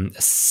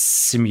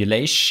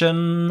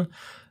simulation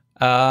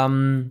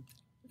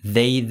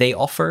they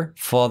offer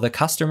for the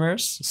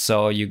customers.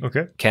 So you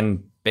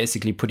can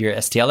basically put your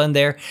STL in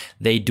there.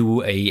 They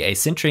do a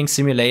sintering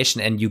simulation,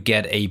 and you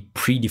get a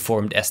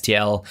pre-deformed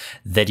STL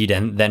that you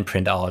then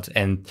print out.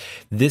 And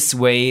this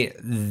way,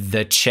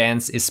 the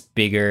chance is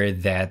bigger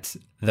that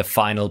the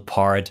final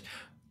part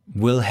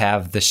will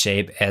have the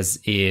shape as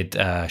it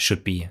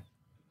should be.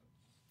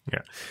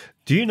 Yeah.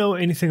 Do you know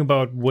anything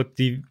about what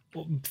the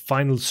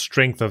final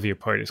strength of your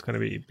part is going to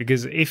be?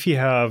 Because if you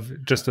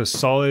have just a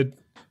solid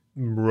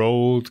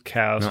rolled,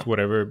 cast,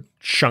 whatever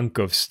chunk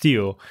of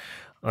steel,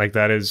 like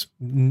that is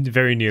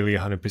very nearly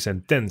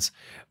 100% dense.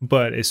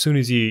 But as soon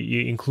as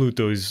you include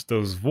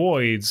those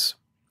voids,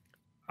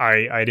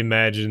 I'd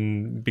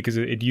imagine, because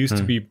it used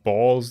to be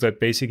balls that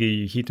basically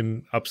you heat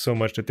them up so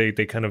much that they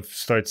kind of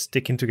start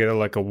sticking together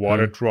like a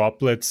water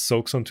droplet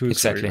soaks onto it.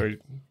 Exactly.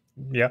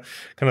 Yeah,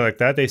 kind of like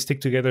that. They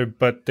stick together,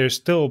 but there's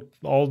still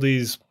all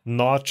these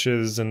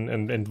notches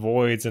and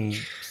voids and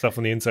stuff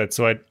on the inside.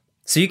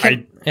 So you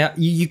can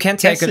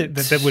take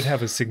that would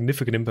have a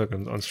significant impact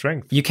on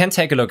strength. You can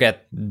take a look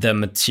at the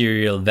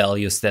material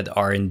values that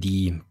are in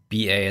the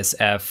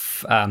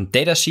BASF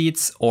data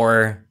sheets,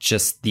 or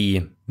just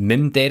the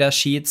MIM data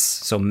sheets,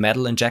 so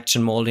metal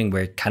injection molding,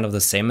 where kind of the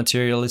same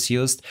material is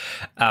used.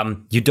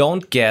 You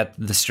don't get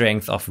the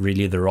strength of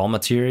really the raw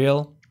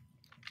material.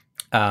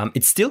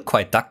 It's still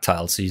quite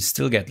ductile, so you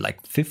still get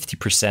like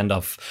 50%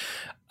 of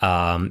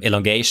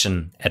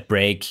elongation at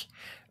break,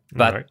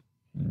 but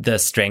the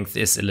strength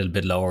is a little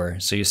bit lower.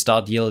 So you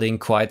start yielding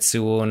quite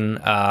soon.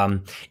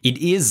 It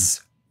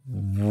is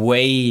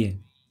way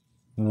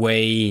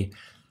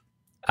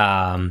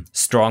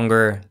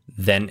stronger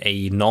than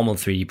a normal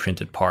 3D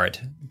printed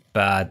part.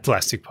 But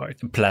plastic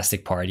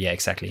part, yeah,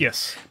 exactly.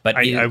 Yes, but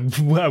I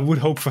would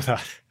hope for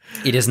that.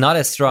 It is not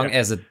as strong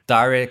as a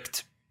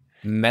direct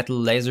metal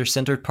laser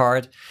sintered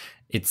part.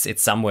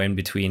 It's somewhere in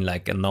between,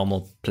 like a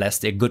normal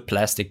good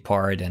plastic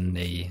part and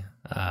a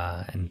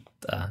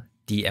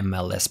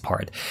DMLS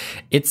part.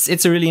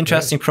 It's a really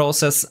interesting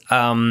process.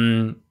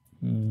 You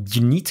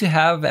need to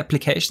have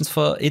applications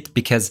for it,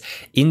 because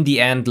in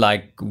the end,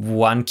 like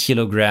 1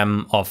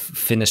 kilogram of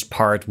finished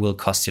part will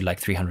cost you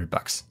like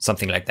 $300,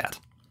 something like that.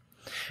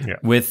 Yeah.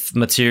 With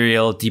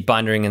material,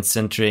 debindering and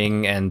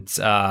sintering, and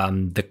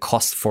the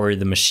cost for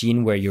the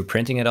machine where you're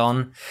printing it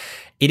on,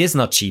 it is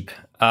not cheap.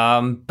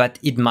 But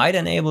it might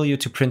enable you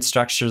to print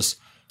structures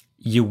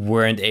you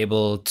weren't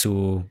able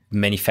to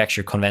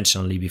manufacture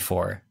conventionally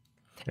before.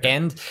 Yeah.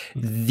 And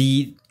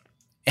the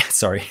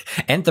sorry,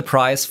 and the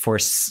price for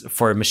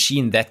a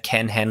machine that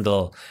can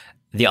handle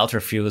the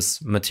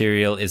ultrafuse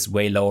material is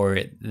way lower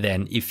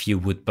than if you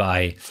would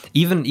buy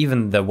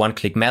even the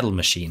one-click metal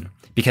machine,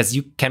 because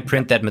you can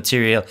print that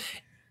material.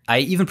 I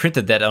even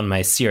printed that on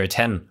my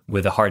CR10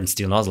 with a hardened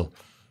steel nozzle.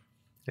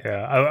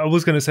 Yeah, I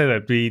was going to say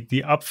that the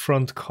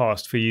upfront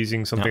cost for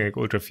using something like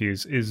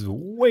ultrafuse is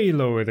way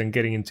lower than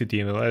getting into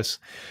DMLS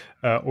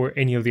or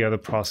any of the other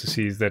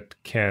processes that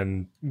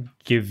can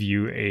give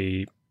you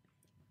a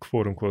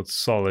quote-unquote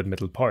solid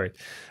metal part.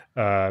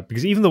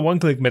 Because even the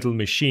one-click metal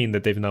machine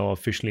that they've now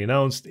officially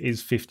announced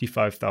is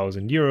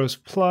 55,000 euros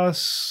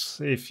plus,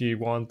 if you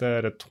want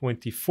that, a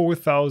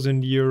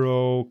 24,000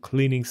 euro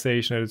cleaning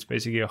station. It's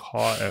basically a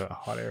hot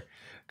air,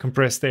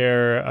 compressed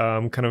air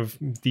kind of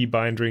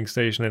debindering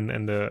station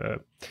and the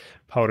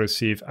powder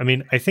sieve. I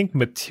mean, I think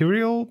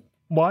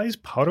material-wise,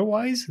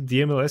 powder-wise,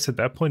 DMLS at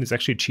that point is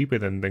actually cheaper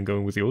than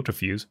going with the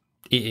ultrafuse.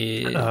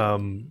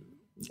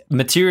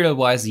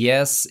 Material-wise,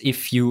 yes.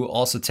 If you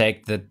also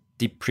take the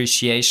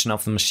depreciation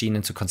of the machine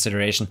into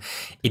consideration,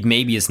 it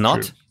maybe is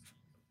not. True.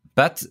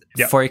 But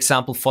for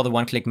example, for the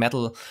one-click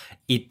metal,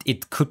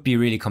 it could be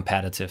really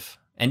competitive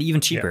and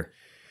even cheaper.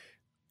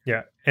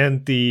 Yeah,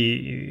 and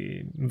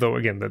though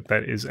again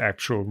that is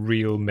actual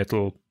real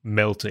metal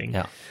melting.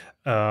 Yeah.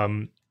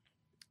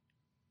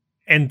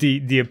 And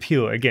the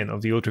appeal again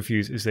of the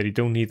ultrafuse is that you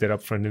don't need that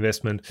upfront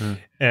investment.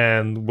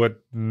 And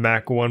what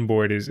Mac One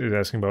Board is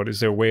asking about,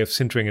 is there a way of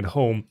sintering at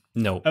home?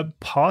 No.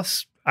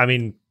 I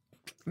mean,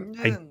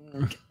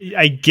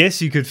 I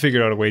guess you could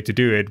figure out a way to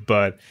do it,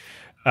 but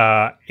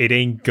it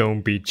ain't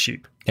gonna be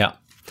cheap. Yeah,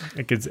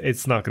 like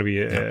it's not gonna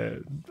be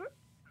an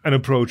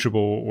approachable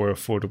or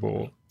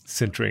affordable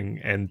sintering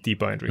and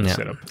debindering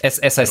setup.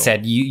 As I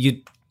said,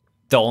 you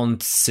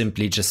don't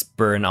simply just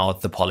burn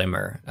out the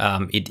polymer.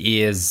 It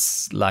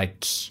is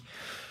like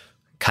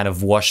kind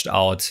of washed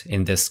out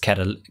in this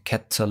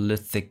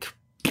catalytic.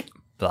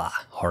 Blah,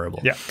 horrible.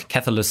 Yeah.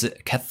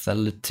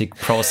 Catalytic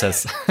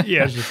process.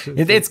 Yeah,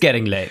 it's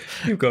getting late.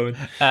 Keep going.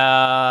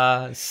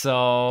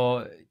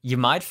 So you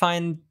might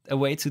find a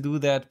way to do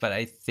that, but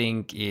I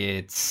think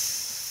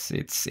it's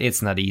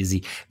not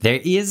easy. There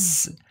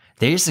is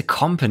a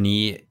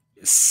company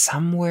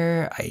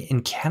somewhere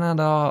in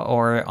Canada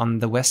or on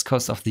the west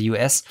coast of the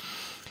US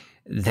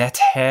that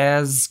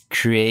has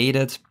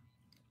created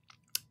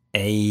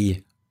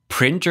a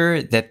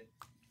printer that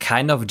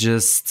kind of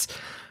just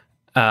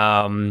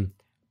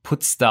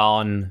puts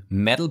down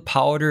metal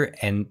powder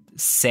and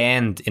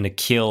sand in a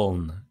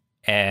kiln,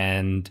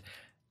 and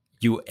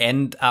you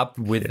end up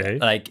with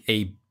like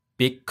a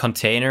big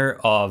container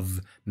of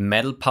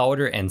metal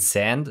powder and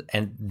sand,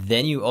 and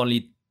then you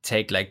only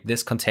take like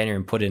this container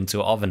and put it into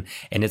an oven,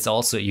 and it's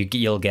also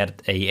you'll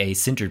get a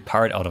sintered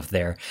part out of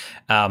there.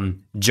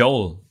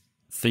 Joel,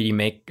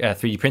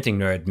 3D printing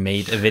nerd,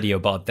 made a video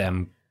about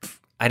them,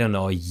 I don't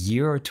know, a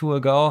year or two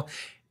ago.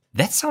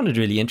 That sounded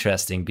really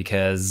interesting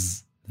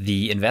because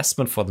the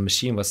investment for the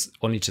machine was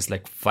only just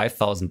like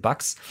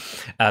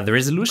 $5,000. The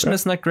resolution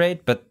is not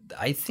great, but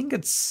I think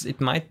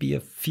it might be a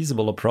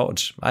feasible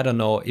approach. I don't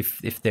know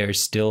if they're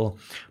still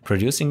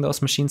producing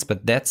those machines,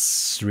 but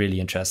that's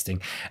really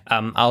interesting.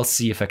 I'll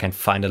see if I can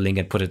find a link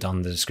and put it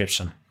on the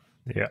description.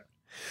 Yeah.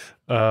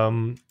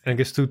 I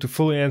guess to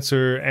fully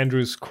answer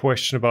Andrew's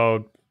question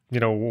about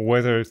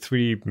whether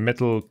 3D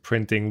metal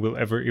printing will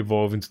ever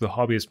evolve into the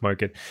hobbyist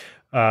market.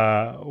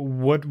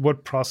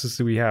 What process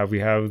do we have? We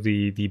have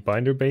the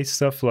binder based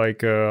stuff like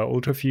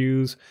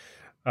ultrafuse,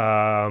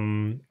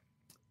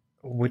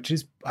 which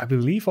is, I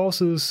believe,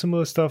 also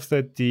similar stuff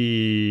that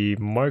the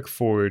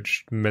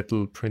Markforged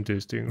metal printer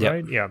is doing,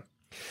 right? Yeah.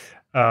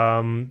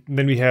 Then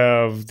we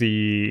have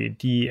the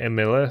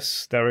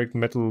DMLS, direct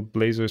metal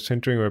laser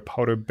sintering, or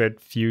powder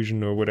bed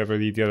fusion, or whatever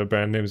the other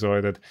brand names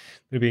are that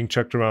they're being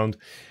chucked around.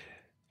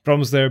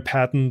 Problems there,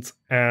 patent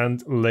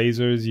and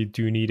lasers. You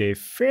do need a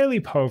fairly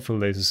powerful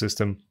laser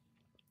system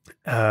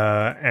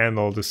and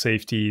all the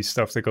safety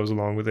stuff that goes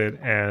along with it,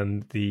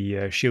 and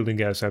the shielding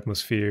gas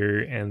atmosphere,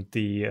 and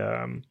the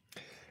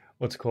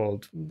what's it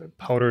called,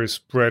 powder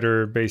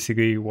spreader,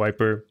 basically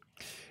wiper.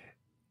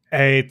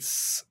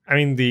 The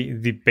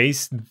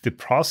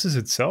process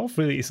itself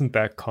really isn't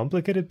that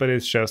complicated, but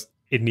it's just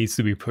it needs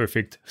to be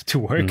perfect to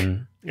work.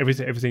 Mm-hmm.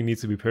 Everything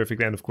needs to be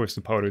perfect, and of course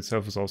the powder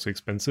itself is also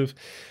expensive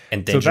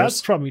and dangerous. So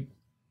that's probably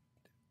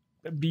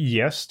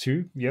yes,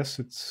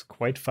 it's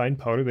quite fine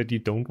powder that you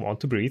don't want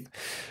to breathe.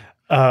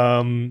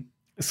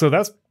 So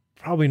that's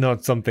probably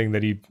not something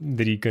that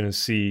you're gonna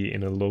see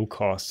in a low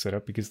cost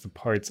setup, because the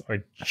parts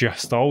are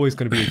just always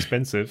going to be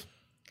expensive.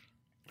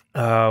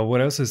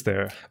 What else is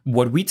there?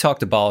 What we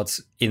talked about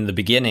in the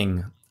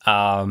beginning,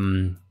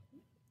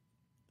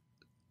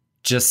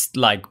 just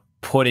like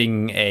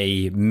putting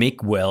a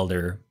MIG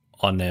welder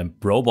on a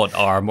robot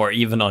arm, or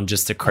even on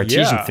just a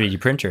Cartesian 3D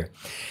printer.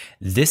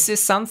 This is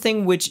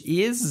something which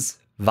is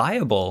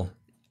viable.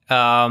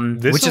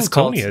 Which is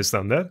called, Tony has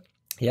done that.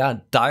 Yeah,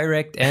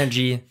 direct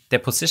energy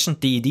deposition,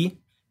 DED,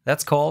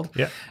 that's called.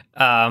 Yeah.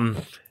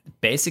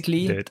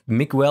 Basically,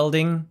 MIG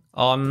welding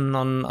on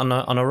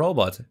a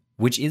robot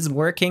which is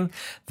working.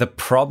 The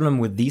problem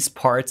with these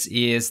parts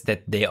is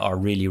that they are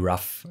really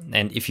rough.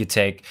 And if you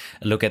take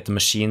a look at the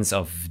machines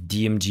of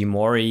DMG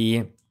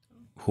Mori,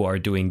 who are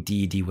doing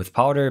DED with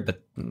powder,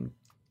 but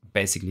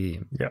basically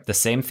the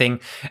same thing,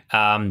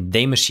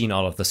 they machine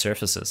all of the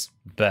surfaces.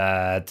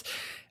 But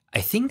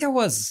I think there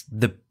was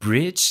the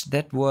bridge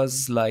that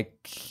was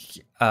like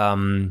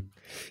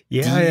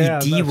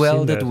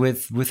de-welded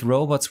with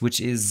robots, which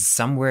is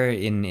somewhere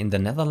in the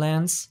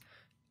Netherlands.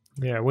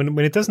 Yeah, when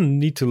it doesn't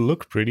need to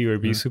look pretty or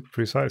be super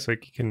precise,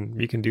 like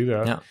you can do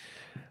that. Yeah,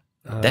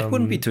 that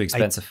wouldn't be too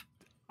expensive.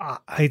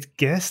 I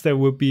guess there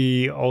would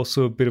be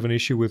also a bit of an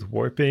issue with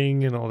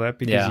warping and all that,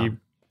 because you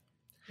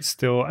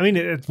still, I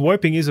mean,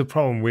 warping is a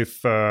problem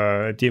with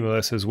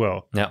DMLS as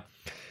well. Yeah.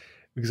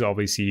 Because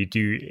obviously you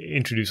do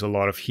introduce a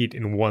lot of heat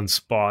in one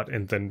spot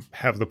and then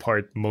have the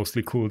part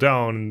mostly cool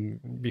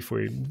down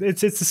before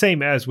it's the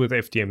same as with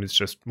FDM, it's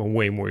just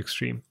way more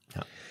extreme.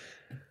 Yeah.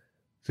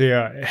 So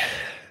yeah,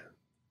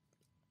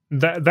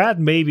 that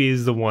maybe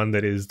is the one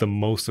that is the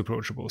most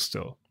approachable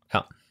still.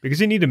 Yeah. Because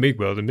you need a MIG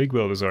weld, and MIG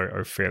welders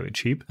are fairly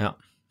cheap. Yeah.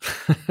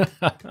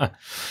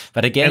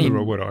 But again, and the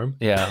robot arm.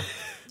 Yeah.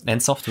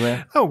 And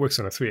software. Oh, it works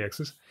on a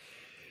 3-axis.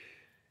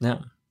 Yeah.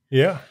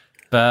 Yeah.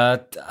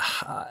 But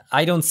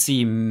I don't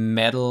see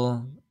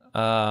metal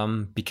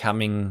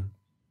becoming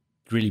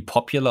really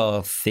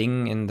popular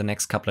thing in the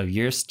next couple of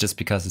years just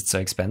because it's so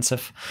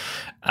expensive.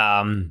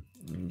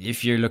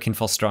 If you're looking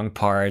for strong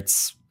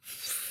parts,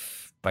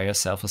 buy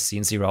yourself a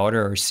CNC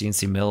router or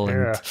CNC mill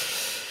and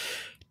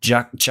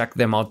chuck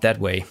them out that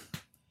way,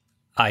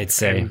 I'd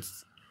say.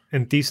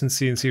 And decent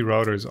CNC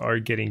routers are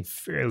getting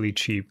fairly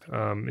cheap,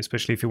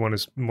 especially if you want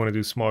to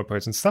do smaller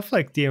parts. And stuff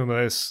like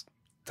DMLS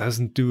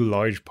doesn't do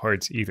large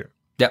parts either.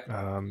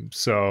 Yeah.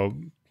 So,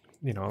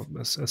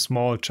 a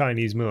small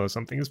Chinese mill or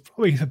something is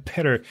probably a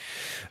better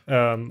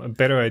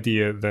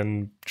idea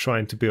than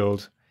trying to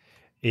build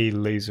a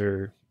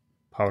laser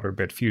powder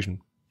bed fusion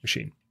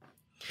machine.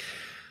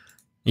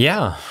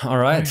 Yeah. All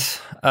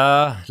right.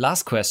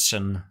 Last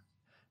question.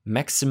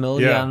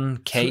 Maximilian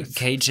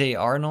KJ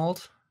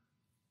Arnold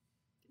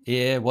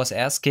was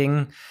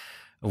asking,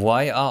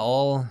 why are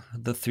all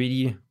the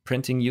 3D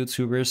printing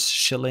YouTubers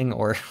shilling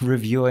or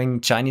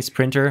reviewing Chinese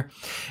printer?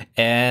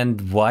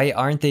 And why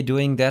aren't they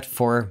doing that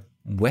for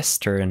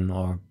Western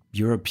or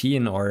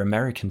European or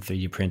American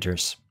 3D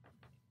printers?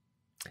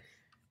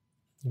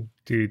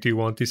 Do you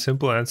want the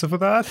simple answer for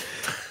that?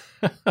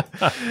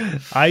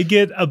 I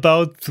get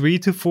about 3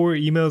 to 4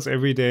 emails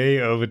every day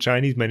of a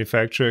Chinese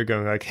manufacturer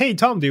going like, hey,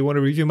 Tom, do you want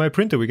to review my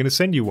printer? We're going to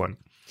send you one.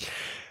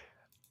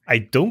 I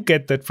don't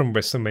get that from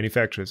Western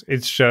manufacturers.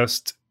 It's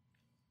just,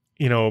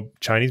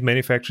 Chinese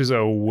manufacturers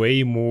are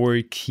way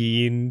more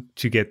keen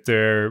to get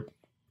their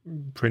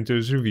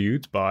printers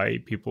reviewed by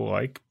people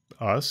like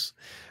us.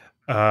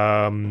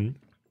 Many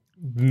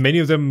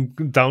of them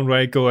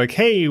downright go like,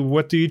 hey,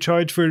 what do you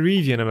charge for a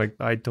review? And I'm like,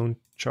 I don't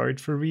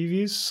charge for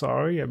reviews.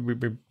 Sorry.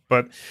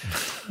 But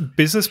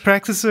business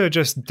practices are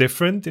just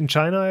different in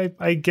China,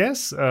 I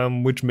guess,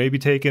 which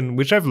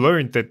I've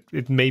learned that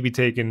it may be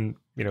taken,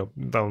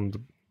 down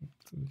the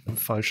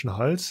falschen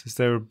Hals. Is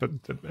there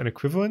an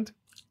equivalent?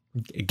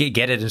 Get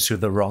it into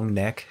the wrong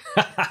neck.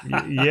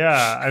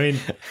 Yeah, I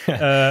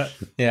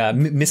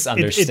mean...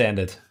 misunderstand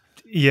it.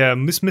 Yeah,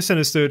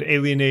 misunderstood,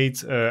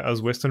 alienate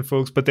us Western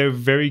folks, but they're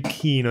very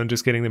keen on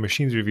just getting the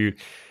machines reviewed.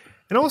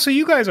 And also,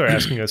 you guys are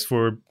asking us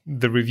for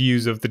the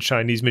reviews of the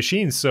Chinese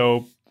machines,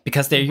 so...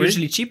 Because they're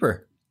usually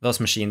cheaper, those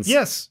machines.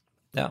 Yes.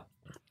 Yeah.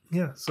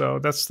 Yeah, so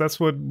that's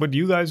what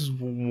you guys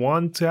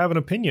want to have an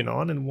opinion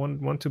on and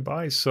want to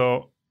buy.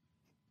 So,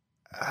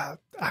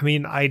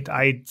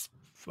 I'd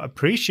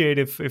appreciate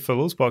if a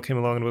Lulzball came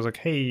along and was like,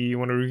 hey, you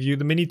want to review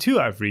the Mini 2?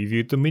 I've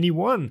reviewed the Mini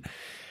 1.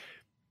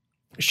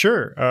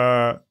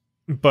 Sure.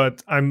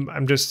 But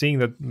I'm just seeing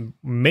that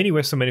many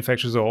Western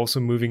manufacturers are also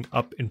moving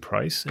up in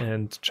price,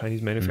 and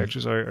Chinese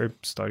manufacturers are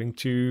starting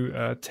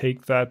to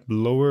take that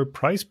lower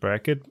price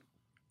bracket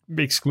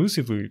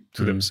exclusively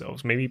to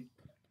themselves. Maybe,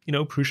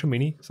 Prusa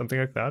Mini, something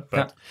like that.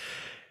 But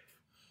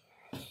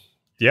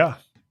yeah,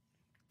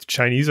 the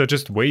Chinese are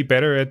just way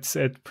better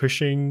at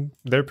pushing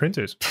their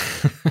printers.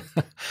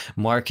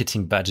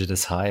 Marketing budget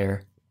is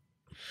higher.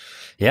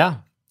 Yeah,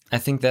 I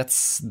think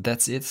that's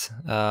it.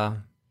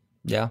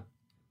 Yeah.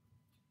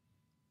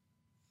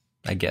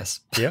 I guess.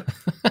 Yeah.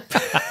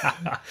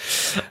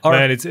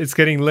 Man, it's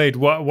getting late.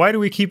 Why do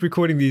we keep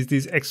recording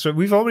these extra?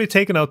 We've already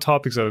taken out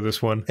topics out of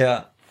this one.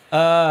 Yeah.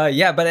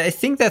 But I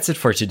think that's it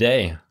for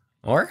today.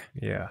 Or?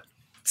 Yeah.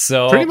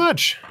 So pretty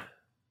much.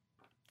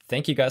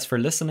 Thank you guys for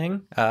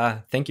listening.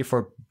 Thank you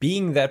for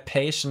being that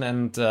patient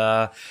and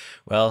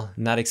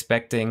not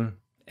expecting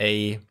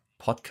a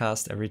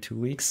podcast every 2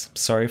 weeks.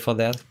 Sorry for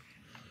that.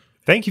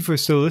 Thank you for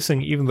still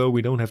listening, even though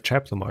we don't have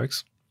chapter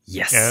marks.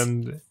 Yes.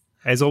 And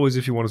as always,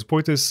 if you want to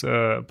support this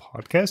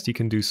podcast, you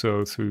can do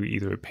so through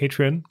either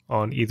Patreon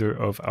on either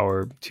of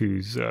our two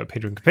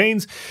Patreon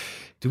campaigns.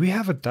 Do we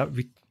have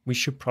we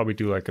should probably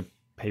do like a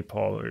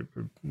PayPal or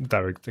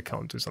direct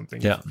account or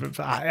something. Yeah.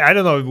 I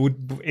don't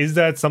know. Is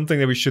that something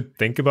that we should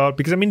think about?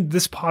 Because I mean,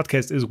 this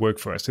podcast is work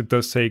for us. It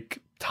does take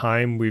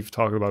time. We've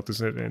talked about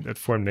this at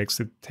Formnext.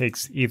 It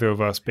takes either of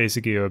us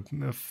basically a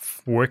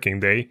working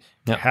day,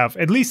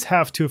 at least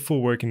have to a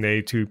full working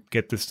day to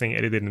get this thing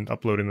edited and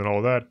uploaded and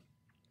all that.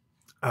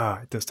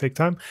 It does take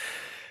time.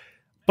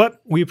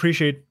 But we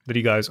appreciate that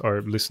you guys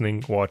are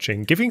listening,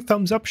 watching, giving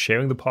thumbs up,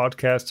 sharing the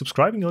podcast,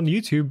 subscribing on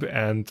YouTube,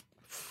 and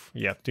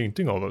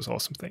doing all those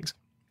awesome things.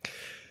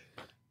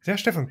 Yeah,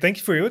 Stefan, thank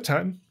you for your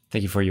time.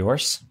 Thank you for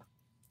yours.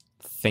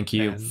 Thank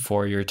you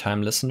for your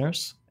time,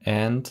 listeners.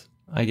 And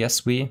I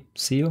guess we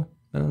see you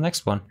in the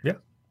next one. Yeah.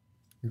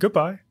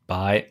 Goodbye.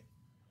 Bye.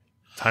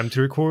 Time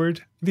to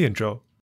record the intro.